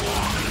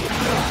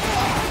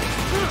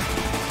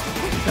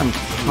 I'm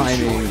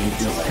timing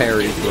these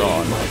parries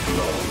wrong.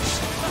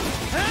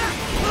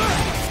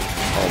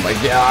 Oh my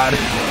god.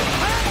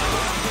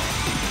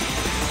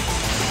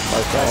 I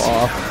fell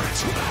off.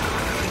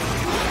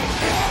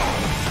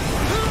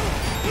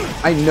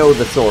 I know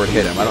the sword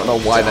hit him. I don't know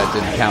why that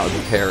didn't count as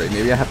a parry.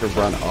 Maybe I have to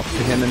run up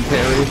to him and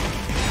parry.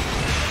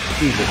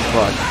 Jesus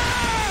fuck.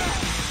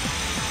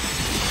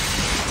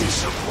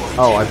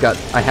 Oh,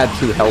 I had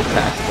 2 health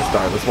packs at the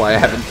start. That's why I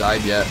haven't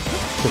died yet.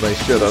 Because I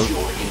should have.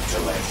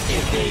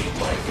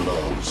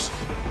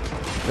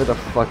 Where the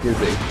fuck is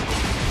he?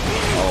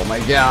 Oh my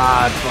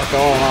god, fuck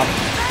off.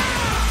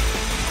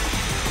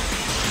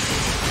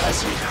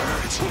 Does it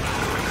hurt?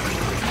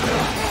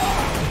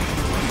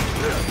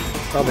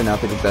 Probably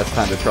not the best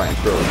time to try and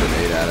throw a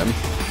grenade at him.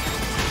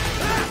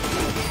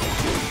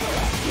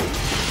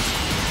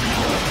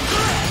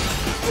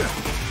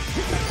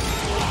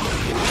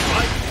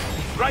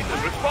 Right,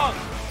 respond.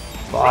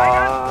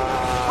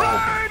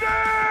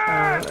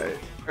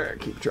 Alright,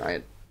 keep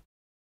trying.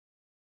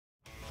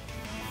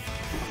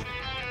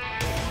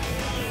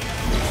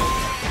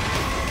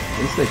 At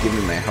least they give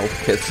me my health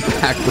kits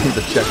back when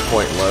the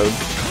checkpoint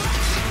loads.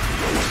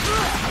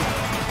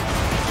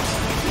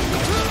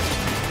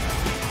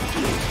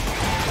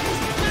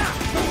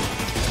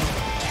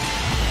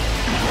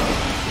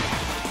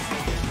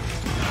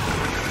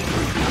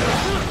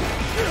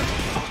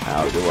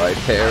 How do I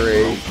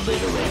parry?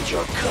 Obliterate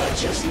your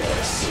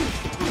consciousness.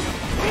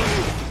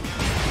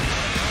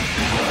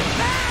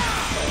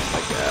 Oh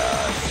my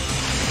god.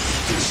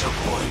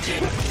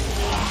 Disappointed.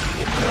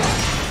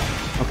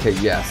 Okay,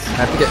 yes. I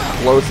have to get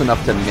close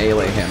enough to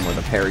melee him where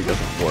the parry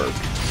doesn't work.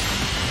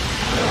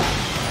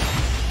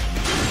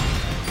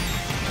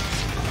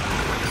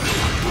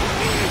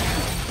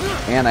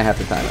 And I have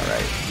to time it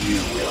right.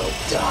 You will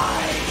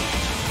die.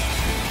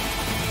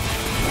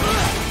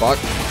 Fuck.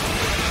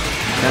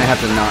 Then I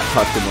have to not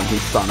touch him when he's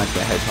Sonic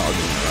the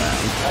Hedgehogging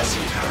around. Does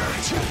it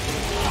hurt?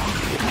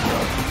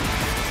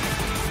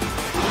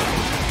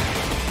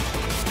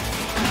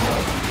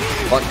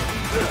 Fuck.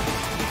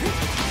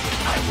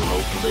 I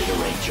will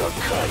obliterate your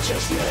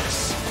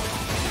consciousness.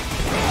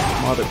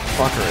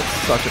 Motherfucker, it's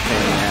such a pain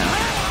in the ass.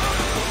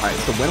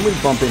 Alright, so when we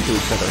bump into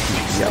each other,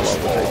 he's yellow,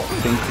 which I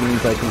think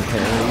means I can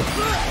parry.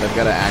 I've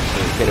got to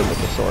actually hit him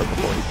with the sword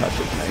before he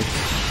touches me.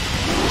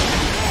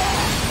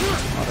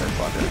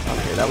 Motherfucker.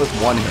 Okay, that was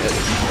one hit.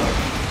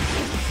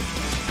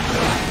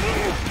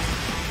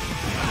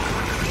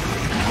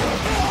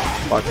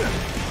 Fuck.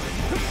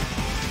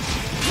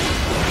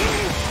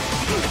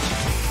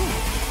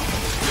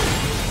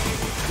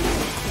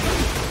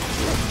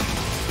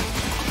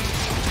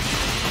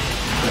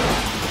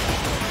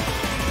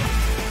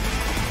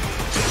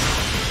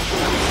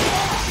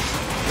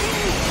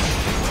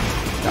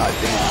 God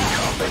damn.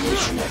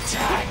 Combination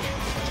attack.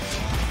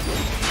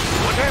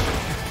 What happened?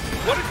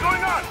 What is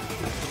going on?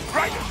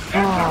 Right!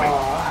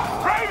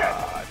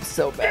 I'm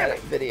so bad at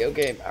video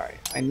game. Alright,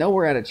 I know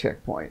we're at a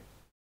checkpoint.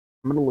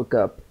 I'm gonna look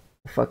up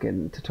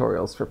fucking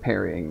tutorials for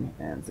parrying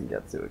and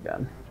Zangetsu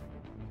again.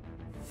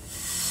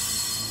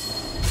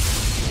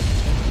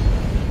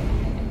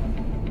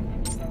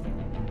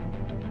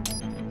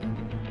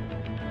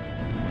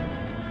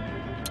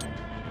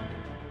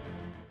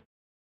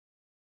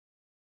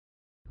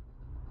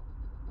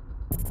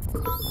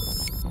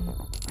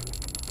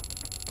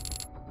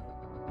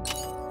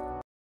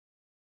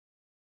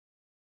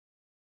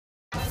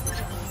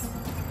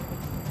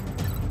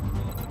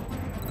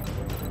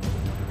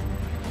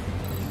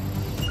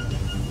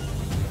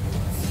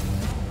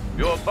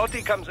 Your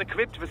body comes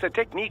equipped with a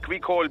technique we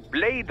call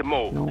blade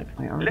mode. No,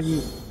 I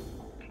already...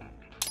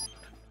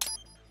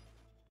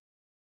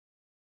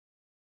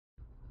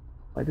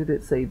 Why did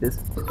it say this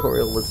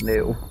tutorial was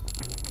new?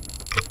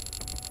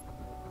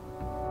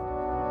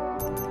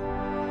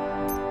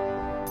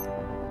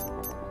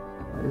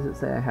 Why does it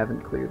say I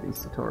haven't cleared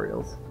these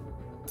tutorials?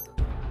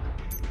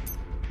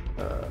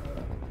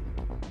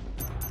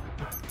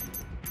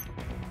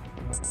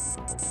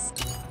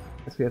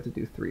 Guess we have to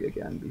do 3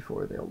 again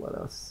before they'll let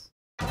us.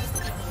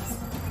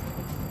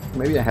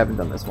 Maybe I haven't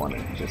done this one,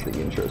 just the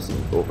intro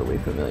seemed overly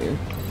familiar.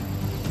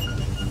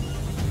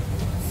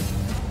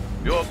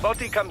 Your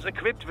body comes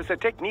equipped with a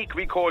technique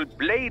we call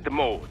blade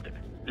mode.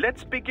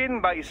 Let's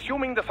begin by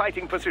assuming the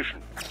fighting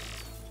position.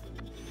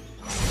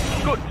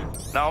 Good.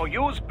 Now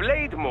use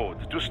blade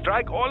mode to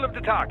strike all of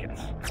the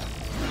targets.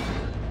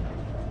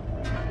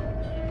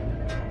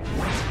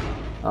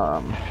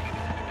 God,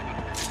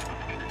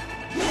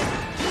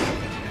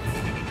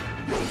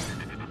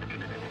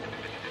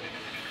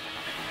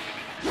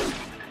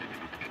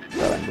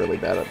 I'm really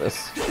bad at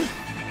this.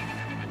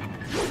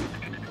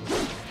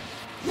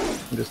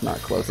 I'm just not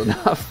close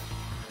enough.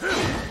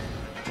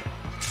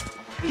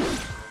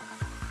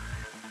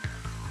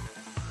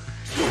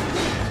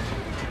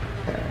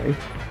 Okay.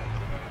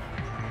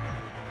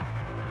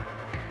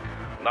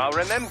 Now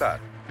remember,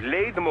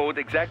 blade mode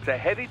exacts a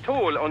heavy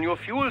toll on your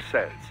fuel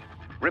cells.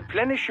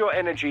 Replenish your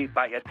energy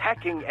by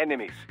attacking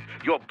enemies.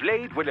 Your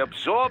blade will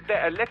absorb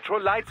their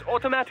electrolytes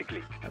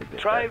automatically.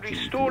 Try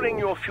restoring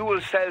your fuel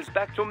cells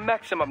back to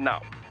maximum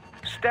now.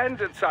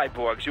 Standard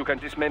cyborgs you can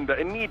dismember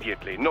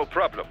immediately, no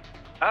problem.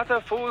 Other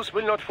foes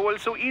will not fall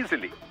so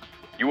easily.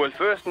 You will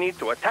first need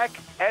to attack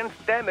and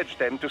damage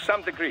them to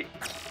some degree.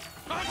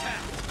 I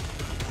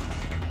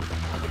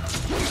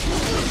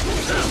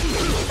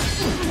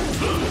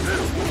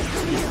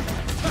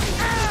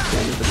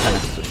need the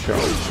tanks to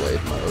charge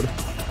blade mode.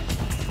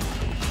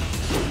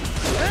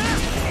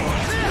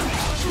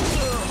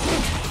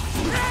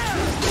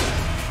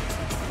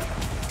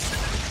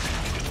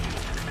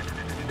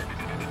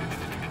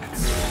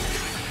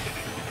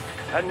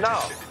 And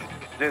now,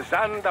 the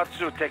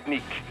Zandatsu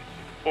technique,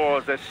 or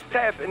the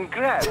stab and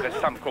grab as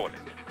some call it.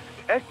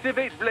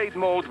 Activate blade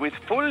mode with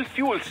full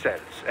fuel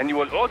cells, and you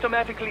will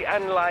automatically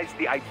analyze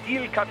the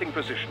ideal cutting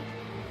position.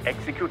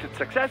 Execute it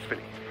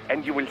successfully,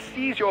 and you will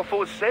seize your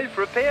foe's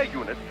self-repair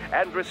unit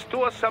and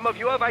restore some of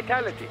your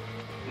vitality.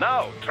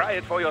 Now, try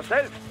it for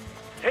yourself.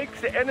 Take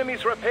the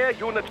enemy's repair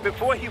unit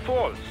before he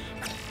falls.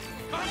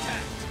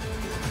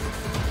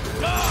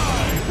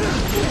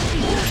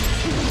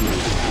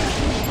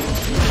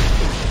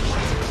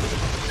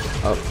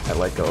 Oh, I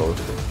let go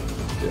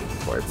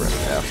before I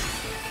press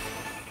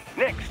F.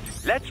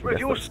 Next, let's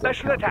review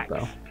special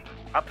attacks.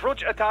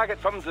 Approach a target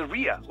from the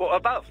rear or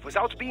above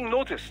without being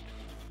noticed,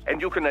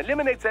 and you can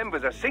eliminate them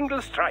with a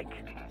single strike.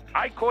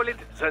 I call it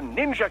the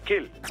ninja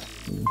kill.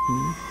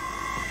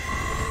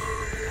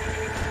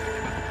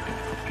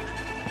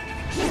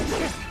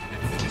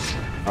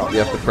 Oh, you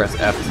have to press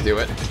F to do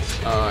it.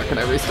 Can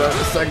I restart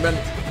this segment?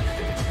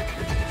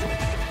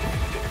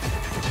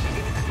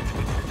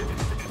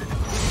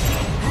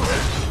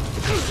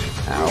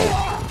 Ow.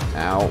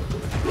 Ow.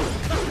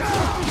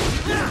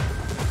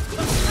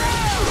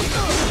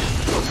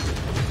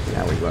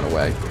 Now we run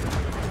away.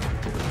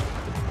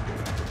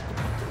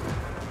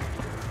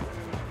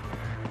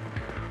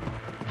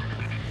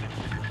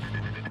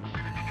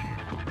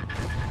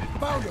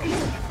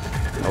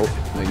 Nope,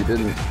 no you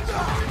didn't.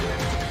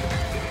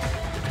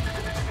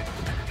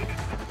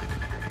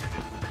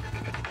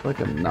 I feel like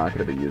I'm not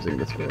going to be using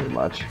this very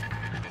much.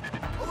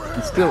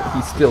 He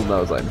still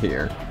knows I'm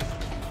here.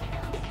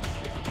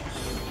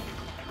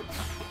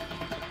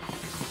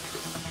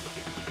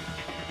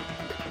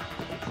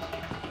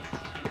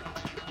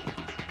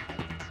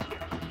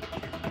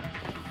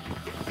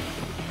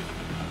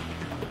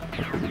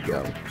 There we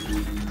go.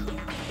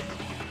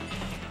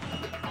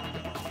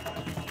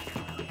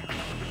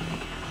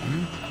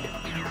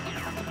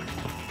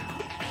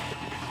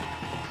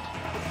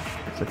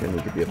 Looks like I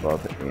need to be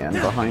above and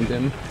behind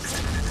him.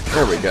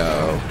 There we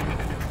go.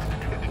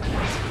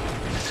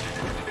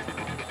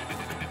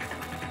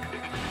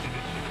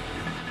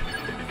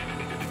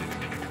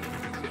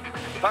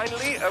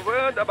 Finally, a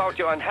word about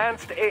your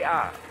enhanced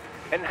AR.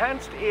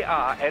 Enhanced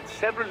AR adds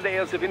several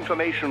layers of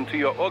information to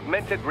your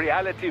augmented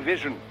reality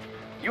vision.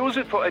 Use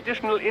it for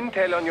additional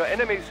intel on your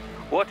enemies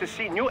or to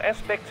see new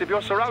aspects of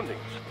your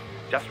surroundings.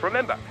 Just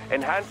remember,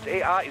 enhanced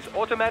AR is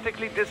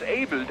automatically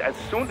disabled as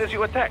soon as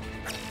you attack.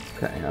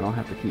 Okay, I don't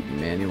have to keep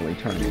manually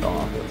turning it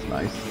off. That's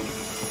nice.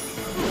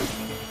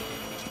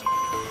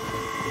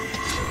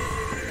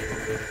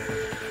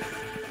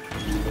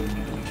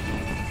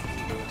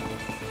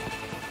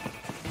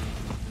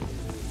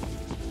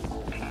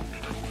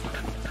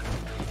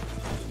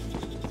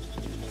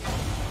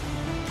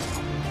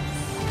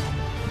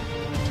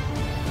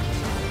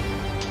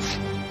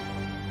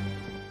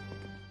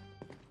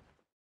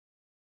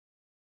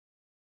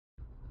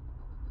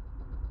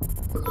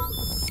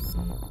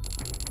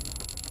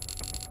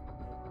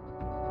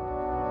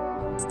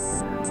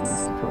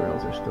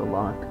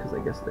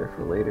 I guess they're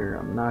for later.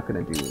 I'm not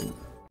gonna do.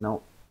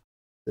 Nope.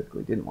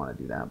 Specifically didn't want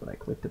to do that, but I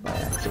clicked it by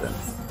accident.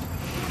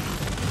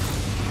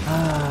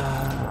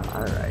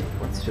 Alright,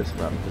 let's just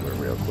run through it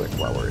real quick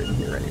while we're in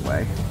here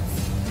anyway.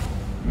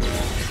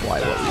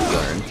 Apply what we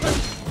learned.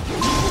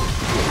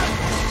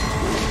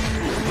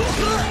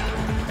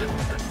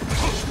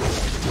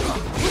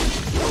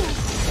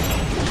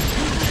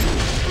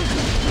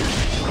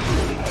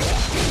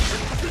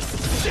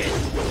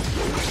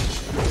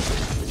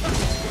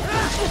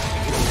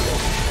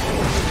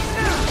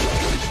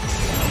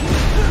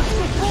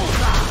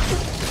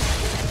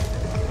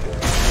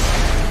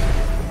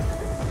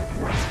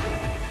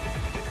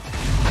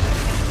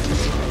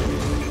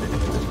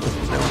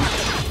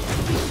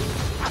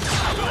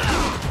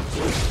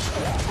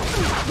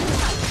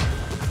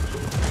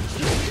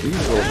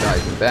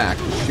 back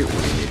to shoot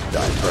when you need to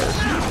die first.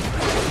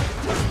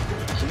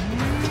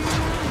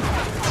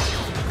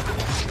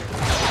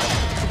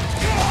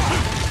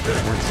 If they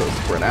weren't so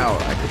spread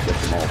out, I could get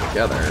them all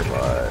together,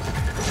 but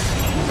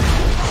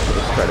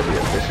let's try to be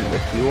efficient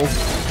with fuel.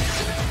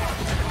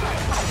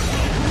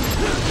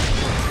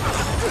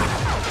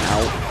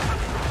 Ow.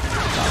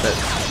 Stop it.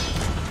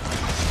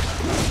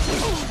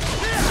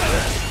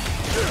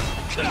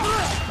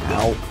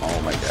 Ow. Oh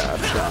my god,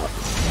 stop.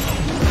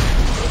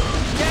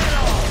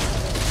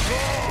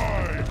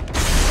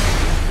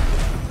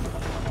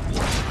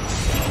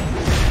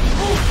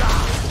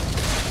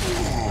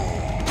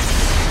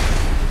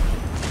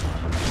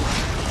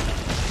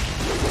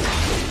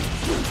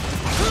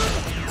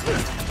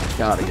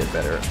 Gotta get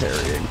better at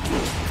parrying.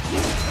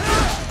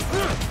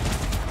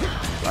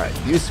 Alright,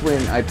 you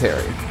swing, I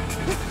parry.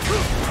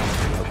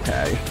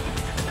 Okay.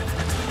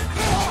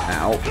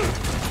 Ow.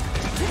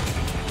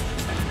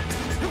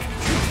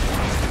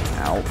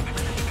 Ow.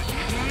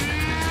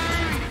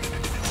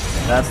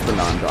 That's the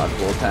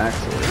non-dodgeable attack,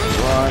 so we're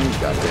gonna run.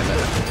 God damn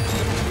it.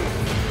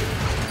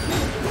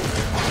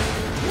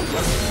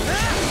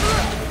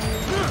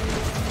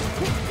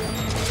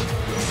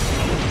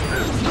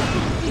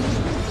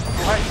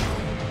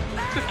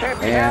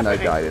 And I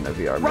died in a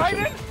VR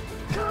mission.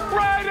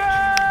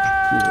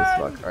 Jesus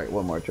fuck. Alright,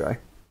 one more try.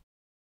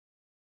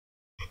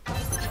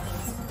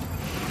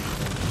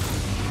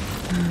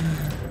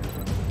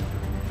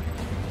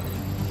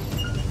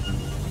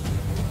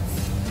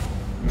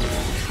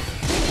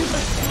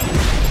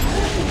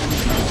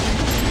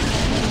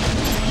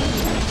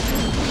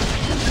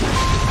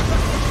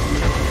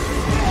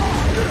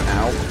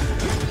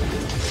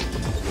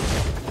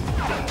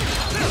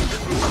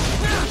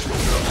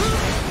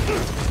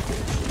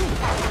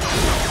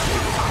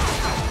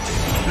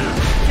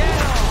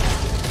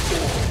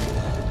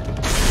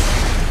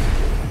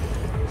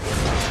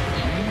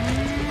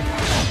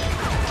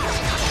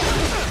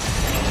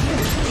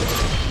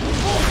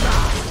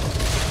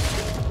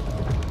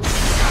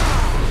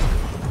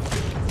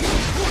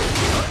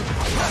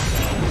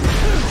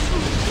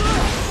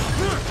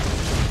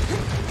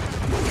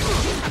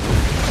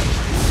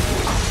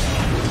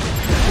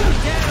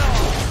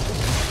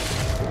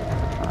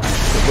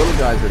 Little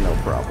guys are no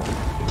problem.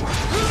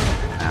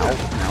 Ow.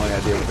 Now I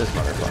gotta deal with this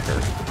motherfucker.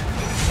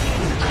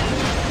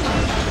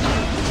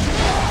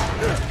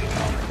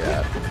 Oh my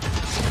god.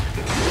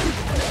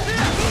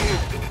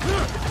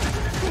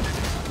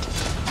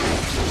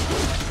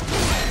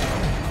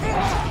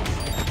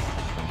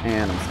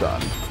 And I'm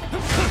stunned.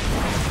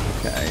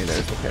 Okay,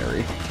 there's the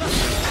parry.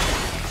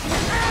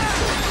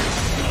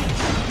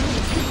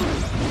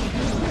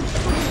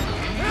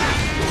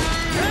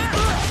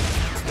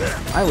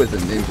 I was a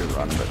ninja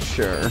run, but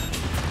sure.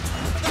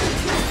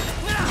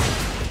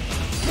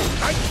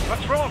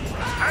 What's wrong?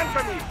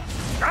 Answer me!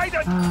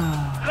 Raiden!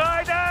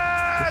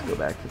 Raiden! Let's go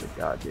back to the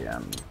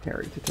goddamn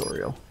parry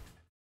tutorial.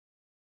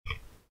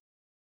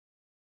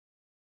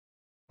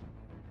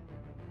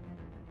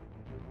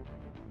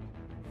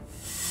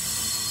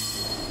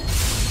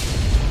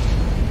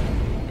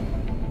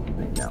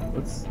 Right now,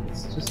 let's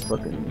just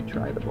fucking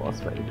try the boss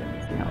fight again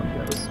and see how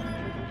it goes.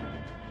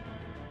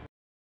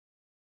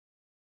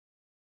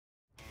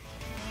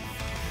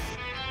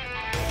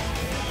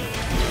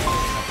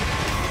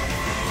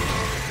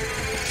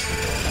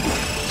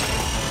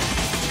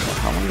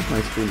 My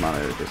screen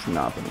monitor just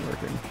not been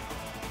working.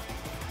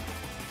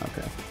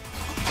 Okay.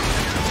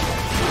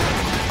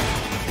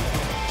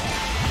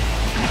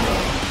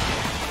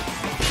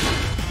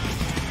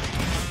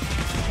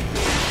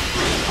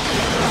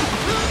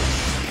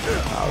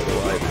 How do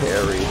I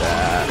parry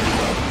that?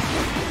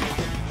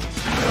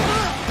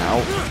 Ow.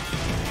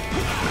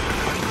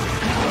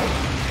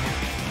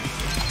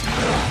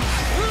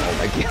 Oh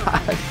my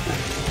god.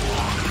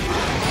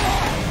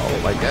 Oh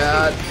my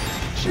god.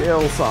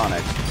 Chill,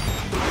 Sonic.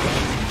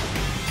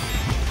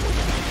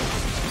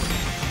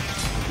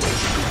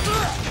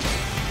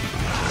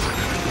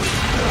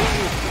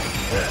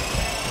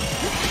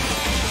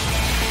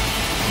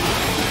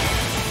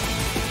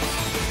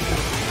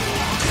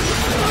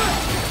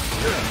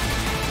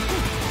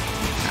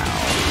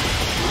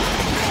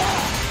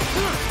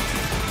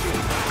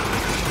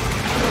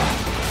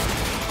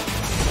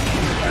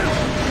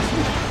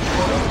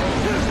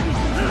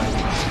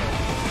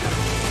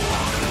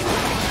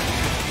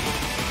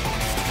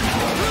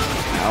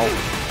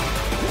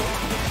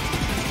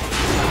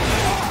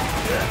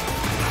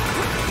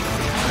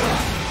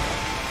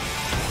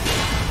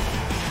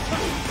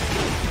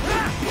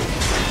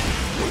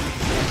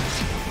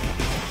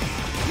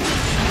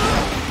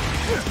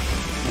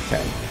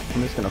 Okay,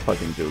 I'm just gonna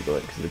fucking Google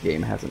it because the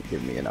game hasn't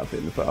given me enough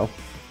info.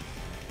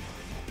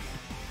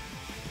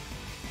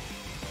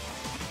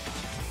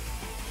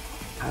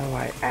 How do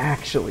I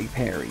actually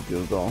parry,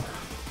 Google?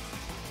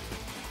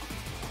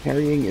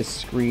 Parrying is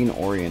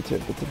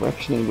screen-oriented. The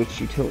direction in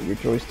which you tilt your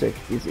joystick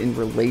is in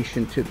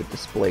relation to the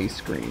display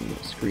screen.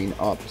 Screen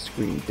up,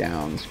 screen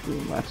down,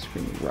 screen left,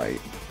 screen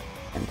right,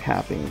 and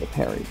tapping the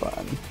parry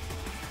button.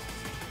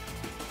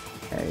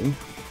 Okay.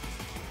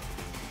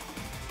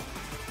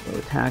 So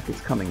attack is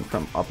coming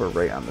from upper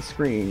right on the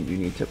screen. You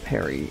need to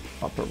parry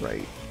upper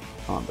right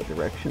on the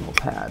directional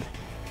pad.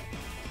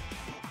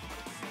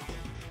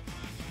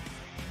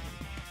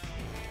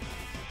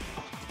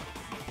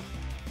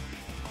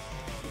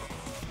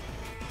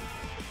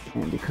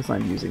 And because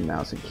I'm using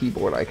mouse and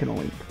keyboard, I can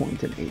only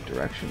point in 8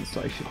 directions,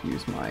 so I should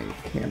use my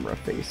camera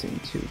facing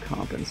to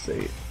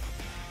compensate.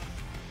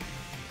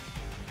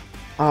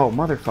 Oh,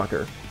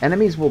 motherfucker.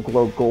 Enemies will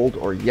glow gold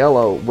or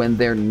yellow when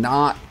they're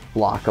not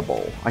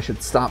blockable. I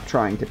should stop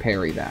trying to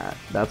parry that.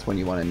 That's when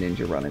you want a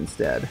ninja run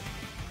instead.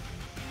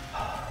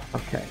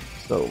 Okay,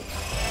 so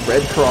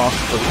red cross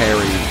for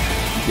parry,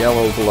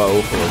 yellow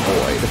glow for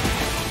avoid.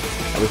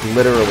 I was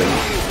literally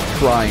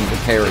trying to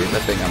parry the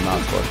thing I'm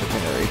not supposed to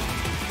parry.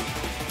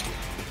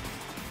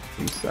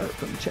 Restart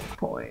from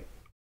checkpoint.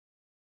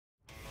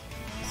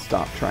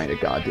 Stop trying to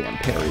goddamn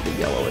parry the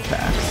yellow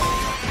attacks.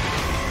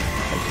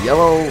 Like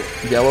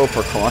yellow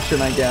for caution,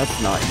 I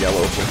guess, not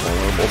yellow for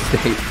vulnerable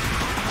state.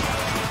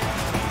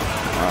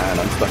 Alright,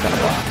 I'm stuck on a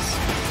box.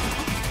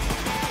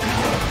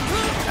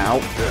 Ow.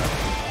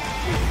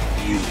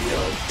 You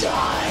will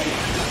die.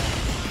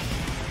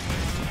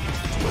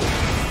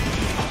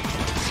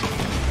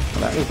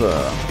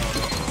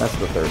 That's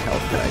the third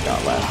health that I got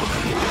last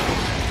time.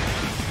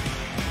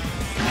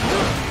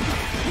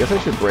 I guess I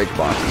should break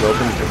boxes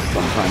open because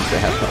sometimes they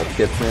have health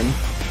kits in.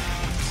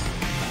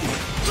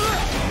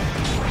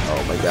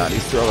 Oh my god,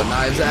 he's throwing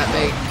knives at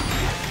me!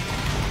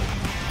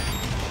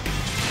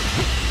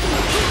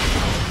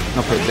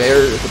 Okay,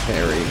 there's a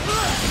parry,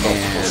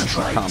 and he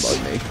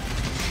comboed me.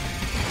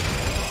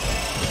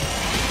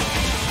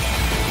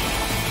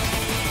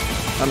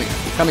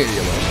 Come here,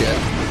 you little shit.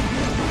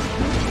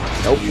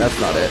 Nope, that's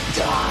not it.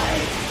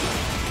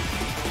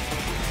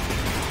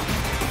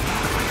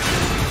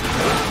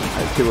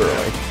 Too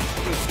early.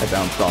 I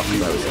bounced off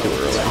because I was too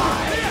early.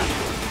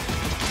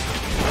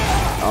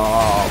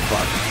 Oh,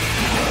 fuck.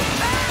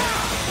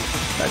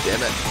 God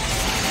damn it.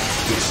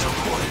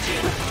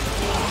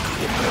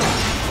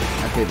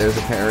 Okay, there's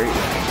a parry.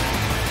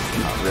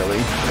 Not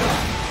really.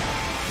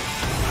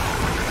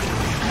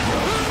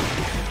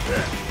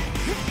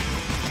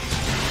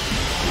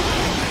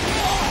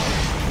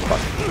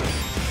 Fuck.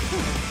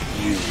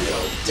 You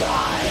will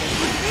die.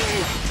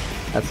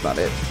 That's not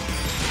it.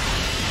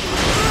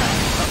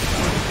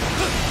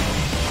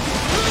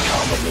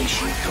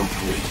 Combination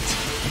complete.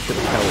 Should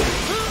have held.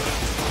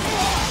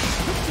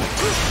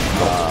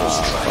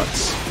 Fuck.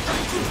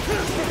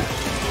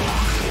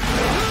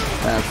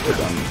 That's the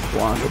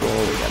unblockable.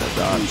 We gotta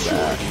dodge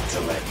that.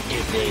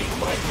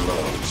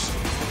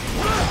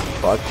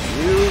 Fuck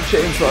you,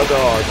 chainsaw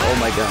dog. Oh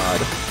my god.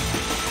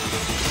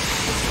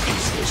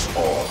 Is this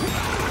all?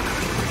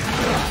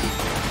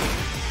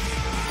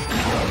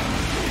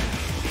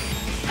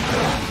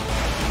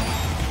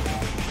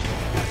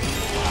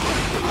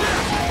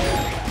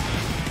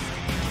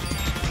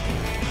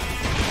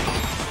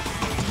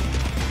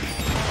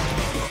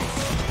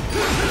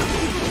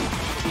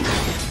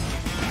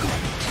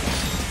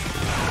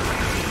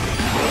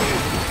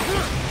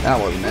 That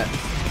wasn't it.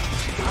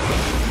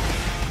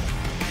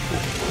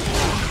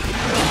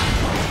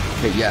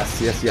 Okay, yes.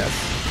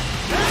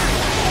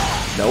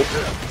 Nope,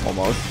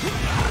 almost.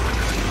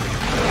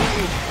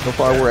 So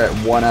far we're at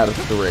 1 out of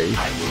 3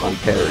 on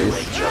parries.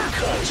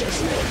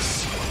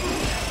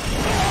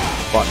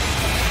 Fuck.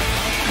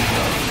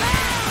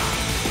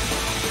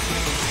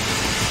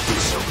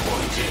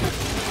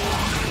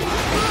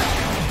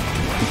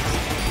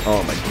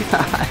 Oh my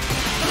god.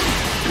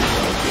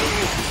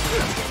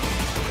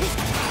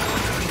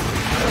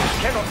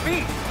 Cannot be!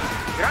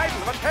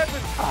 Raiden, what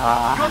happened?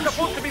 You're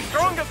supposed to be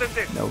stronger than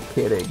this! No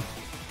kidding.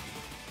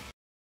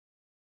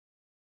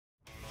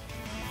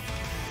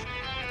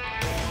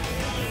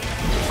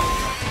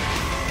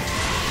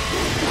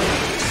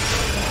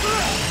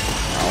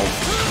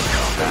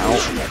 Ow.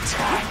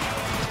 Attack.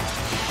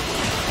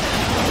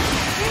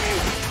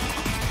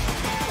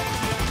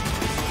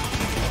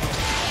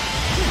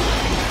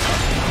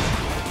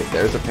 Okay,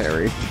 there's a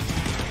parry.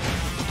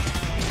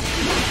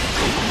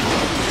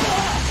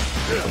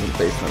 Wasn't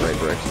facing the right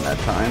direction that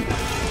time.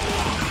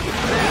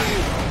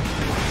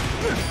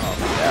 Oh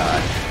my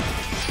god.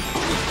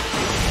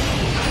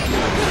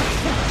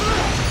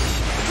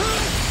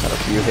 Got a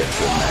few hits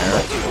in there.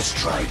 Multiple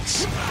strikes.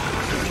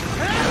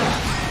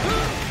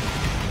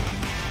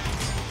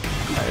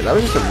 Right, that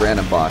was just a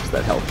random box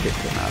that health kick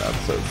came out of,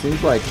 so it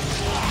seems like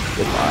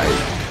if I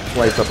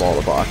slice up all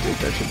the boxes,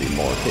 there should be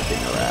more kicking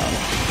around.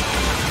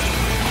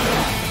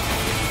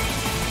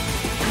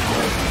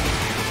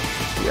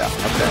 Yeah,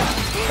 okay.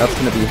 That's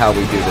going to be how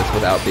we do this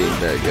without being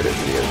very good at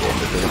video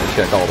games. We're going to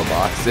check all the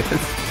boxes.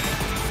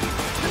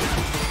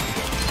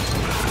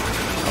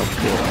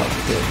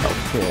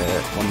 Health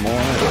kit. One more.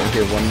 Over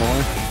here, one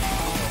more.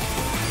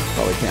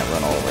 Probably can't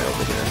run all the way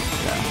over here.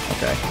 Yeah,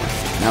 okay.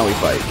 Now we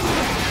fight.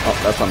 Oh,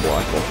 that's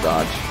unblockable.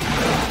 Dodge.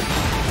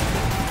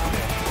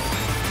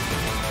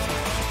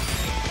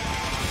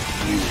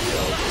 You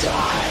will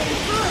die.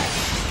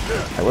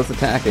 I was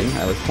attacking.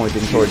 I was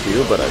pointing towards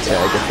you, but okay,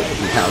 I guess it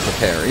doesn't count as a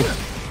parry.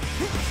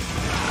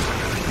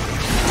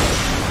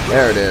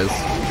 There it is.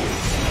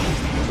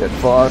 Get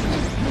fucked.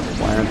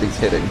 Why aren't these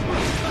hitting?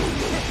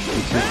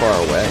 Be too far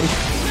away? I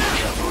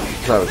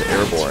thought I was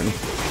airborne.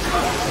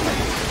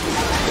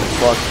 Get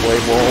fucked,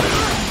 Blade Wolf.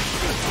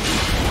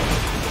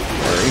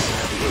 Sorry.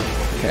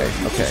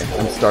 Okay.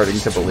 I'm starting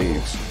to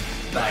believe.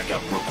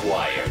 Backup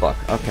required. Fuck,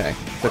 okay.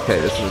 It's okay,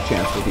 this is a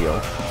chance to heal.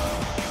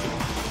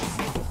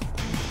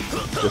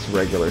 Just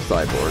regular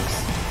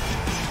cyborgs.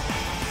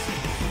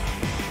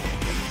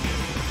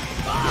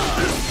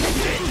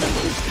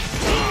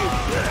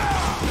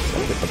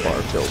 I'll get the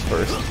bar filled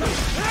first.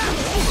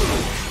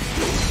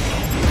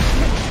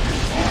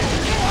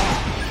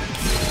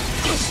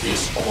 Is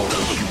this all the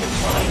human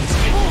minds?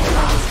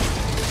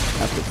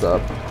 That's what's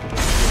up.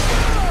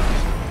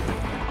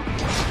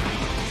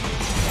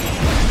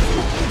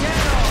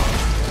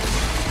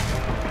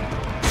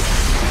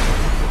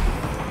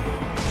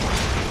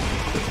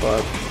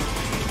 Fuck.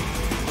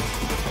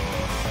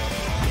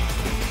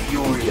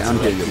 Down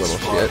here, you little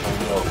shit.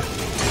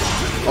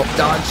 Oh,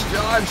 dodge!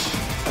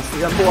 That's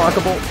the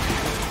unblockable.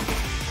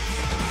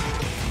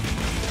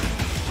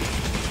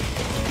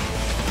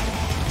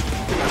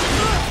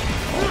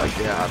 Oh my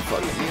god,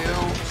 fuck you.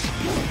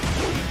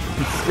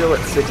 He's still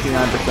at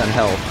 69%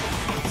 health.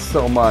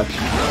 So much.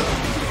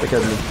 Like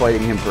I've been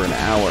fighting him for an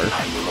hour.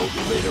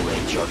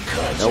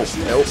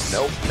 Nope.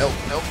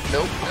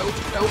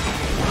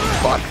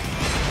 Fuck.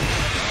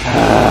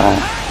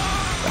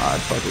 God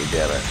fucking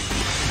damn it.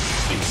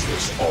 Is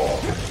this all?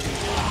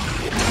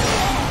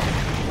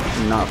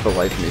 Not for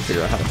life of me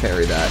figure out how to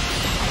parry that.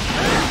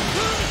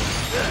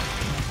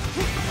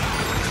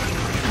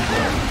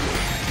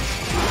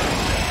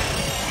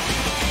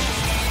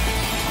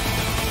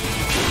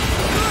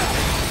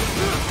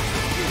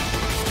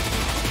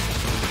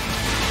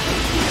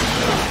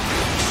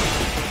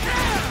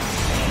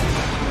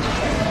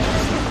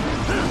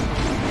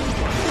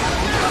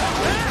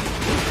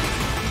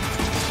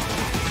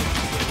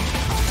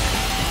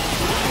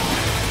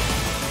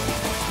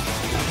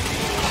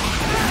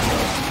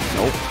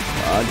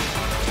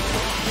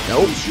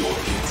 Nope. Use your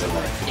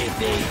intellect.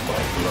 Evade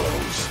my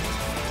blows.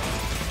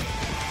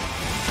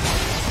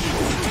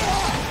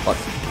 Fuck.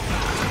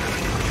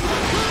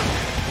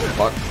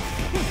 Fuck.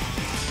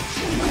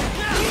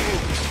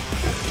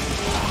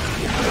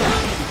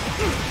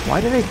 Why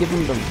did I give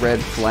him the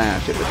red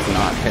flash if it's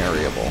not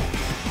parryable?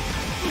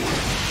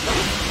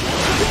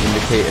 To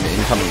indicate an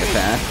incoming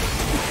attack?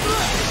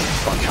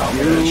 Fuck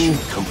you.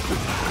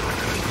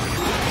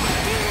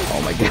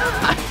 Oh my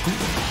god.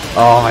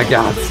 Oh my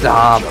god,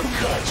 stop!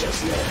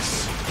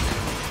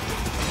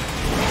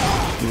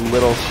 You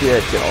little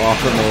shit, get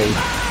off of me.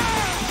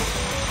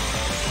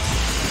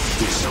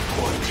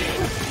 Disappointing.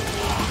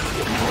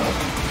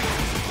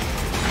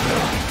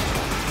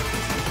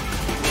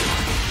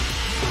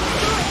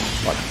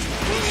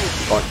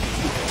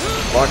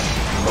 Fuck.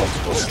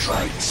 Multiple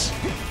strikes.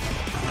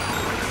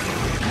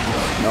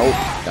 Nope.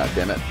 God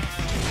damn it.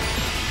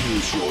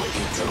 Use your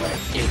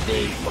intellect.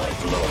 Evade my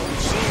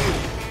blows.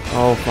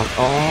 Oh, fuck.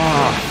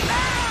 Oh!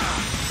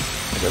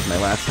 That was my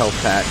last health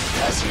pack.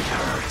 Does it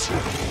hurt?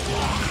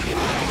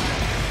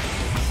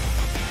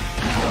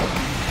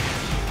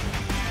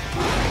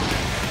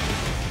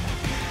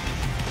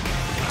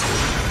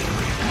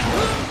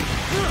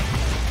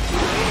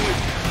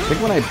 I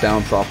think when I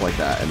bounce off like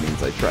that, it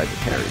means I tried to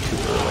parry too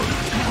early.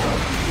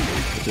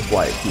 Which is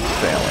why it keeps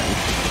failing.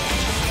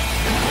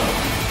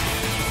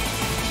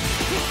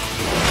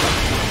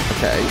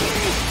 Okay.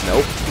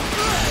 Nope.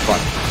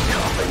 Fuck.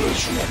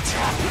 Combination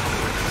attack.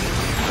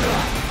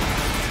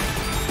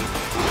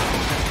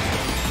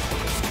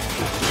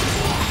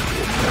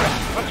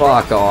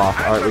 Fuck off.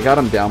 Alright, we got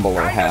him down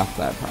below half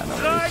that time at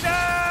least.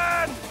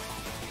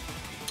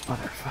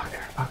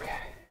 Motherfucker. Okay.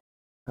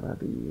 Gotta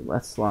be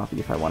less sloppy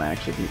if I want to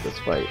actually beat this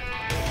fight.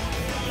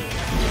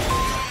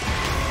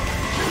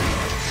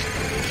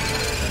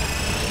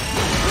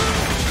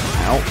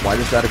 Ow, why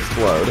does that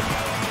explode?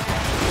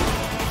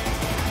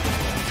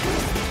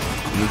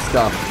 Need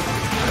stuff.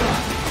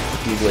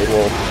 You Blade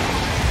Wolf.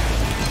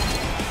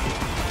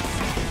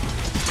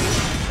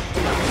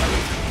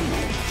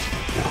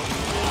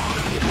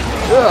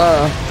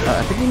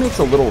 I think he makes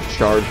a little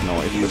charge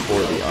noise before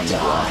the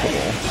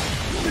unblockable.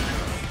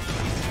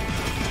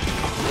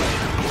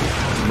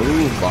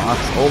 Move, box.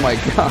 Oh my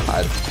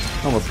god.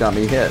 Almost got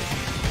me hit.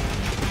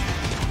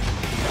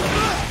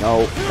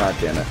 No, god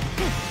damn it.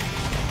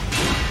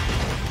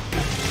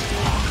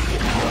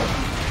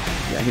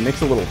 Yeah, he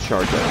makes a little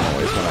charge up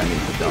noise when I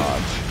need to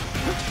dodge.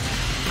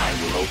 I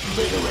will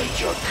obliterate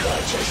your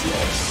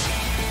consciousness.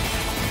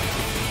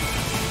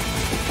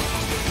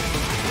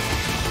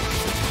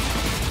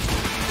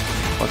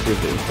 Fuck is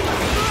he?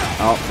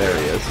 Oh, there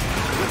he is.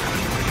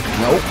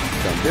 Nope,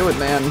 don't do it,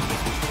 man.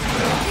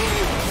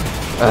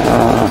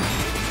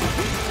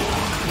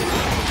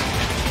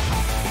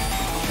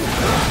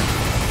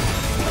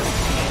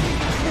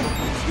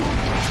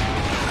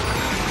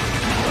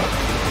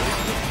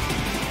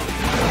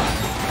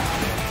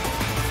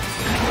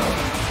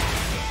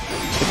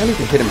 I need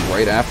to hit him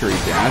right after he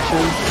dashes.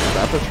 Is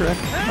that the trick?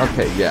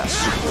 Okay, yes.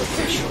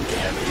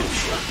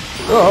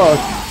 Oh,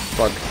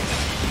 fuck.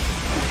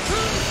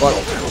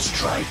 Multiple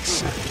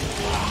strikes.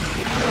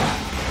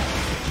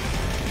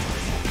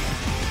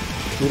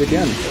 Do it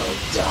again. You'll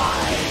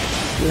die.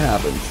 See what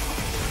happens.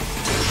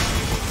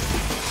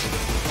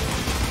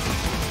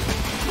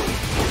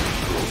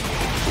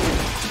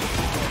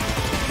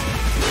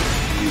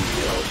 You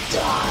will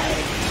die.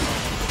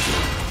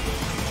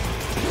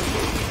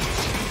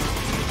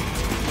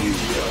 You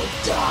will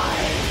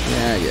die.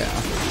 Yeah.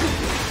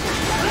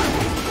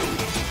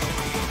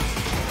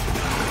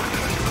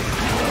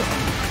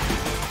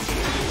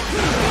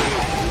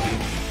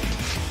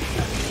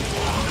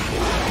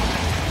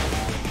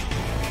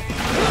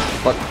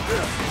 Fuck.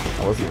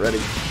 I wasn't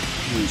ready.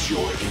 Use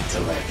your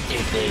intellect.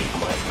 Evade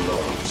my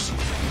blows.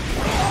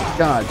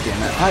 God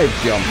damn it. I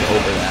jumped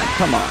over that.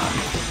 Come on.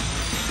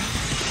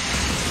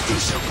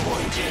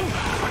 Disappointing.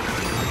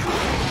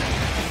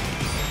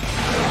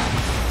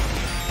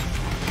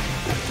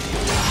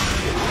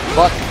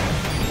 Fuck.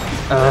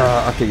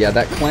 Okay, yeah,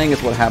 that clang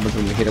is what happens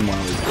when you hit him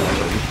while he's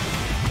glowing.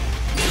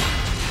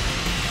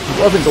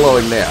 He wasn't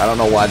glowing there. I don't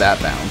know why that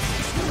bounced.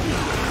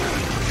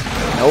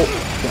 Nope.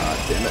 God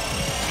damn it.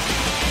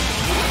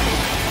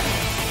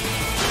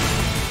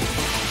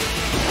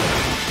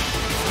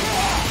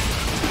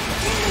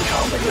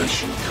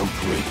 Combination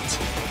complete.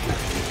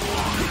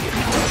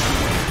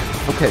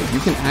 Okay, you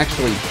can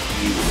actually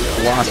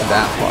block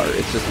that part.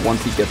 It's just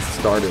once he gets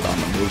started on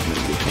the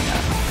movement, you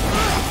can't.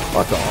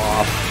 Fuck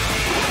off.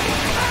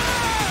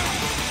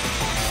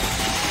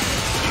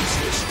 Is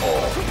this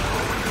all?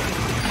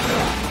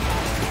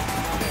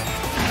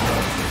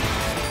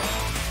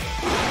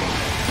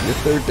 Your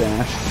third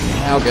dash.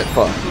 Now get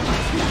fucked.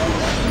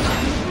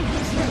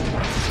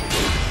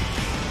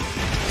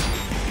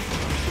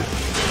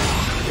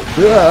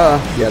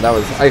 Yeah, that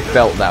was. I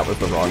felt that was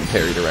the wrong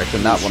parry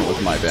direction. That one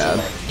was my bad.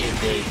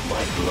 Evade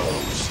my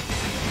blows.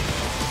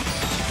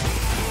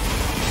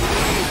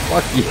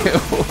 Fuck you.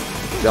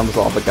 Jumps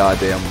off a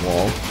goddamn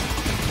wall.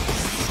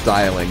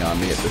 Styling on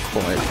me at this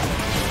point.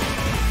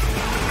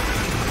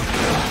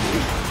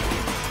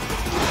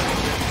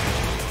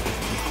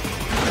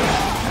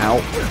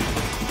 Ow.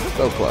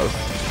 So close.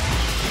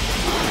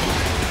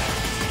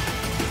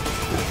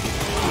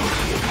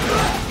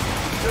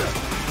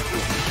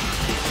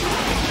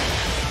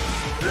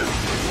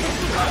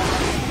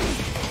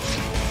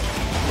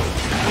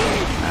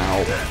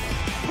 Ow.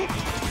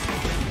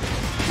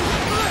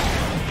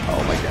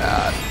 Oh my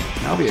god.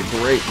 Now would be a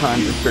great time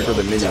to trigger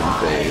the minion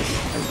phase.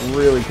 I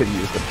really could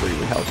use the free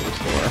health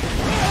restore.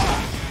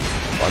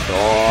 Fuck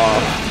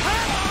off.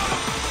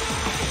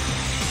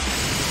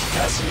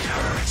 Does it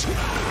hurt?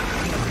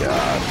 Oh my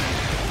god.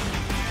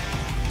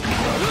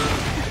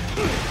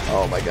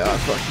 Oh my god,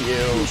 fuck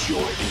you. Use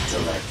your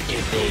intellect.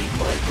 Evade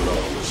my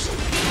blows.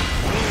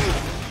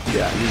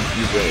 Yeah, you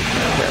really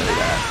can't carry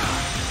that.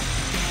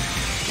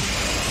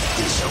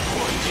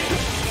 Disappointing.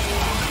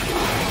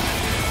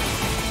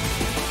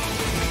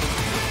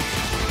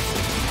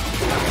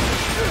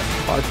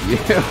 Fuck you.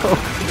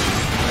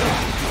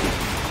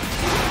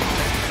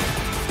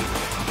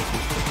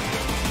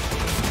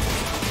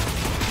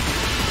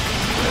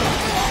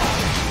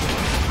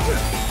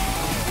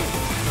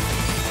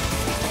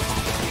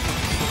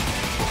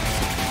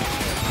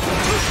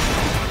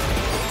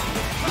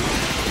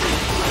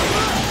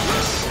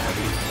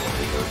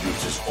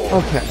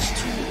 Okay.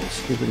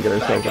 See if we can get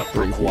ourselves a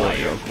free heal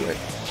real quick.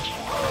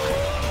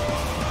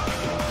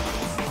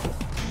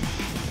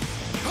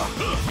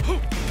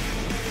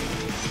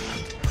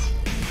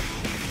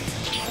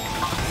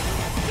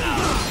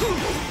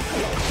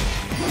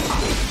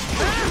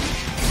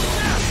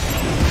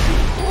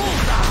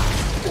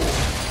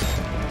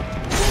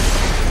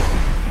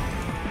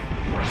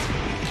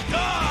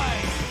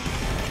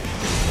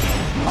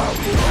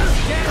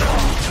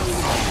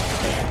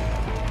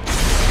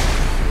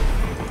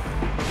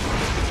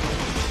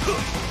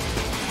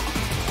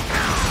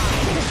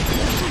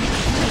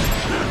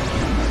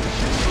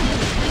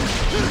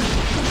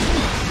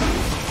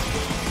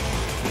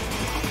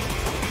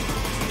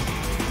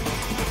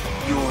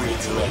 Your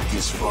intellect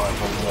is far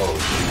below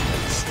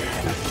human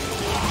standard.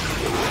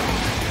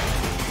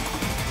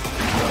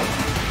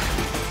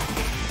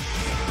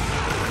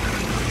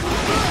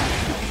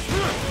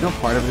 You know,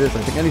 part of it is I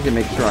think I need to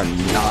make sure I'm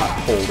not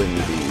holding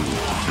the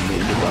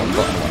ninja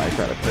button when I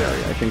try to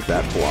parry. I think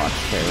that blocks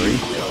parry.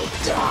 You'll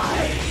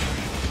die.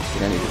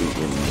 I need to be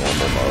in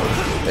normal mode.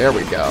 There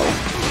we go.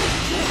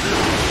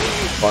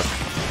 Fuck.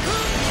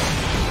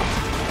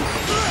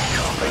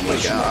 Oh my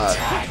god.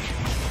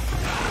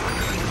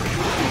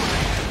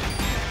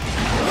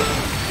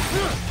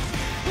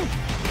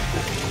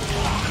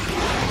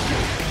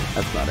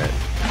 That's not it.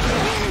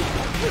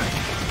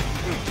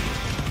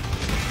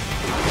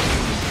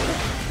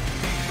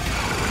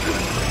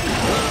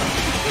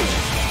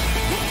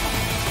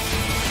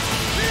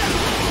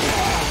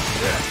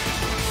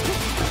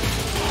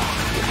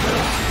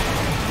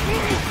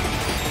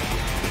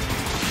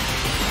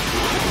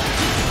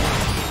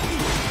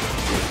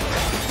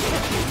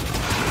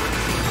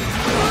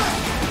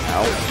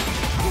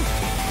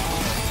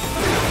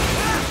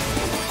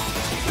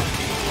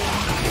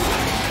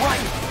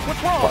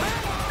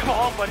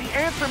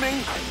 Somebody answer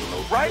me!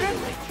 Raiden?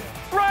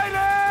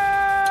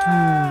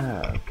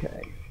 Raiden!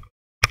 Okay.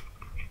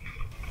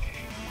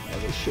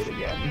 That was shit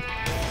again.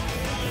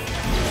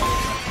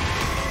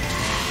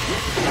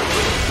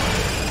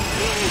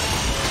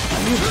 I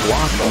need to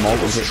block the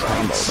multi-hit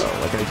combo though.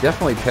 Like, I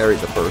definitely parried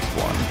the first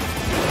one.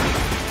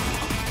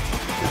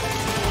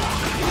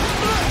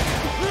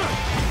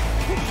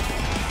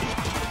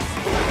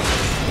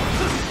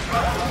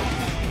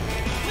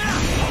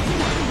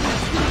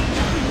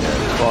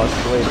 Yeah, boss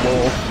blade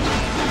hole.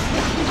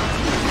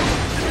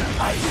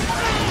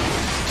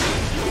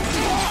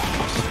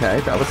 Okay,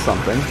 that was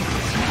something.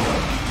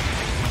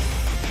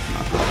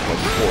 Knocked off like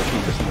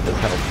 14% of his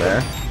health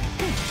there.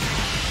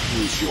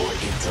 Use your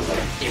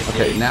intellect.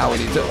 Okay, now we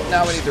need to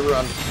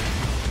run.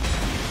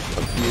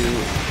 Fuck you.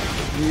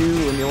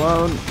 You, leave me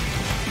alone.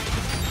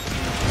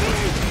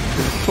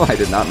 I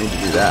did not mean to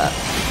do that.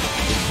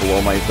 Just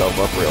blow myself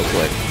up real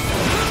quick.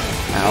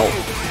 Ow,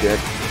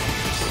 dick.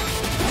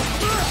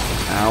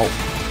 Ow.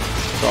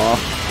 Fuck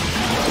off.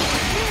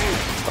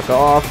 Fuck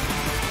off.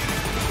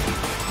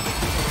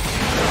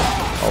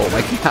 Oh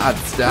my god,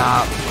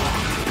 stop.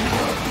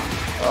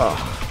 Ugh.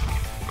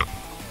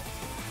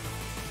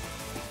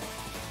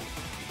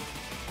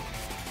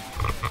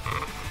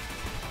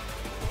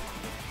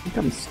 I think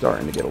I'm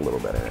starting to get a little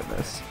better at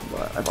this,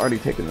 but I've already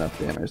taken enough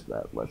damage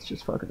that let's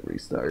just fucking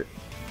restart.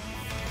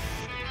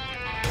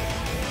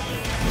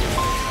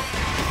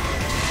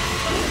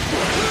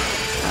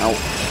 Ow.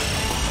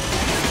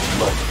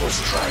 Multiple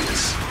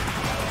strikes.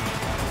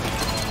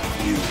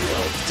 You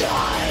will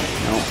die.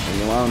 No, leave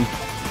me alone.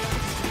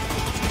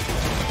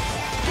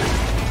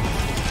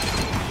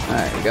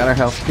 Alright, we got our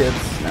health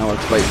kits. Now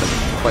let's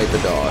fight the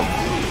dog.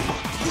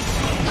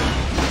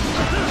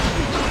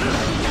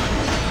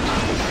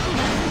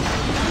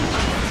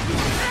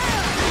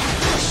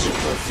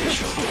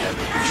 Superficial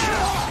damage.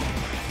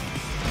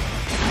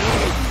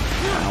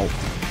 Ow.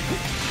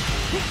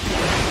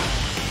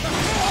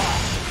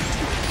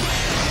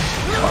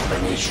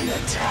 Combination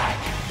attack.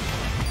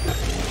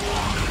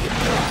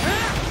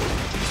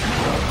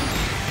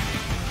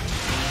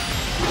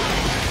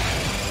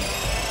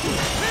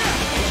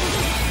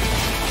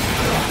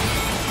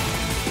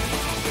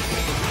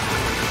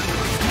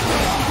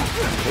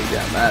 Okay,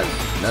 yeah,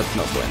 that's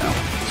no bueno.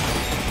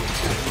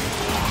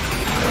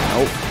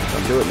 Nope,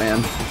 don't do it, man.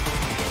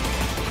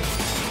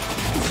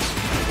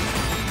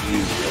 You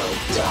will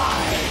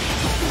die.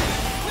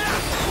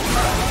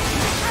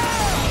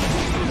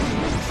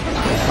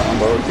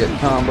 Getting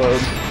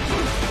comboed.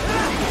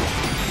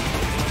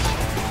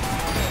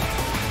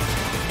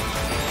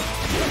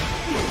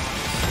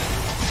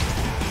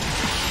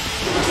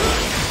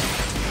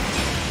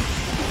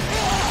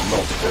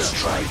 Multiple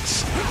strikes.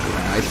 I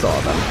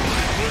saw them.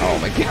 Oh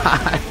my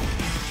god.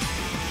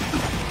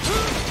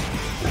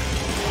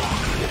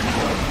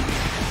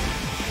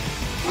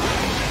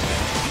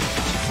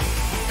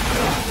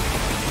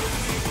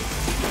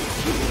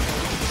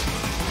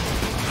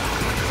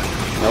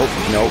 Nope,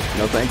 nope,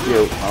 no thank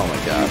you. Oh my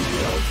god.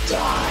 You'll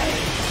die.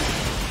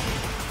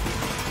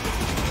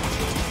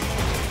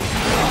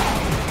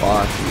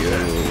 Fuck you.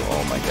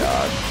 Oh my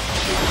god.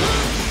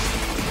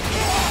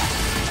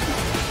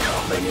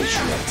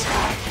 Combination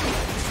attack.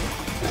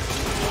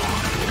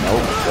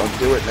 Nope, don't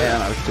do it,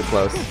 man. I was too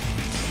close.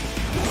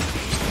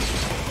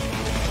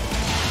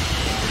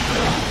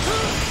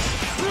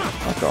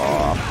 Fuck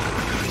off.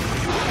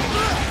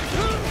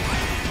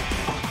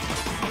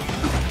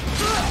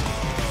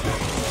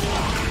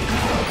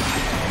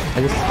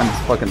 I'm just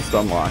fucking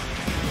stun locked.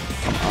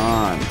 Come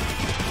on.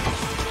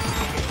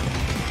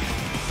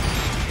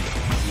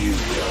 You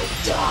will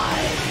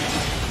die.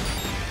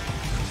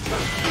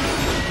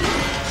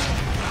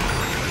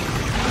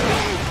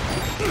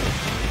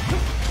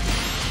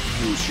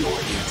 Use your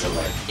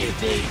intellect.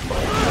 Evade my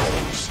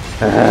blows.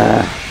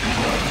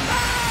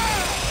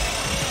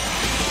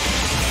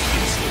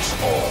 Is this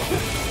all?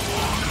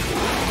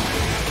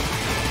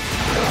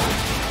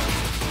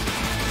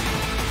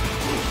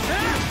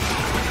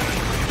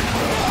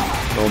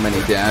 So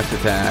many dash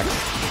attacks.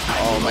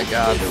 Oh my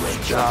god,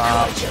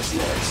 stop.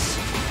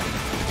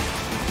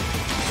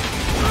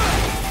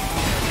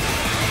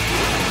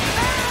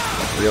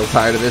 Real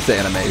tired of this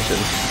animation.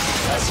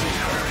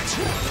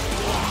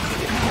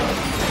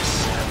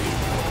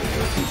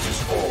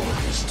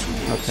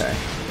 Okay.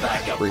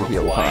 Free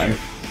heal time.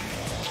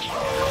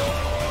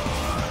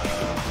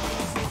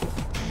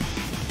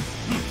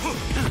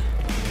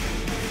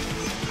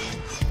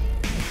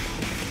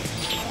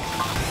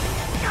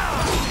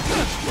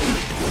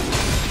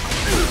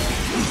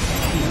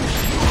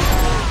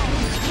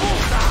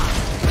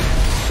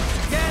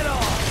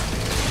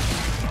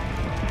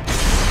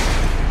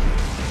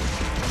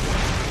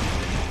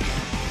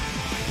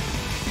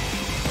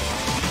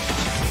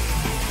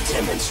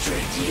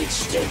 Demonstrate the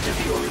extent of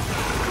your...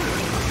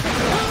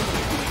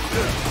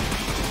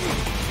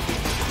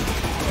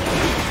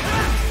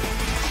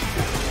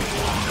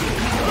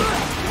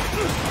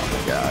 Oh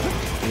my god.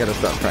 I gotta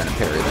stop trying to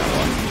parry that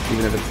one.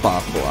 Even if it's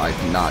possible,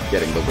 I'm not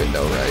getting the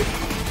window right.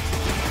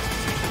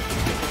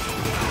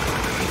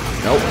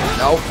 Nope,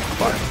 nope,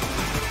 fuck.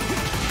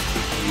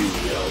 You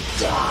will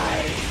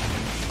die.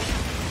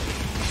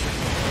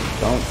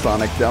 Don't,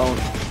 Sonic, don't.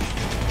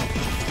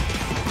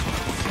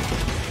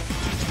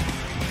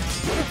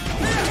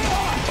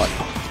 Fuck.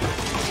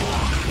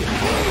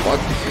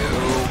 Fuck you.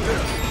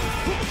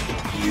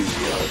 You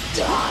will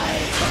die.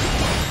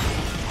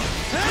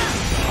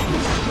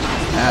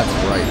 That's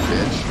right,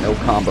 bitch. No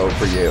combo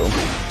for you.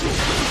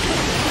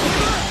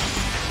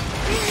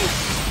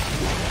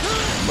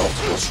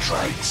 Multiple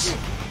strikes.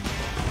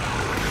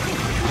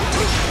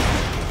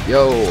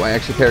 Yo, I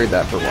actually parried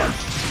that for once.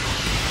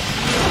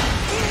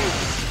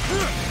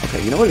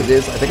 Okay, you know what it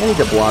is? I think I need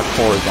to block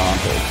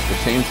horizontal. The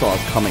chainsaw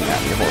is coming at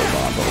me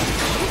horizontal.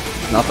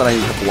 Not that I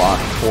need to block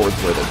towards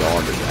where the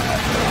dog is at.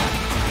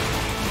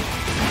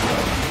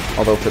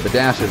 Although for the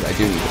dashes, I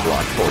do need to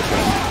block towards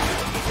him.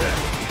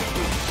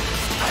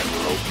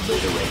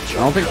 I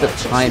don't think the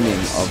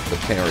timing of the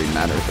parry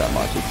matters that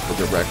much. It's the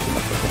direction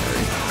of the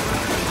parry.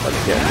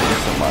 That's getting me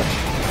so much.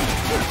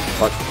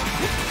 Fuck.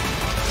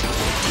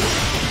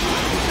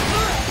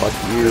 Fuck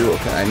you.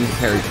 Okay, I need to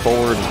parry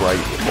forward, right,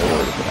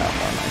 forward for that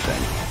one, I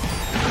think.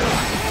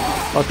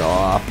 Fuck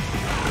off.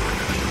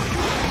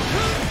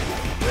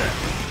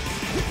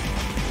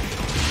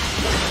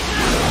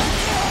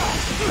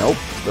 Nope,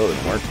 still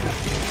didn't work.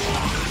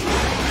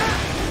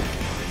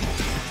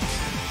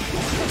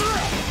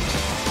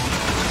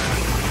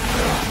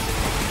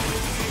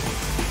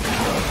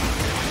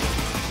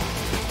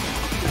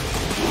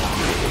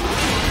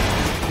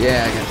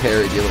 Yeah, I got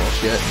parried, you little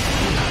shit.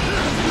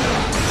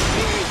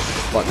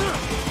 Fuck.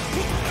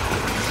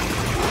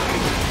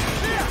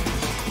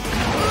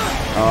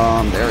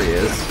 There he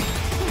is.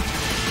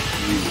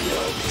 You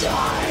will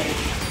die.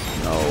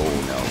 No,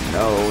 no,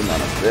 no,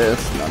 none of this,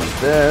 none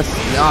of this.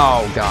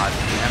 No, god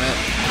damn it.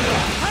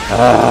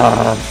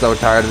 I'm so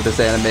tired of this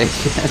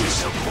animation.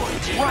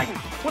 Raiden,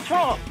 what's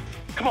wrong?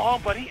 Come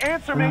on, buddy,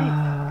 answer me.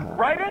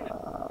 Raiden?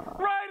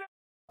 Raiden!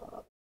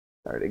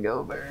 Starting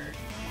over.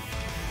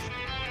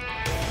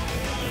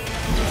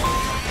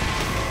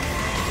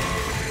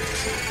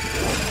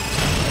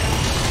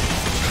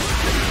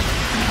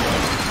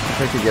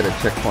 I could get a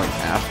checkpoint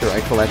after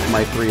I collect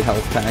my 3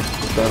 health packs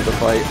to start the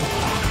fight.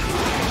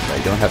 So I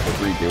don't have to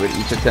redo it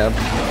each attempt.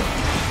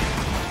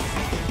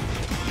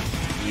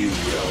 You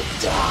will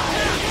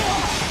die.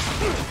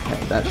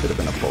 Okay, that should have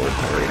been a forward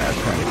parry. I was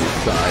trying to do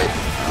side.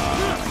 Oh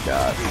my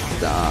god,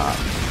 stop.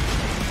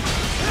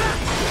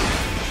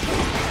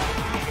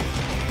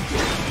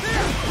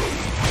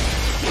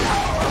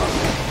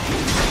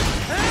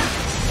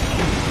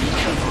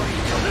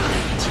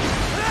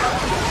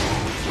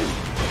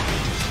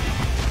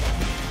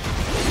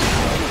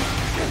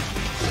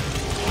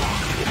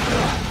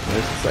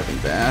 There's the second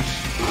dash.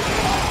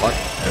 Fuck,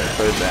 there's the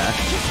third dash.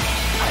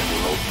 I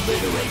will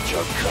obliterate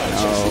your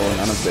consciousness. No,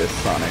 none of this,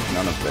 Sonic,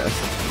 none of this.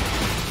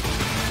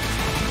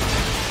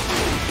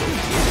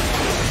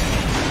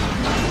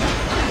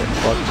 Get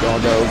fucked,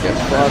 doggo, get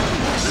fucked.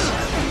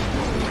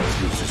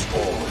 Uses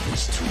all of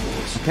his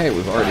tools. Okay,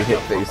 we've already hit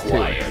phase 2.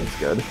 That's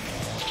good.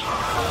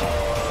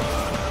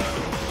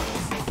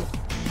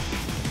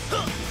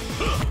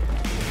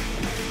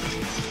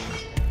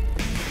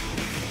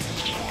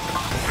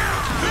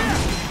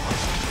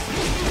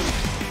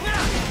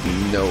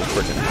 No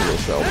freaking fuel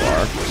cell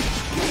bar.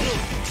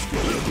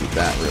 Do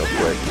that real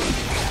quick.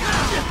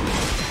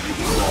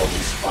 All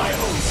these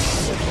final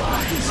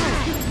supplies.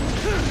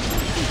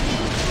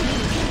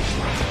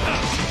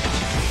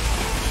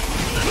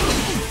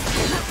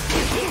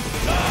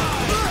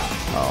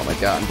 Oh my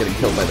god, I'm getting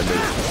killed by the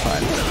moves this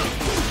time.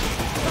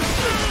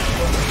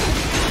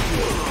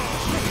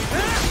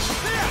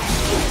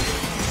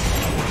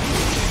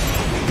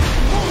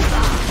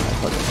 I'll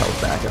put his health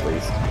back at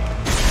least.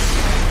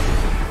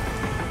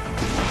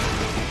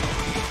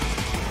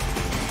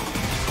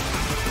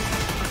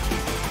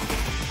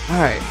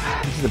 Alright,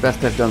 this is the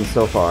best I've done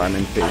so far. I'm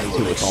in phase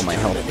 2 with all my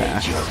health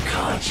packs.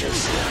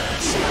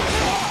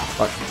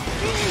 Fuck. I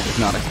was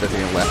not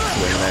expecting a left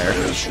swing there. I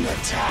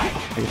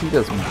guess he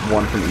does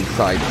one from each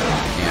side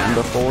and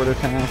a forward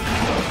attack.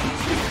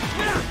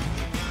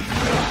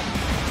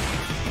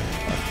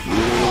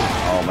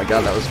 Oh my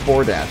god, that was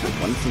 4 dashes.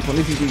 Since when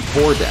did he do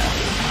 4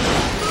 dashes?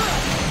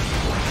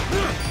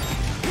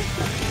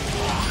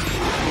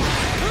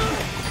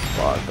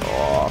 Fuck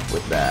off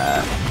with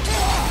that.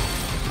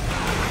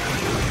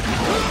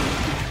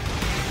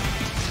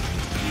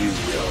 You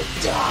will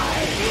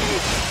die.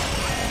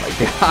 Oh my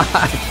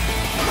god.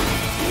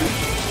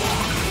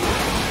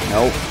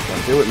 Nope,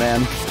 don't do it,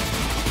 man.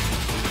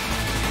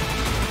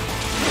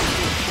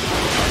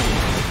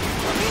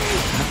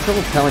 I'm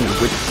still telling you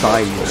which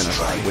side you're gonna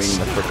swing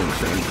the frickin'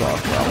 chainsaw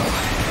from.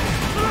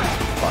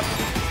 Fuck.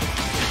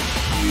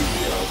 You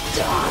will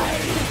die.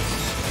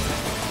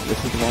 This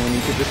is the one we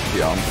need to just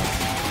jump.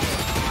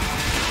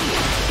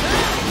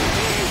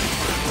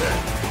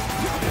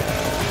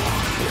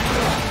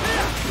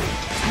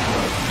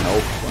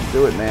 Nope, don't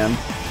do it, man.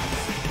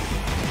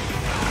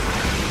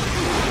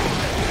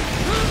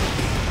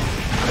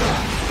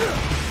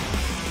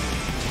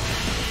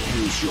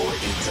 Use Use your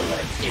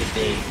intellect.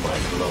 Evade my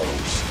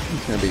blows.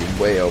 He's gonna be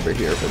way over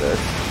here for this.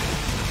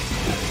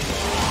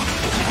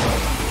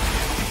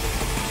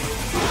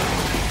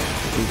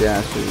 2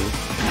 dashes,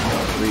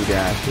 3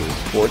 dashes,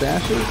 4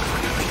 dashes?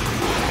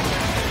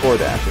 4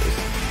 dashes.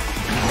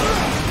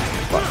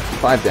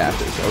 5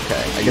 dashes,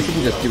 okay. I guess he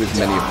can just do as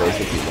many of those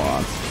as he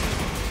wants.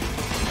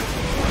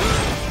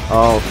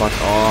 Oh, fuck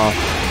off.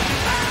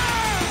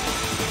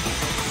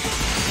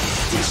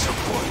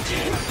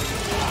 Disappointed.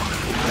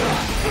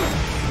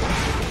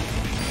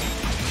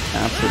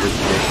 Absolute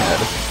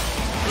dickhead.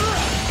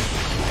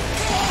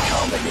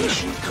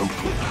 Combination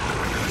complete.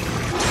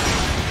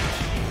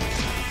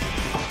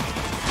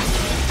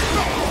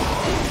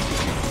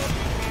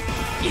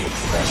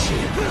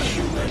 Impressive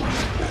human.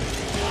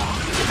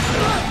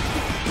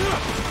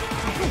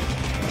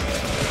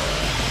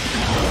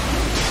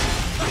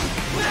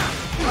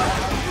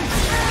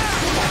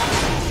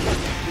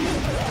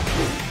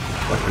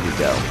 Where did he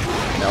go?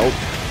 Nope.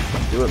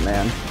 Do it,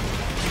 man.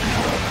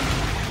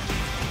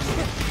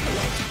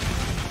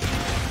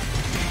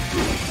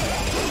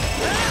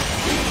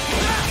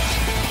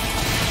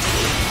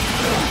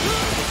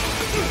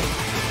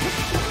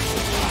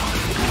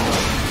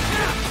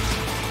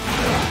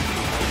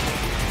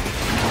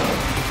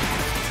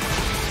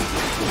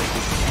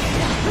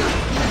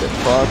 Get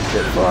fucked,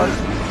 get fucked.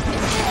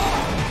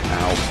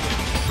 Ow.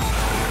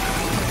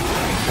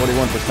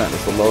 41%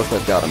 is the lowest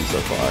I've got him so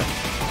far.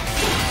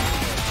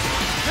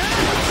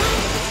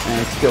 And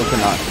I still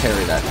cannot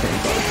carry that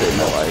chainsaw to save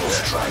my life.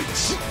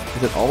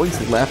 Is it always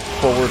left,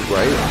 forward,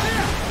 right?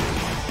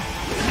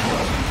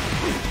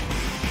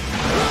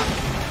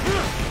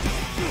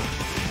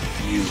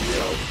 You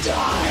will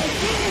die.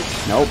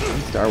 Nope,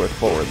 start with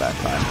forward that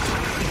time.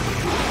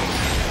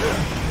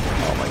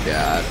 Oh my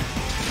god.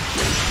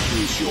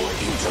 Use your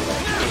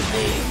intellect.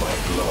 Evade my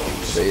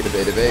blows. Evade,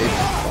 evade, evade.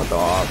 Fuck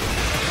off.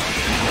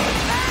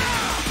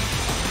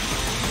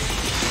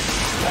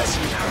 Does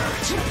it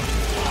hurt?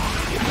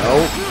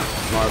 Nope.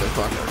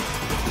 Motherfucker.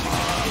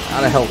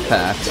 Out of health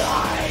pack.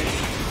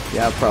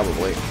 Yeah,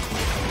 probably.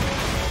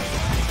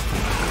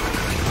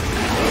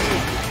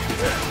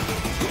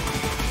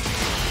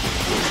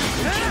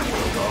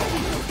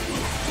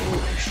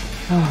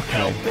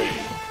 Okay.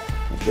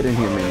 Get in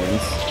here,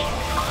 minions.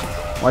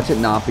 Watch it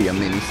not be a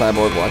mini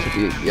cyborg, watch it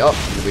be... Yup,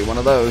 it'll be one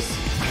of those.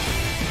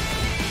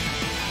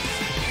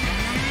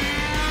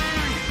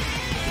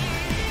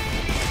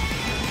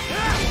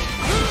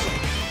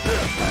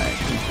 Alright,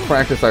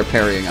 practice our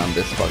parrying on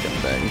this fucking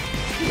thing.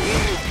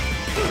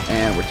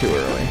 And we're too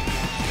early.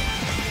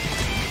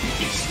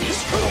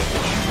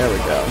 There we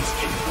go.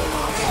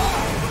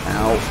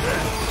 Ow.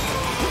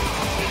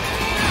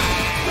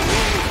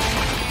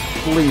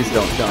 Please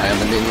don't die on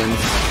the minions.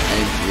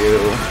 Thank you.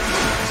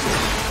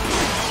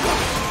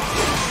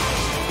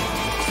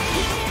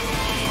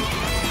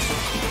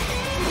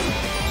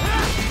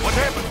 What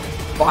happened?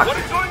 Fuck. What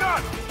is going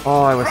on?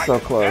 Oh, I was so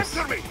close.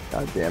 Answer me.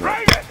 God damn it.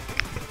 Right.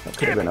 That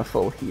could have been a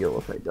full heal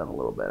if I'd done a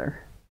little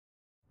better.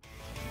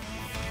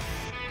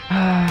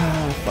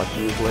 Fuck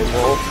you, Blade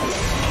Wolf.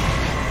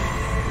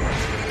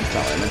 That's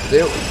not what I meant to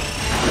do.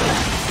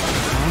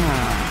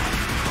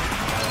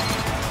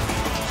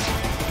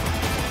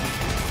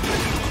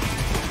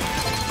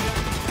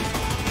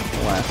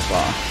 The last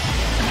boss.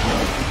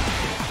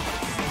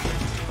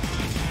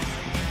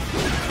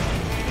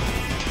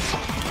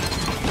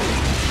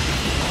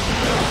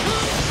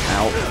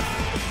 Ow.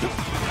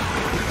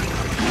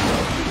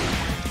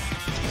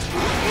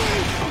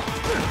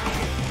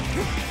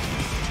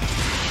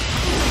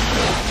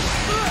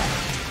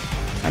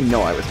 I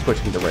know I was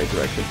pushing the right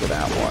direction for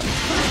that one.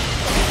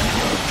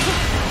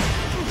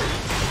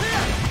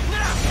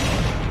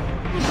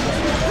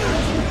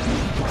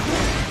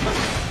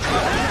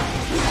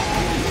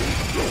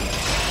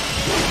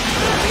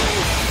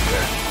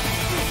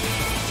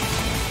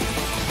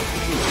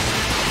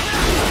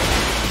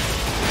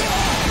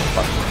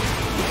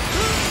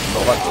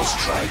 Multiple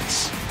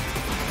strikes.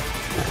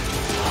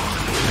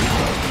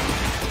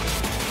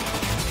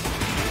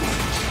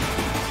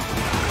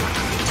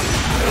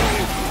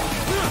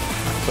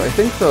 So I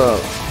think the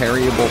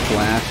parryable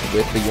flash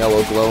with the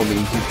yellow glow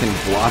means you can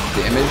block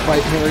damage by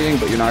parrying,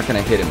 but you're not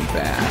going to hit him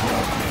back.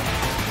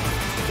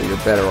 So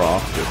you're better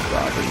off just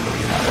dodging when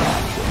you have an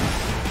option.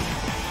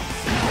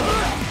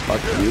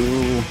 Fuck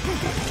you.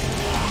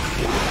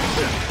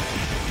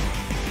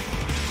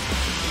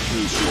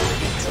 Use your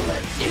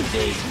intellect.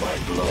 Evade my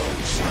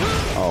blows.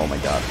 Oh my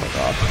god, fuck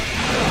off.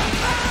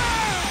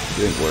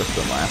 Doing worse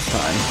than last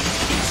time.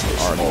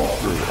 Already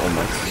through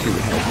almost 2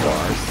 health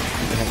bars.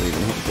 I haven't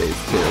even hit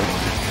phase 2.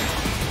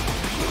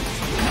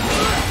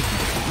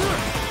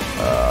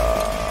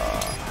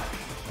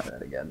 Try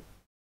that again.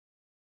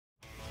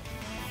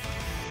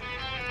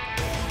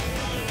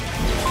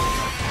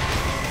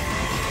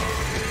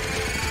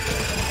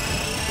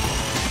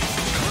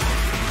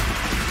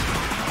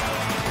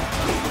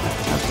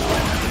 That's not what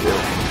I meant to do.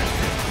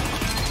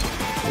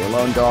 Leave me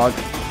alone, dog.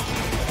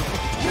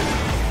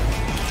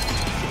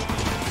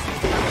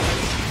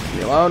 Leave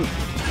me alone.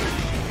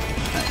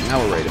 Alright, Now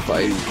we're ready to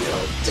fight. You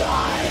will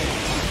die.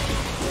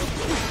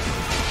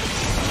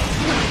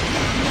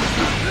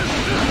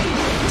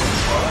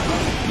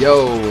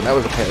 Yo, that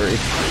was a parry.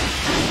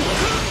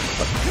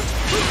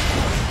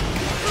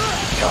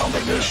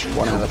 Combination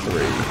 1 out of 3.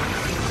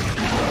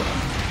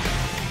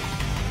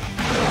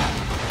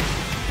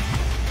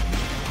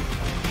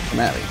 Come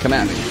at me, come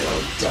at me.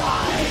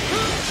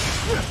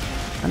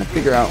 Trying to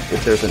figure out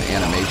if there's an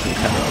animation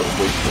kind of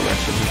which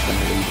direction he's going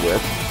to lead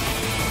with.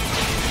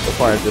 So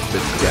far I've just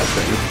been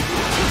guessing.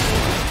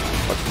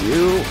 Fuck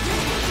you.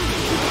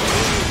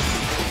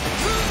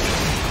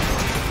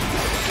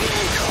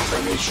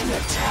 Confirmation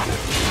attack.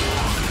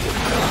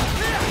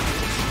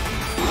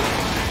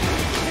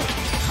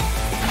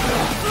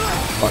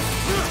 Fuck.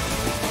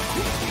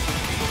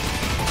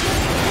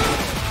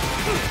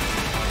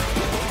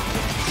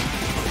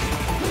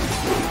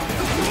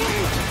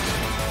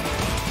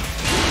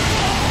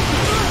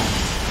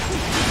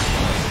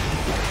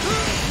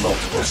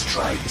 Multiple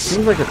strikes.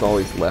 Seems like it's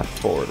always left,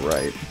 forward,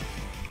 right.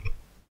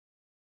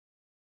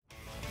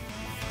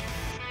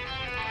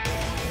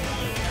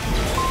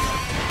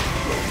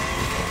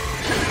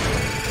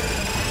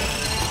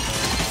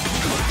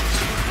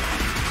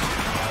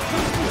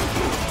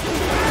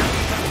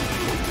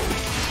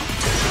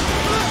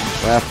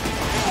 Left,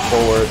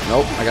 forward.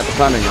 Nope, I got the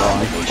timing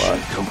wrong, but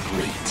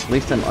at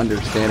least I'm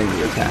understanding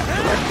the attack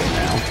correctly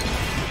now.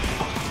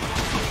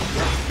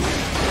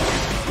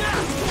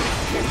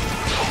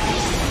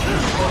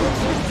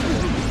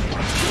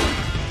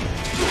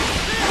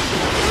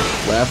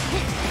 Left,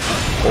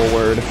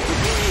 forward,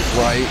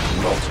 right.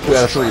 2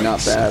 out of 3,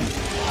 not bad.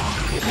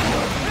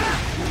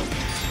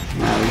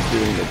 Now he's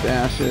doing the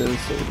dashes,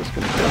 so we're just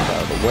going to jump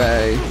out of the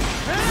way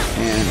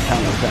and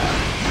counterattack.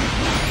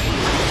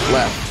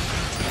 Left,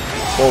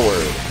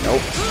 forward,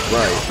 nope,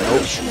 right,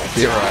 nope.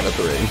 0 out of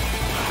 3.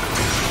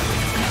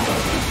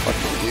 Fuck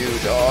you,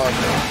 dog.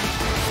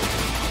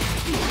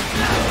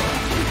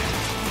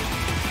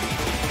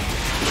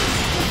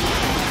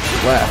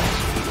 Left.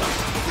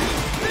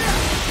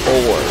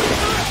 Forward.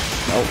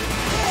 Nope.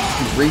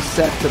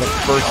 Reset to the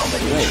first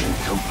swing.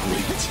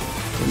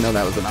 Didn't know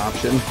that was an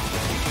option.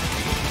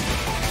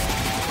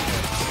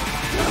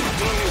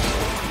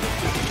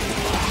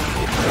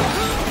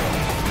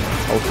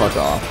 Oh, fuck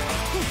off.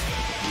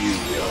 You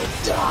will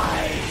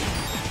die.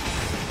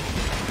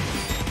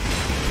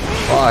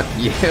 Fuck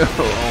you.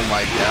 Oh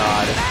my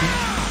god.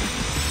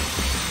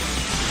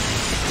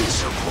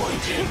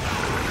 Disappointing.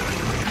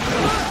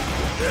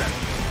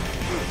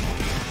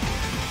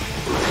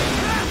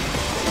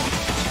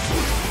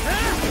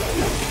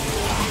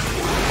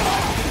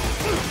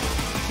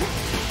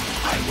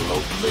 I will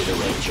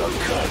obliterate your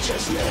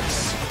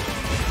consciousness.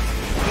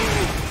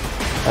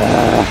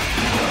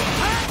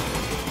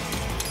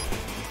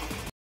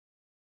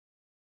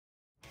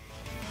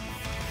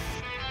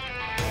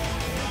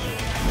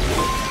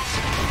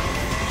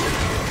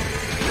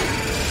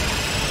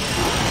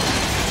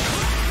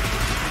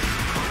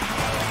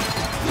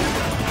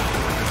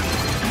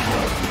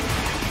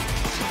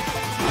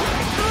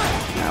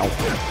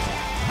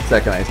 The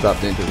second I stop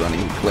ninja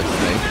running, he clicks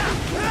me.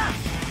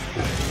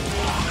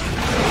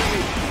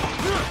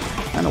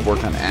 Trying to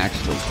work on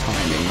actually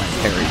timing my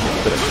parries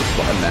instead of just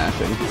button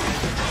mashing.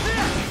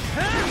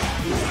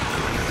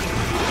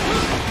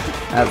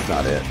 That's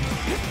not it.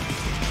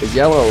 The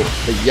yellow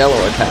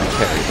attack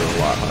parries are a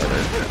lot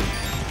harder.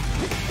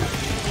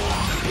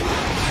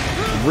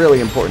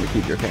 Really important to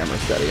keep your camera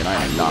steady, and I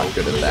am not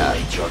good at that.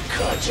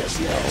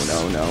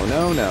 No, no, no,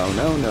 no, no,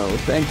 no, no.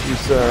 Thank you,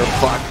 sir.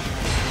 Fuck.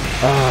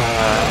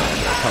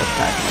 Health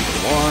pack number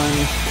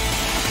 1.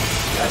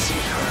 Does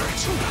it hurt?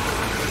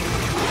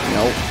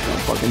 Nope,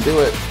 don't fucking do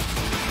it.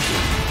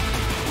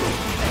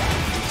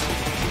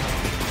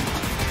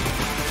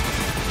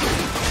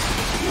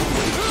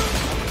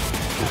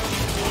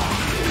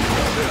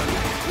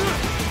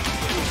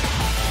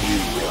 You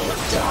will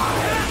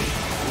die.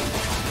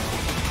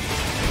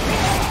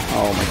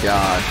 Oh my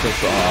god,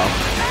 piss off.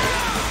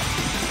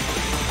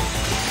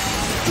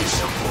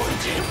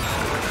 Disappointing.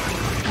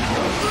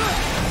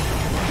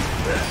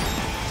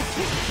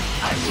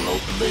 I will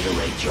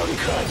obliterate your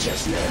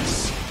consciousness.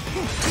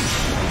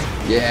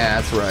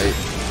 Yeah, that's right.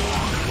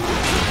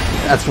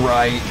 That's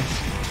right.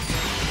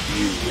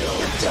 You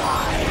will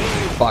die.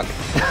 Fuck.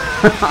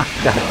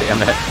 God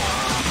damn it.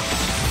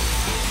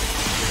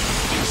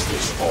 Is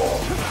this all?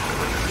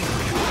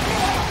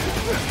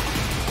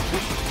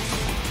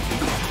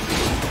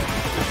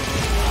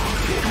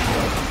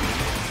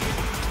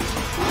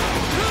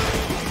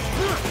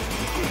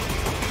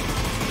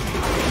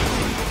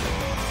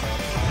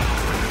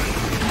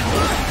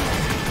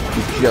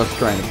 Just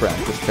trying to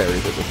practice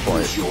parries at this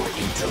point. Use your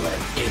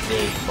intellect,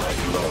 evade my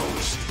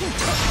blows.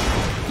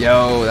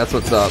 Yo, that's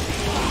what's up.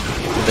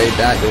 Evade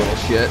that, you little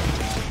shit.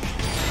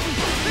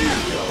 You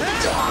will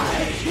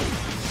die.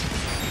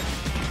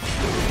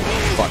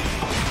 Fuck.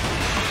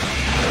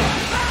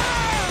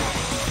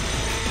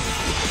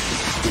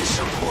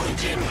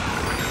 Disappointing.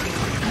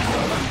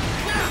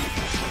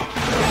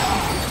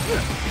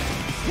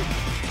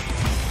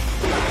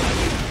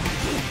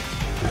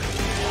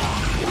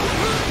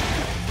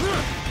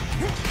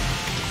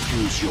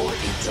 Use your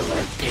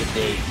intellect,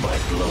 evade my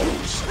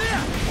blows.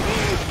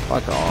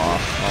 Fuck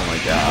off. Oh my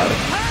god.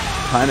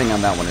 Timing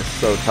on that one is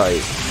so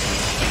tight.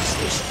 Is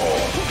this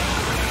all?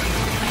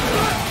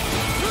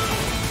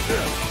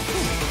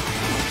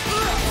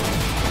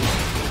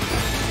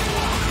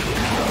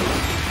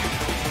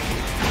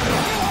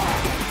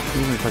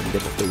 Even if I can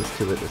get the face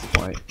to it at this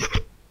point.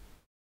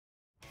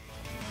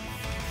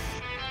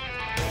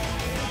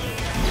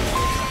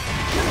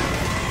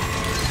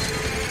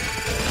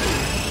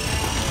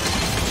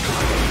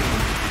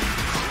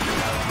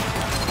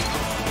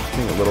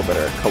 A little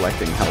better at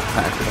collecting health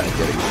packs without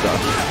getting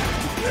stuff.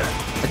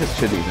 I just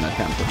shouldn't even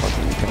attempt to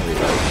fucking carry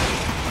those.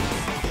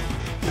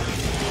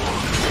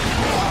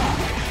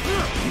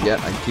 Yet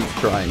I keep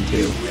trying to.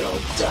 You will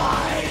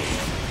die.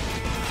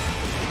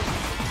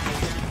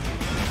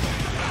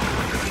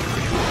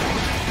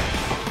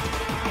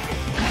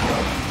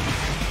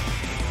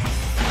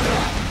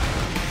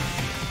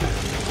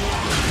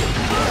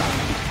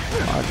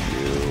 Fuck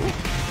you.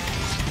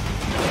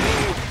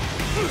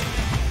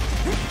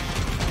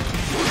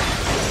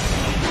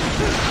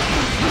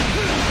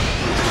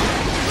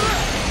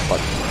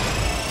 Fuck.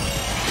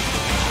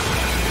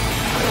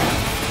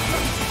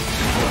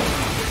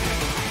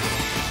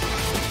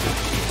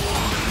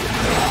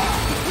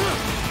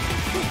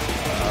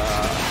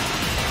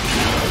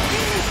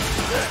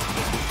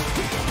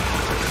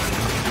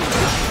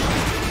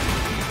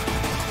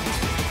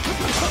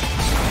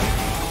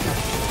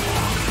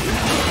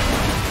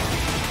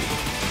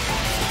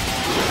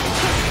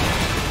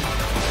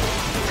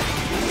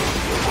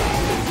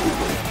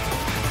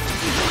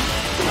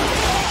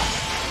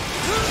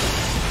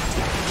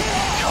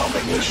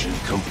 Combination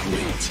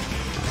complete.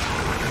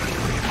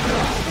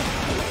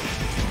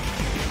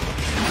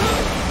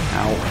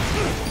 Ow.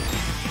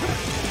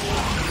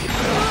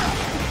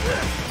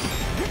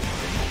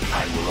 I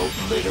will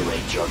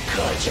obliterate your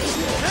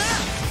consciousness.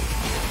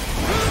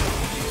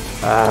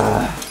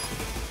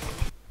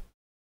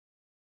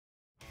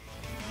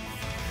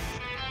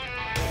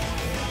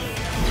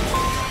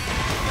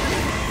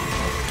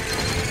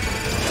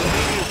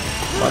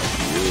 Fuck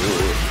you.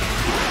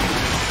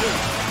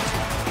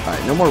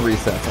 Alright, no more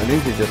resets. I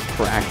need to just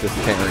practice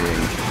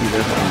parrying, even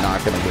if I'm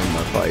not going to win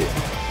the fight.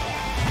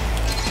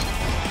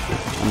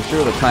 I'm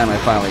sure the time I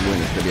finally win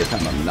is going to be a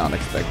time I'm not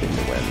expecting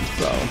to win,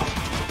 so...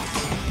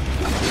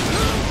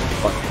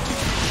 Fuck.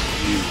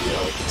 You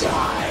will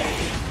die.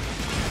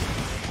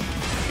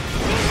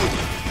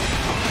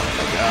 Oh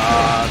my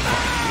god.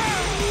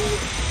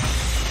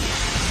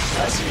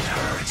 Does it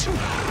hurt?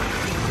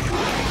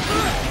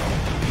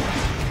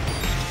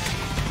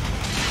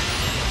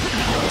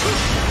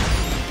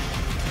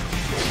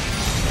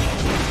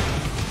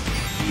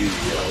 You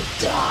will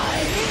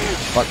die.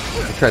 Fuck,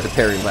 I tried to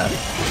parry left.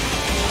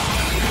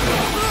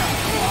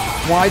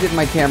 Why did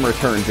my camera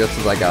turn just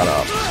as I got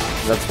up?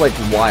 That's like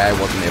why I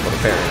wasn't able to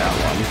parry that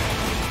one.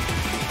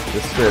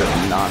 Just straight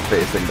up not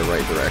facing the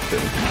right direction.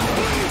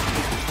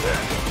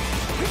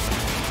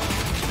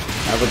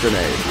 Have a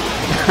grenade.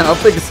 I don't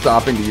think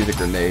stopping to use a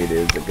grenade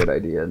is a good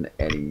idea in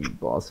any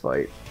boss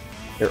fight.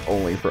 They're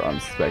only for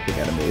unsuspecting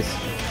enemies.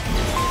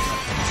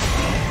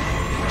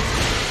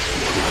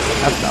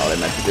 That's not what I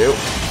meant to do.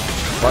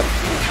 What?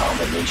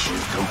 Combination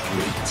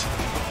complete.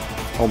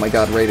 Oh my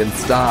god, Raiden,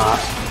 stop!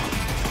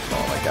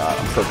 Oh my god,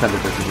 I'm so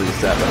tempted just to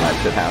reset when that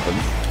shit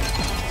happens.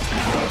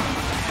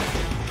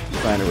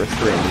 Trying to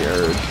restrain the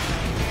urge.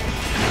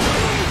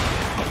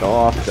 Fuck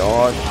off,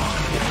 dog.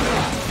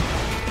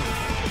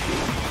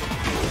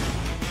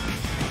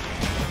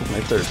 Where's my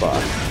third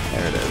box?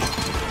 There it is.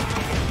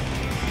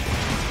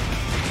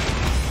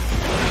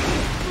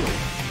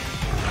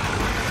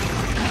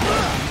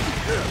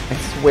 I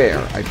swear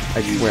I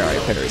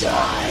parried that.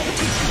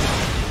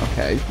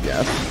 Okay,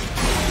 yes.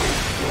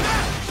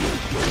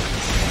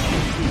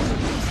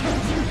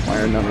 Why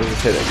are none of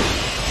us hitting?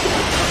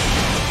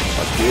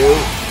 Fuck you.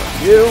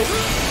 Fuck you.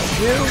 Fuck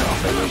you.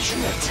 Combination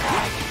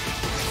attack.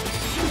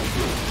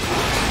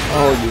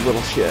 Oh, you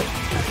little shit.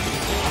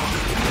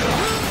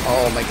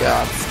 Oh my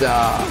god,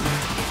 stop.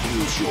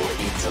 Use your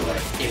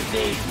intellect,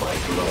 evade my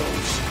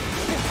blows.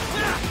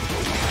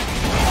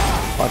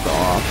 Fuck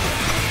off.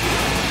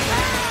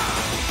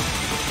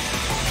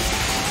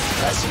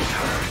 Does it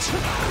hurt?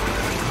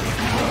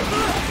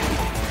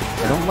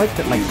 I don't like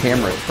that my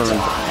camera turns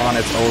on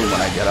its own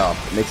when I get up.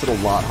 It makes it a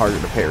lot harder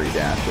to parry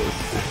dashes.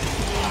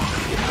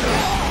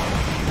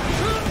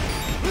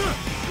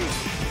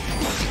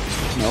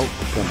 Nope,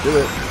 don't do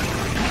it.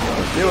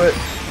 Don't do it.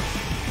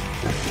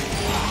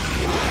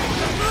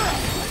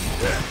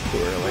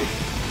 Too early.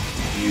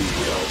 You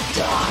will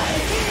die.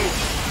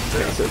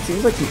 Okay, so it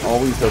seems like he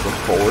always does a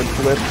forward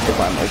flip if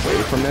I'm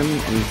away from him,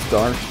 and he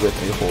starts with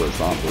a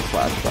horizontal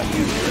slash if I'm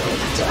near him.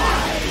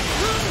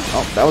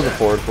 Oh, that was a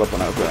forward flip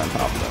when I was right on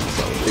top of him,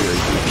 so theory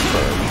can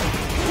confirm.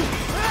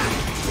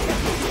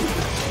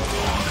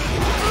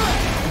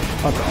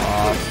 Fuck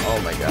off. Oh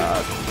my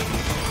god.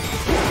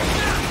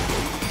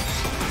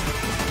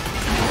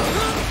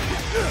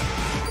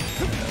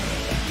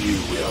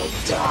 You will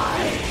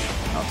die.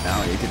 Oh,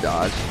 now I need to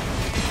dodge.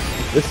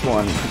 This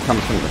one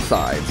comes from the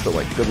side, so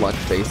like good luck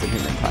facing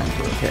him in time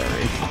for a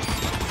parry.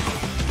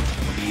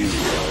 You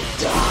will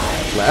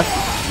die.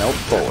 Left? Nope,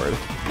 forward.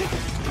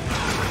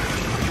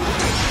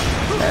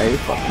 Okay,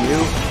 fuck you.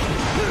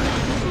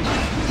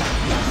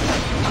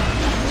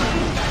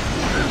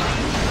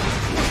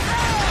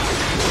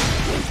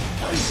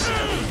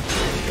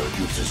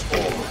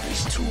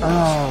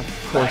 Oh,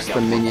 of course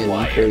the minion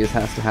phase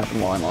has to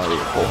happen while I'm already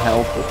at full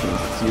health, which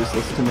means it's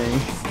useless to me.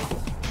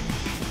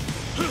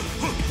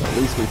 So at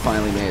least we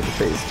finally made it to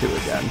phase 2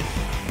 again.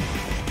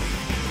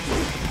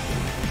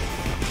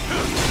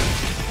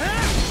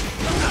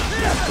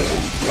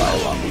 Absolutely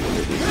fire on the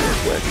immunities real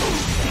quick.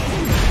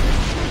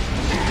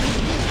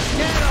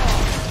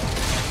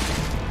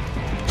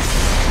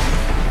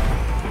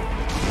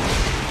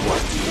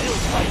 What do you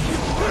fight for?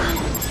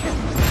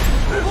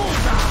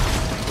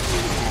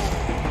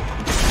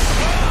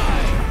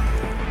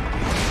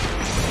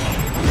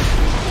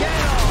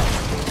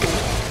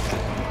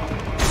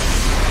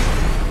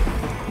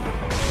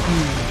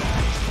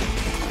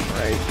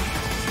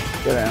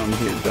 Get down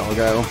here,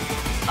 doggo.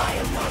 I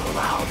am not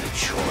allowed a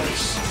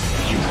choice.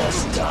 You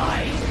must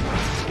die.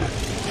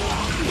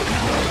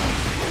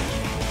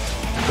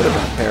 Could have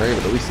been a parry,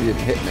 but at least he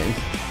didn't hit me.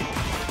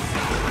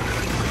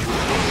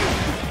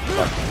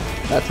 But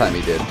that time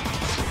he did.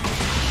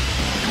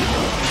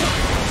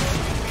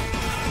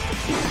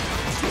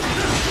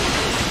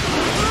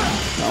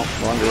 No,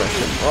 wrong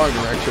direction. Wrong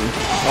direction.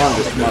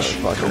 Wrongest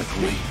motherfucker.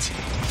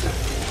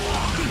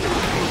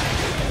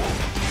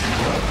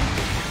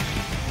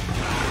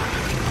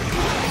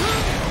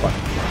 I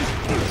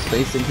was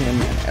facing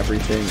him and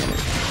everything, and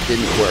it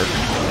didn't work.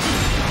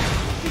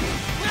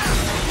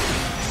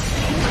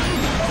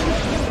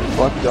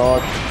 Fuck,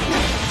 dog.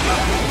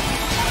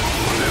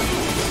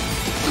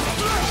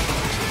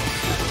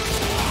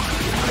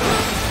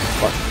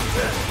 Fuck.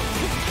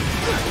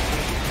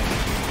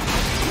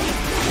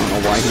 I don't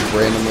know why he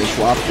randomly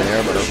swapped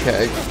there, but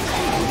okay.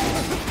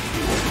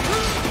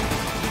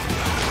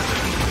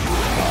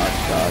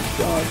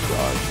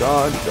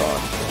 Dodge.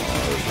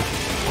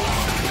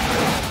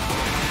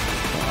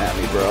 At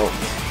me, bro.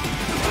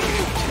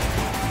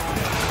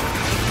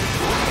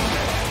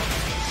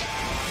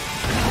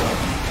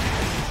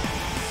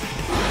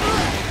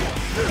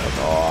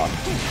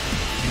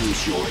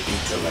 Use your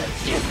intellect.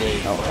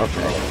 Oh,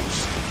 okay.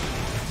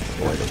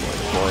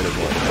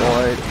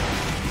 Avoid.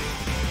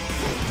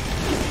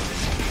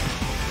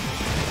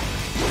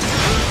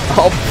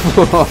 Oh!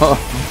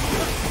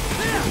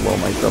 Blow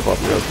myself up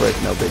real quick,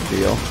 no big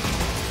deal.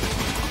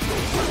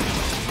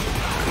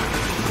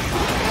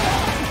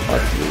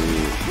 Fuck me.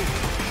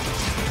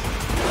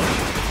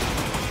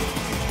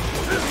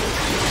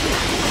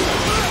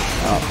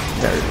 Oh,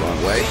 parried wrong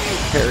way.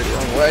 Parried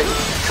wrong way.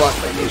 Fuck,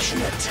 my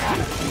nation attack.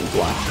 Didn't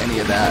block any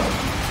of that.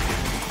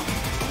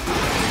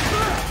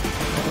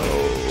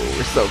 Oh,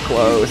 we're so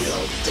close.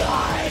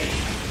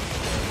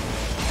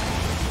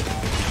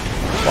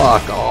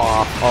 Fuck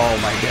off. Oh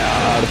my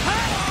god.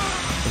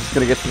 I'm just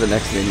gonna get to the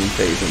next minion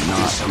phase and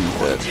not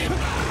beat it.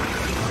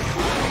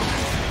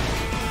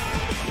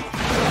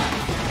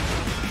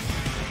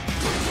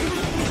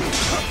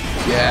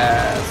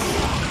 Yes!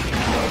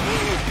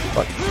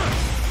 Fuck.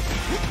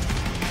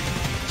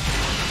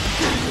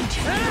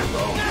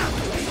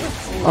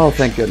 Oh,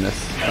 thank goodness.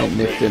 I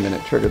nicked him and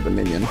it triggered the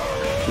minion.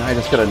 Now I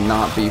just gotta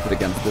not beef it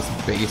against this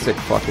basic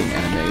fucking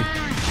enemy.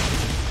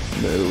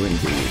 No,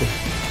 indeed.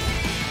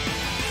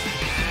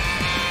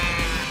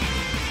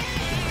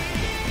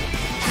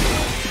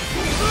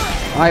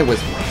 I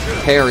was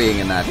parrying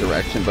in that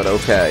direction, but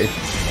okay.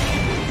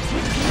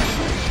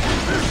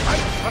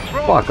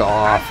 Fuck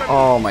off.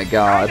 Oh my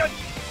god.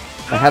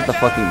 If I had the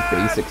fucking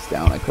basics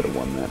down, I could have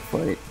won that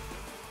fight.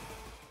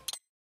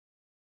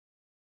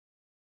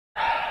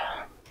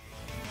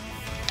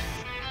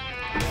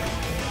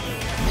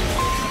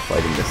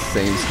 Fighting the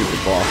same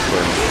stupid boss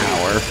for an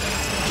hour.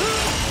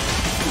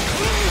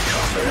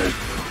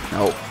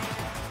 No.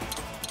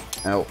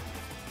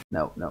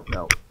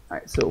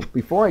 Alright, so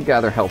before I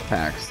gather health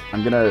packs,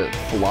 I'm gonna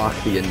block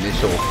the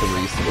initial 3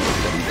 swings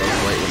that he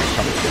does right when it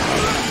comes down.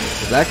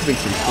 Because that could be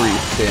some free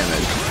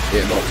damage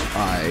if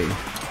I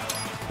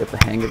get the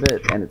hang of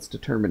it, and it's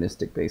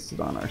deterministic based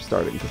on our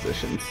starting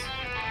positions.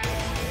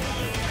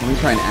 Let me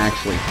try and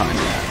actually time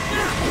that.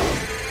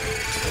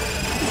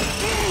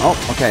 Oh,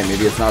 okay,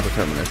 maybe it's not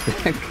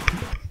deterministic.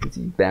 Because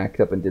he backed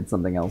up and did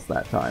something else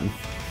that time.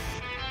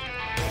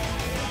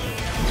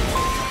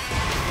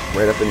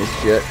 Right up in his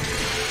shit.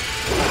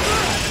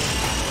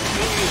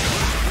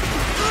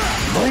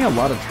 I'm having a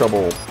lot of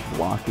trouble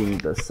blocking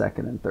the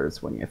second and third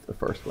swing if the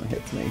first one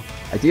hits me.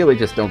 Ideally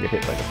just don't get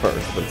hit by the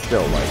first, but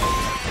still, like...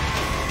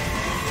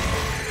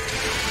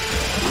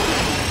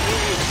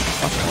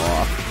 Fuck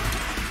off.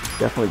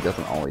 Definitely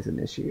doesn't always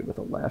initiate with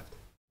a left.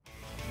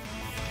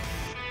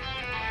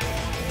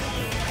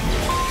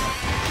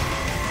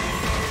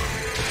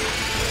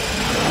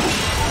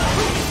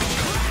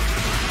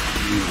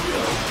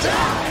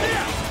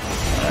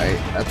 Alright,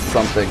 that's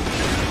something.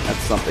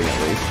 That's something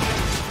at least.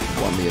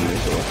 Won the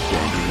initial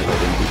exchange, even if I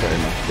didn't do very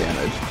much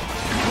damage.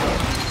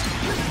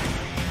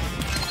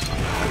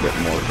 bit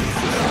more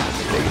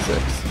consistent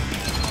basics.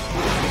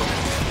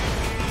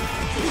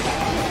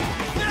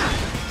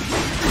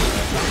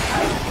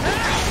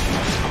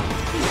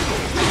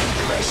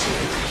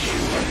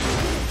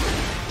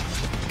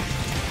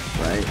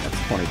 Right, that's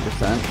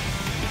 20%.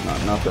 Not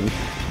nothing.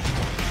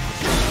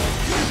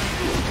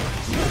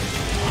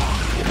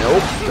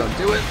 Nope, don't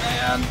do it,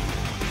 man.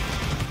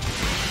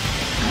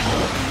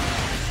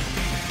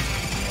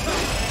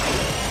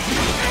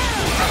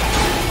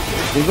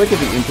 Seems like if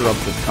he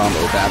interrupts his combo,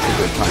 that's a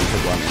good time to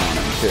run in on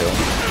him too.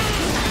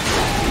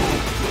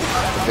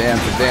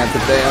 Advance, advance,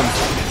 advance.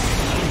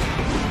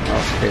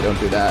 Oh, okay, don't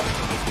do that.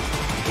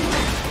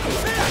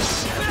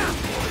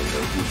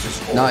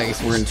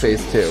 Nice, we're in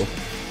phase 2.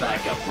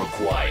 Backup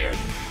required.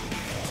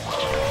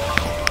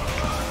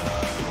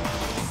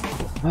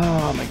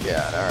 Oh my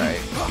god,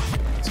 alright.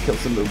 Let's kill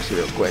some mooks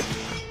real quick.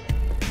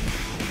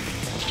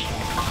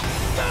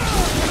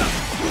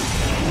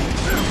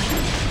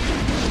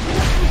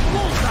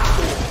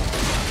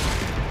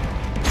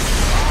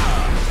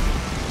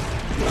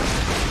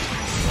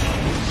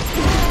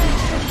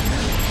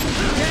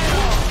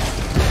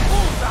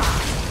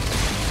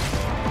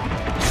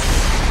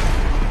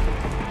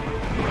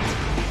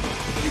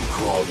 You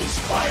call this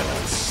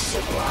violence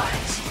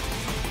civilized?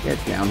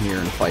 Get down here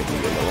and fight me,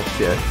 you little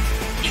shit.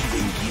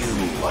 Even you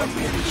are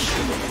really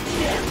human in the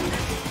end.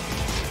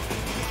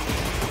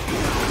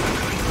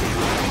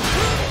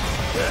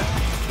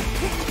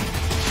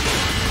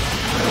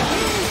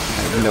 I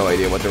have no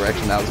idea what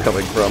direction that was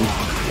coming from.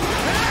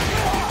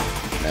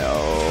 No.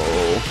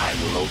 I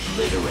will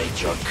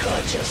obliterate your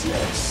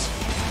consciousness.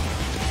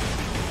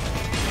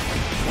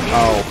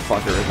 Oh,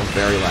 fucker, the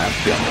very last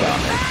jump on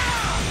me.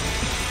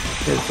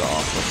 Piss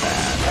off with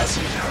that. Does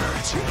it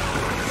hurt?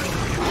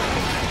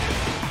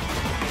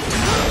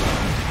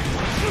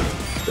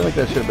 I feel like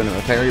that should have been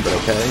a parry, but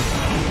okay.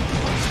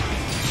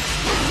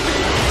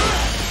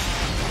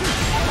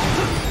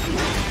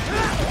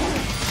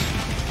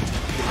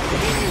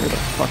 Where the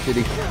fuck did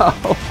he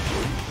go?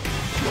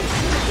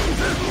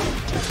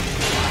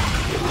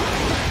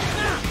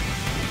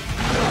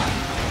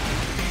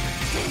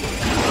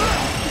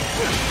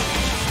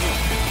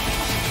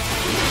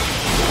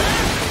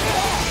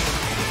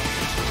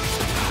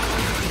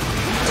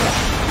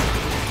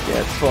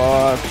 Get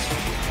fucked.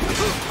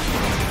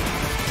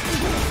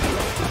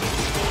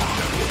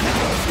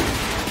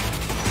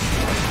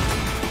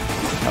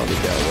 Where'd he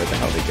go? Where the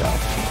hell did he go?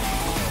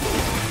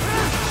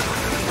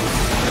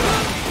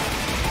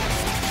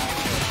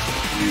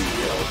 You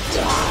will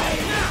die.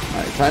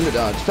 Alright, time to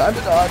dodge. Time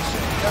to dodge.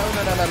 No,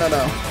 no, no, no, no,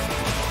 no.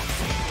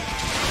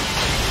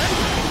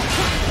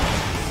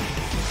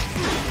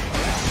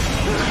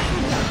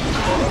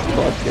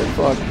 Fuck, get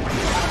fucked.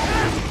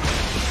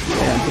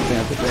 Advance,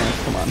 advance, advance.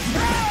 Come on.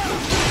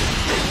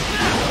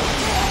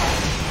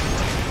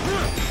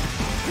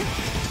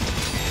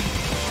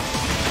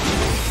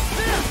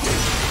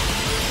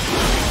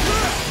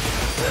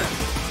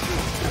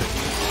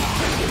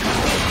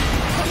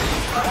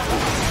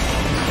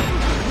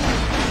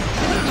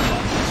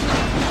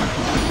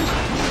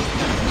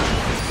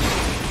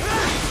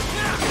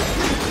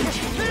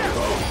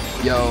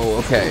 Yo,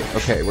 okay,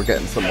 okay, we're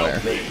getting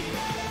somewhere.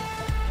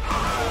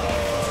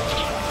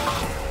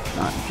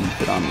 Not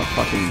beat it on the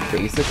fucking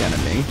basic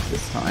enemy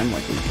this time,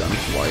 like we've done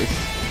twice.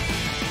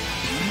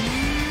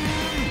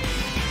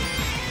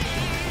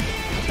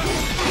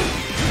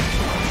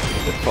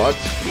 Get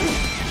fucked.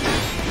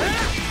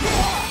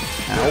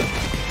 Ow.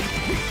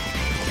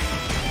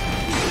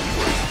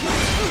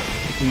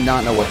 I do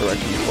not know what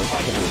direction you're supposed to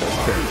take with this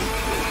turn.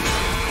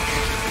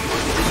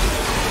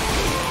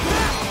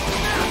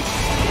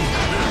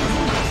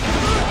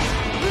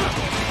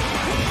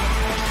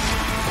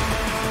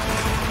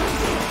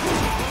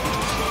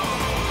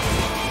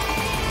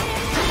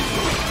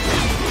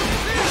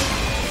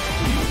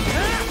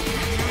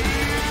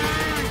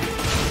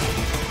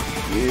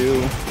 You.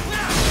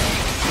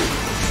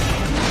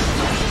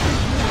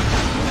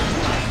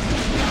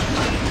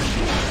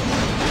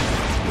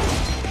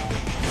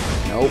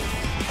 Nope.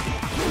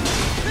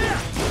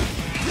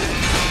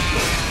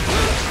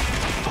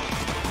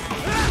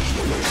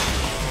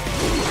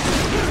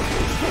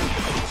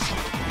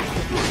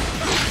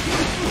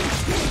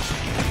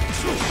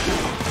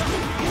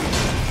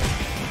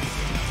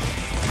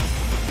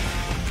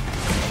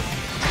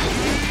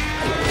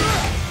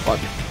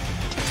 Fuck.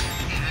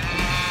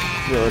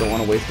 Really don't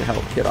want to waste a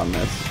health kit on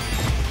this.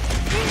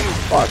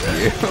 Fuck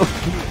you.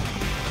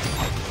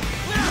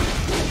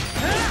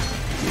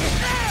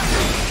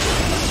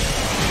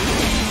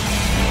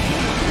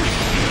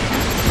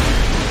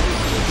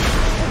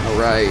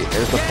 Alright,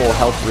 there's the full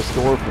health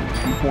restore from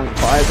 2.5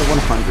 to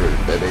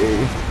 100,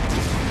 baby.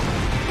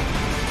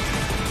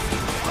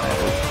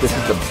 This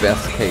is the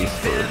best case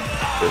for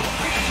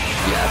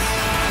yes.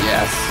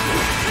 Yes.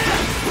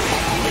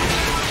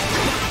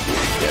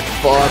 Get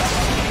fucked.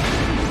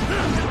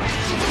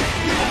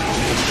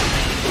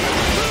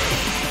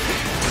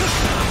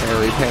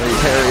 Parry, parry,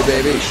 parry,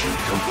 baby.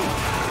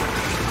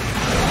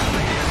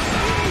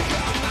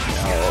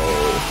 No.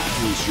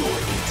 Use your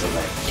intellect.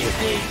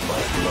 Evade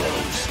my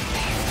blows.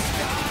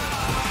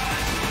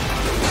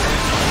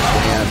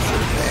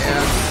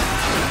 Advance.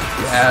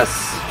 Yes.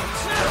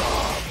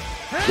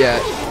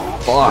 Get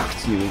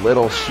fucked, you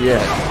little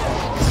shit.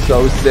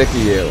 So sick of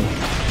you.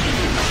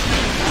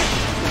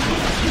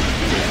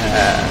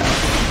 Yeah.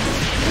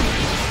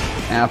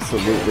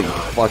 Absolutely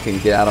fucking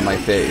get out of my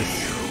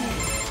face.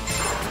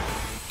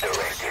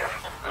 Directive.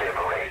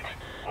 Liberate.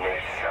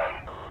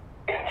 Nation.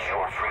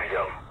 Ensure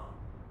freedom.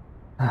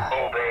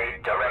 Obey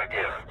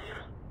directive.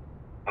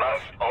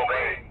 Must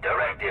obey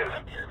directive.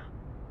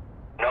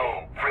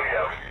 No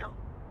freedom.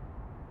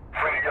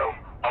 Freedom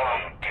on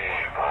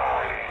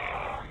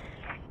divine.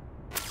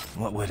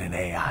 What would an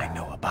AI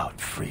know about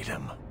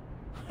freedom?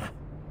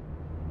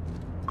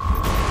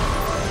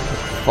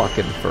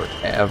 Fucking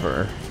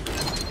forever.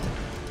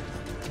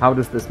 How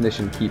does this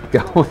mission keep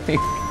going?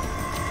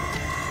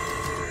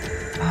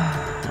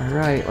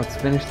 Alright, let's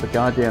finish the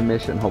goddamn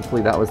mission.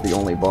 Hopefully that was the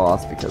only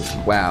boss, because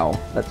wow,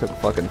 that took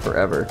fucking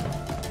forever.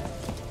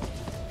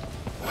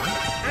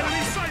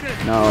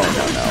 No,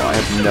 I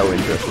have no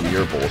interest in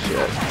your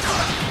bullshit.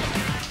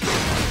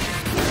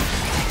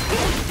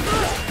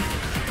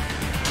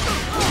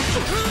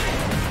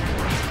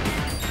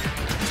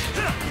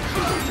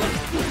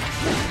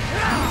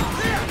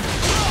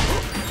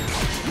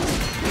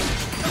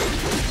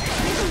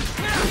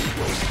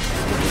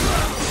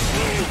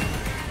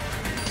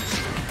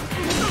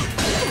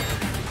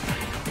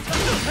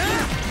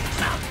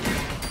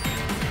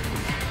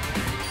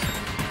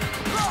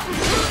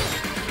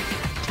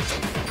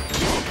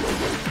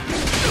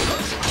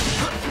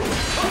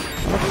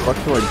 How the fuck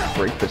do I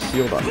break the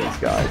shield on these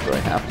guys? Do I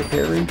have to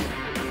parry?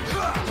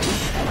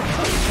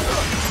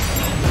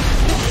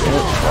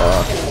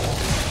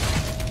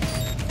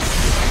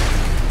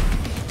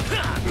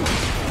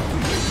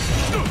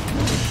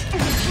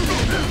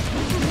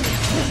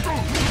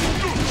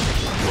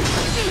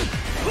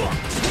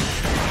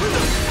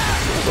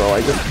 Bro,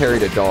 I just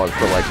carried a dog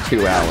for like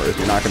 2 hours.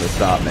 You're not gonna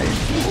stop me.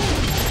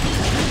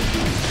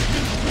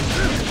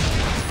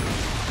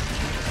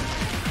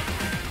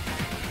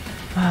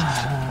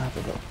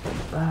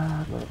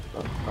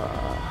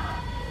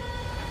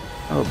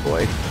 Oh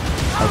boy.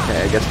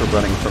 Okay, I guess we're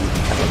running from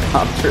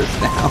helicopters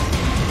now.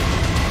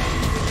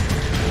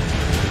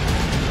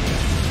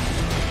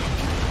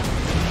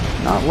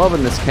 Not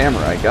loving this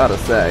camera, I gotta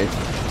say.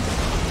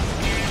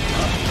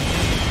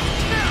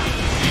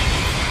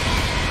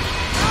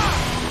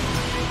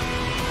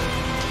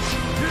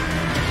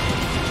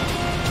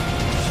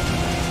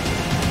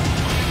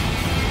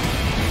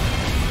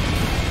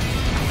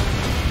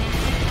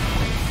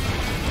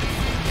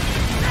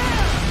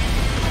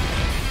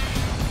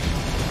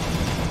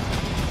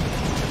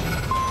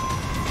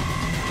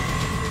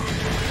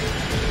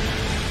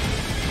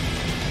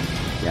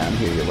 Yeah, I'm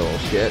here, you little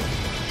shit.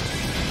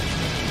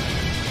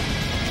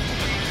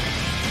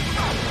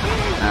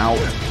 Ow.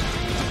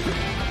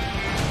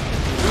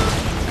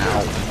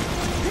 Ow.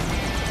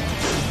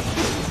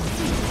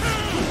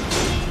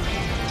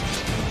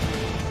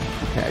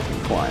 Okay, I can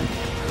climb.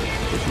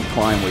 If we can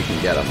climb, we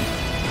can get him.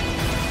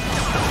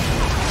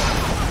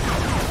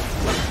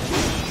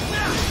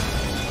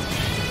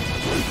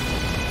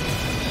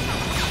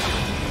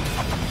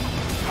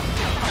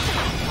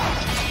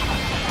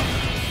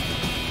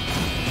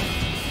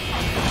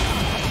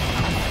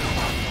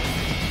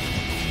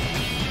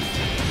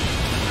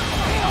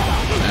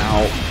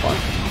 Ow, fuck.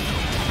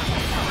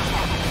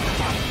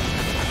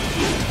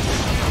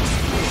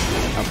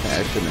 Okay,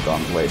 I shouldn't have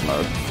gone blade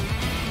mode.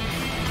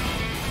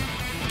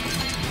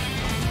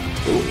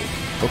 Ooh,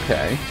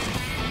 okay.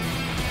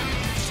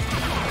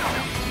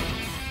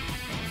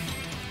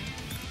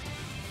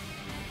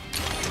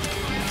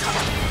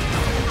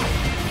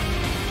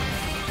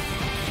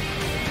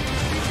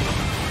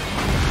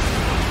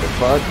 The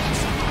fuck?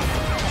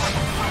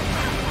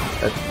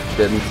 That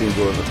didn't seem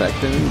to have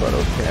affected him, but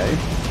okay.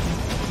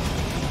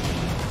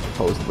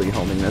 Supposedly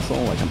homing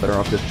missile, like I'm better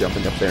off just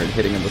jumping up there and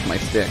hitting him with my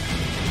stick.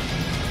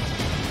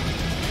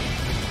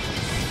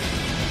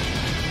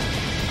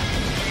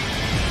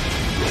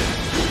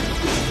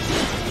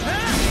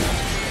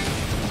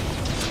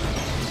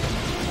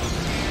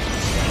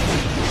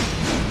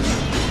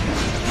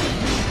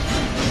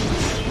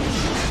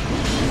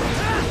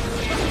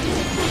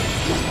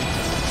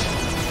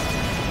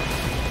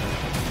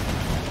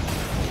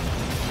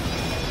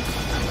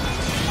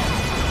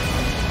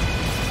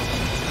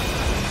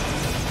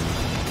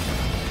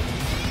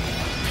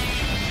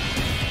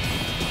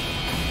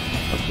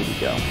 Where did he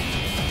go?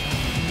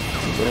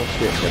 The little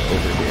shit get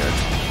over here.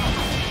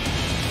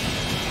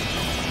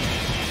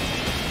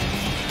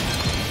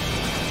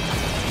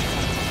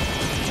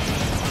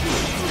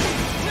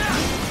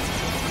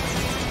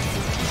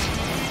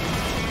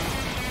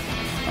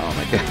 Oh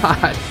my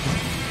god.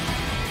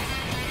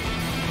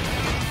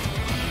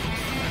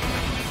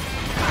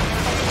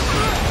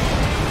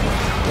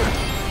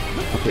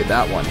 Okay,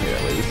 that one here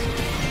at least.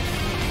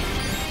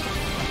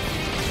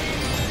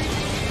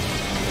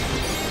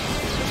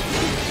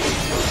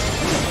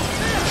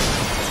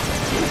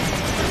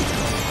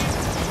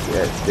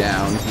 Get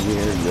down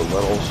here, you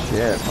little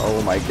shit.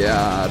 Oh my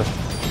god.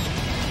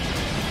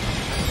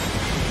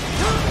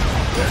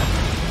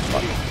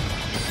 Fuck.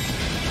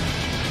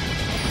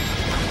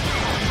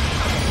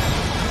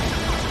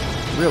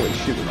 Really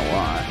shooting a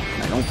lot.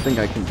 I don't think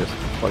I can just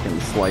fucking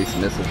slice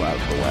missiles out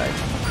of the way.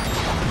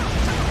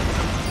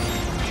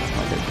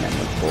 Like I can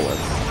with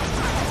bullets.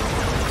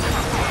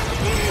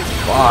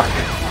 Fuck!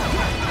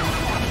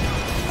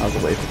 I was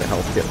away for the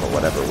health kit, but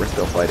whatever, we're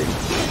still fighting.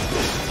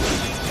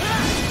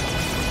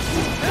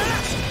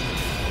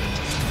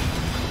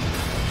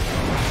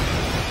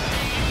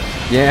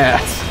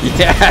 Yes!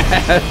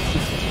 Yes!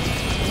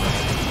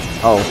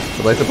 Oh,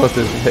 was I supposed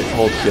to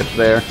hold shift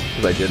there?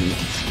 Because I didn't.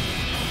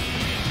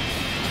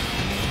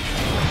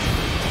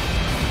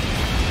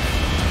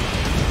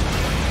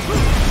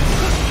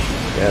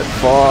 Get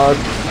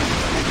fucked!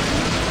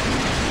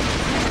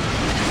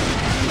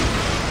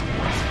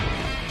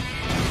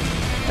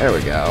 There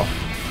we go.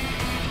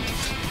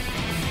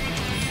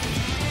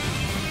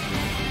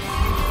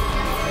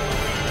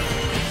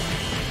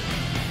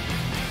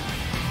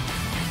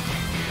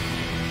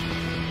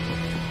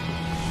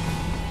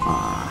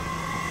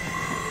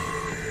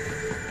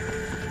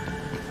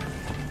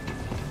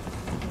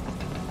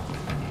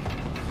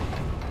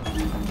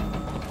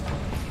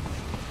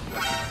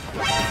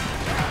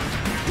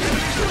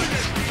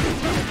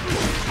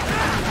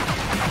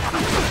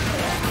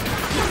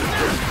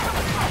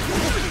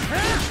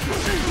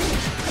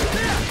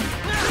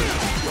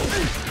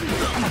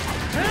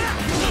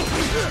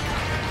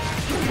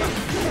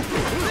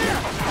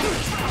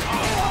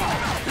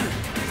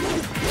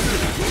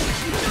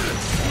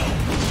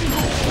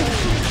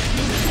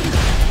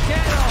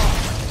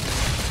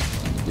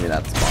 Yeah,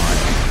 that's fine.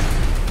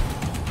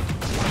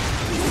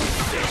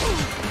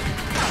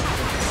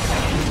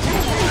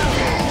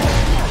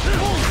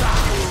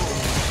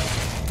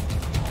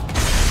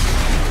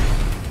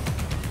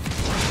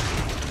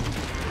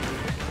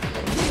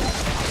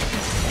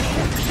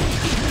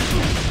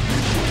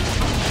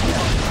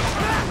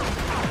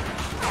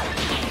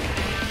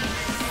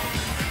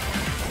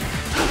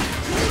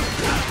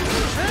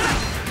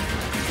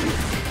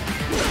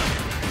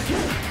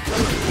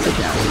 Sit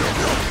down here,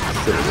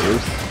 silly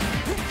goose.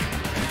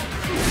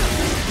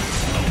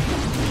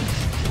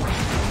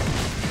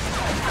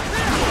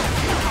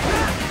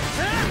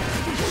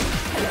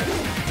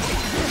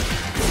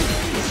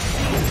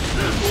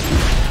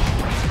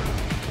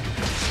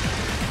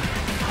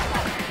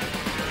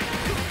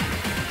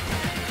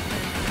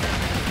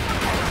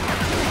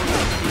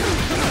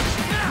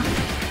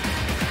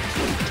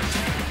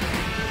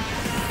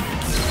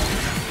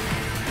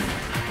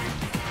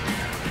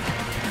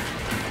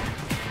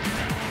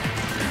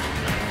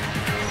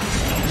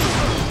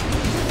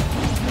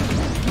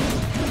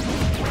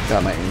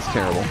 God, my aim's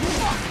terrible.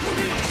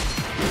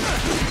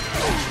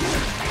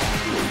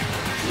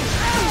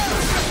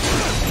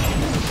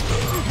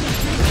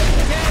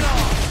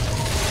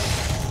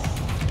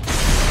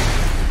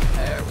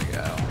 There we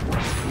go.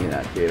 Give me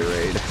that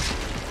Gatorade.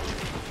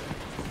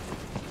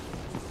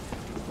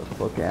 Get the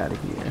fuck out of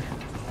here.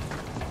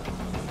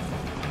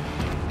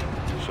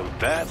 So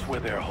that's where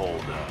they're holed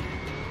up.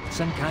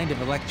 Some kind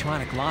of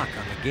electronic lock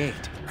on the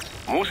gate.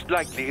 Most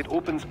likely it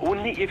opens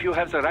only if you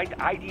have the right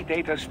ID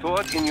data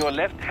stored in your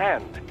left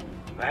hand.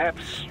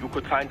 Perhaps you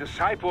could find a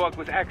cyborg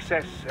with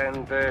access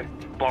and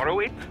borrow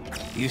it?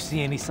 You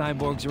see any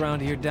cyborgs around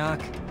here, Doc?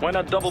 Why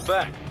not double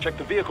back? Check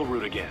the vehicle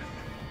route again.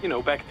 You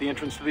know, back at the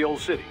entrance to the old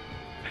city.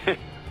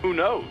 Who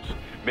knows?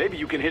 Maybe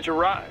you can hitch a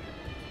ride.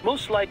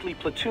 Most likely,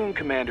 platoon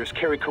commanders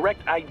carry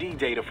correct ID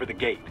data for the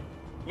gate.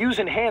 Use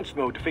enhanced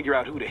mode to figure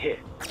out who to hit.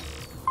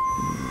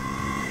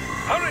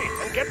 Hurry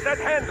and get that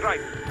hand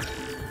right!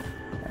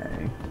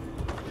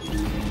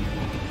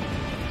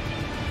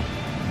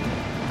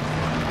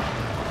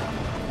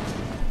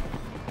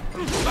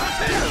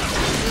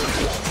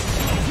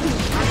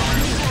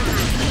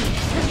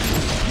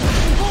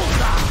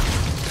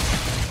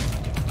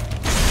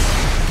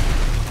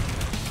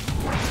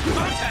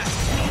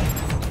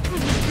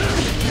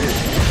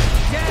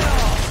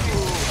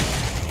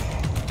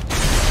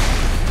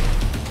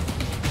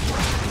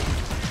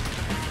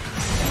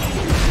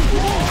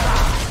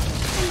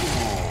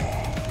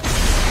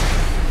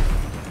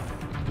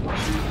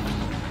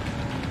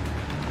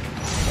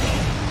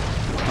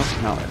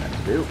 Now what I have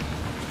to do.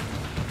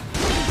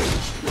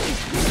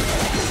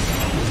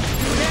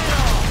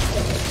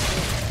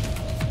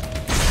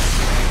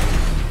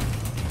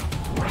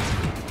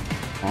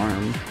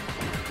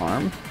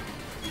 Arm.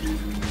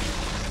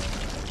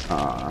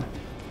 I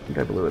think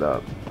I blew it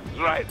up.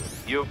 Right.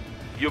 You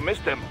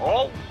missed them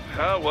all?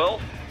 Well,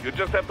 you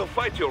just have to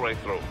fight your way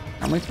through.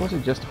 How am I supposed to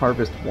just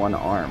harvest one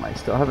arm? I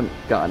still haven't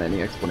gotten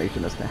any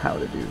explanation as to how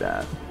to do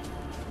that.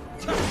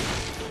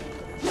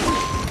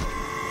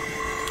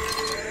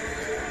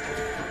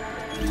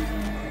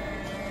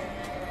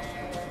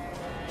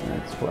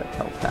 Let's collect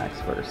health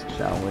packs first,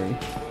 shall we?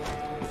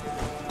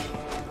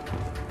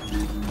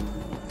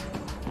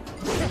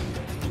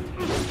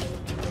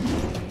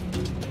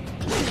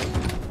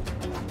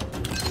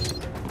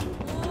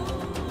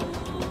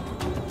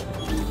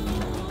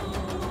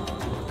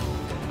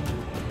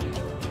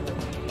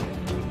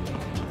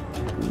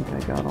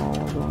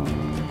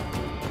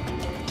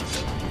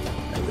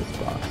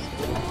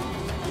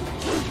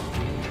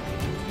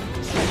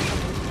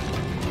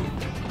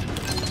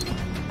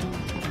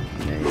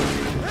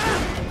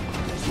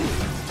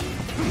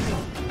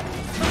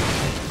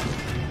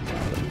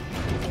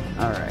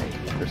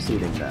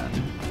 proceeding then.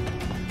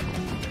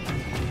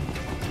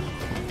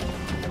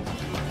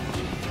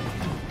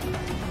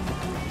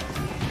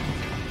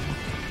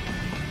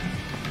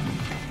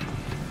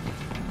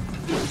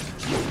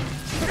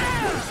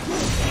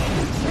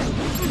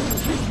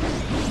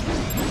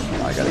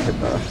 I gotta hit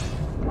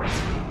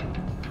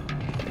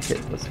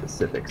the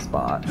specific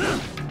spot. God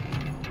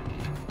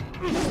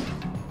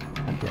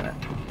damn it.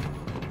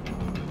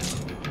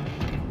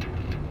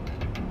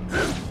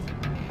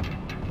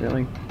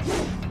 Really?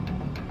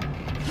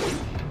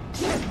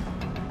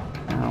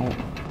 Ow.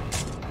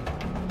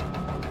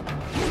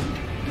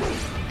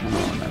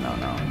 No.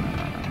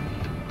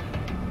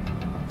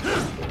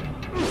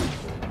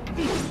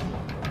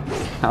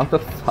 How the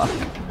fuck?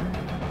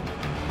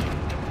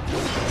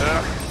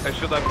 I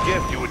should have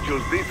guessed you would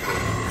choose this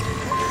route.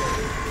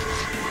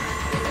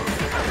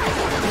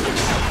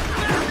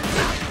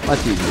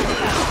 Much easier.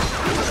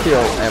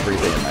 Kill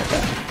everything in my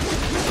path.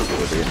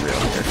 We're being real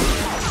here.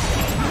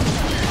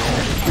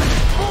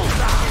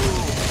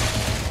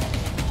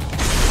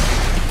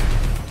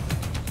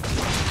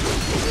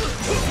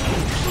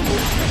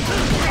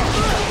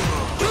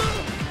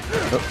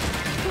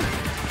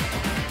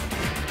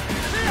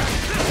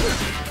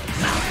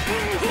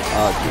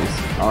 Oh jeez.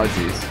 Oh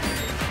jeez.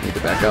 Need to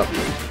back up.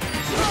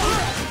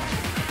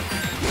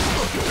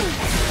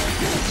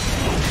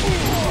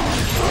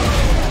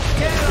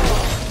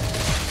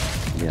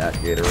 Give me that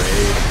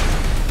Gatorade.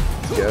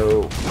 Let's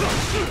go.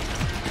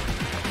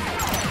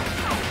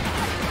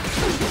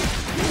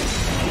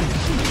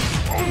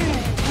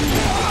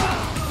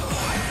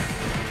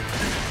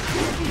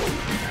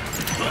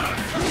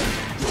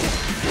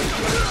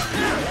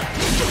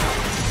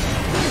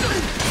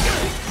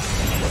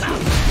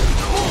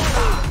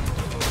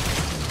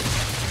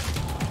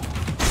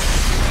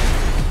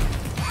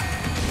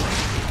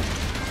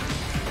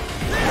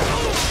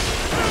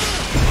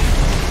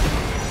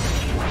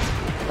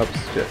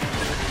 Oops, shit.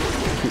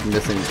 Keep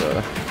missing the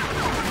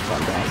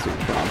bombastic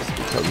jumps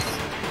because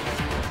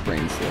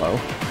brain's slow.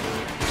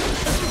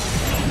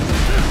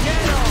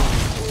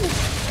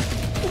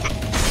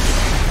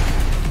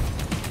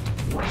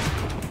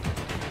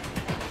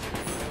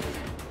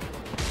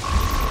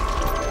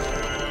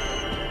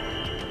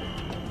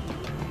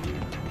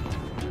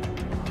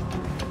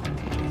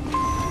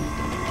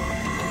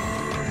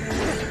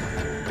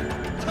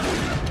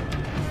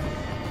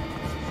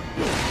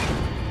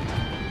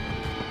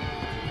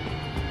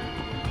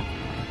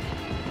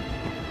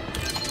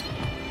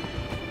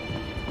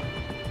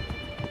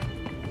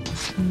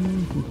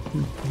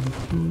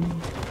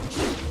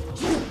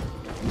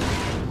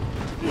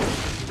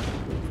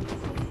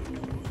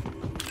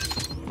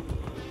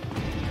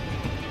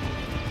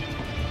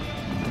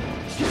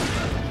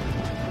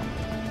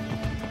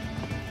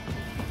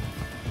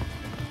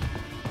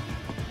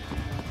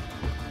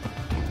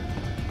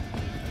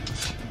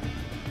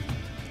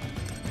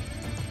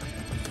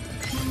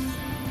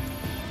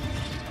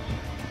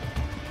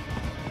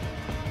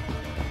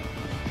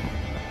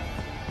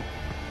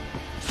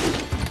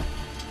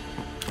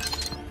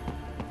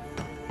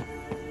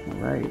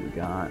 Alright, we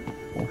got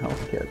full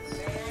health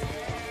kits.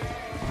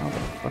 How the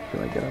fuck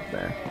do I get up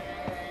there?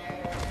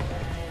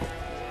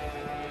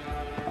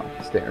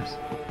 Oh, stairs.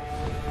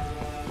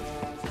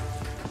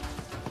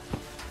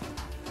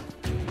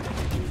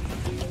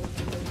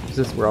 Is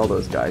this where all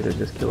those guys I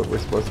just killed were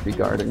supposed to be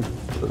guarding?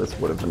 So this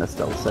would have been a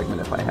stealth segment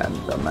if I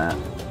hadn't done that.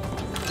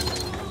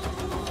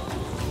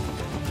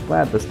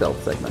 Glad the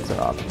stealth segments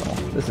are optional.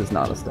 This is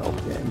not a stealth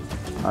game.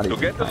 Not even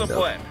To get to the kind of.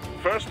 plan,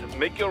 first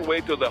make your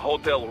way to the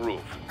hotel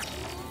roof.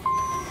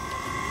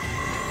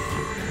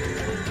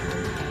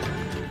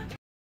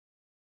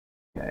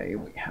 Okay,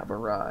 we have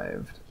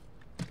arrived.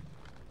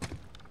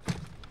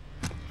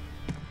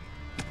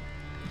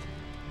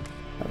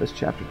 Now this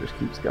chapter just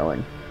keeps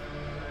going.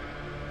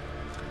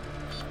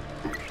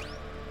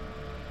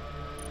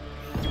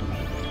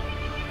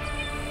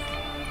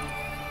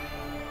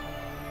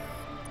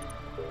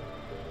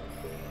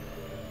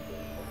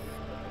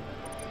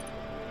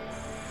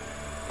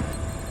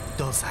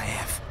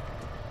 Dolzaev.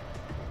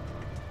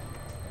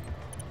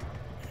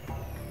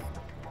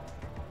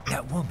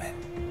 That woman.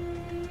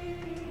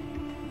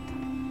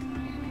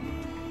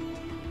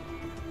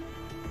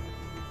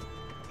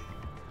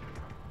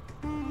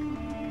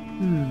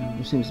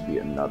 There seems to be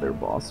another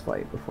boss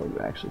fight before you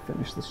actually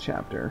finish this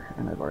chapter,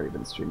 and I've already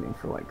been streaming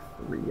for like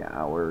 3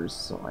 hours,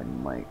 so I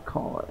might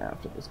call it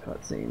after this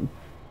cutscene.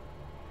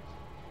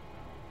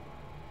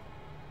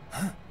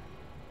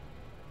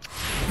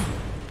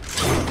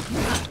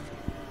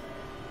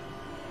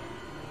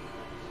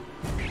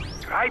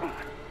 Raiden,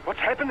 what's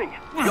happening?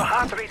 Your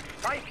heart rate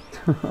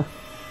spiked.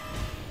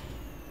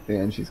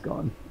 And she's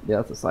gone. Yeah,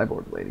 that's a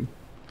cyborg lady.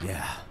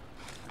 Yeah,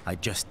 I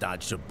just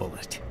dodged a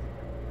bullet.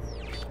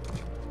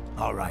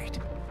 All right,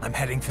 I'm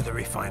heading for the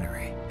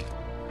refinery.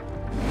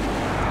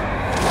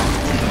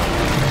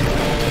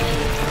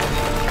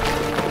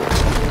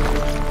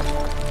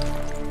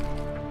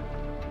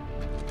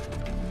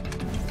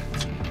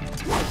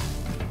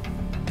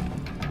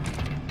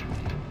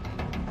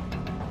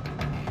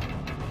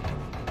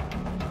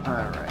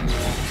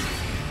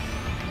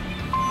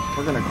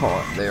 we're gonna call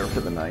it there for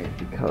the night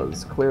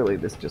because clearly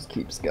this just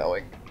keeps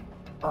going.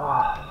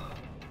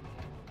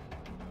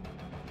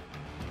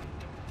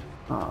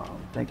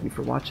 Thank you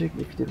for watching,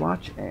 if you did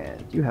watch,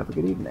 and you have a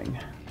good evening.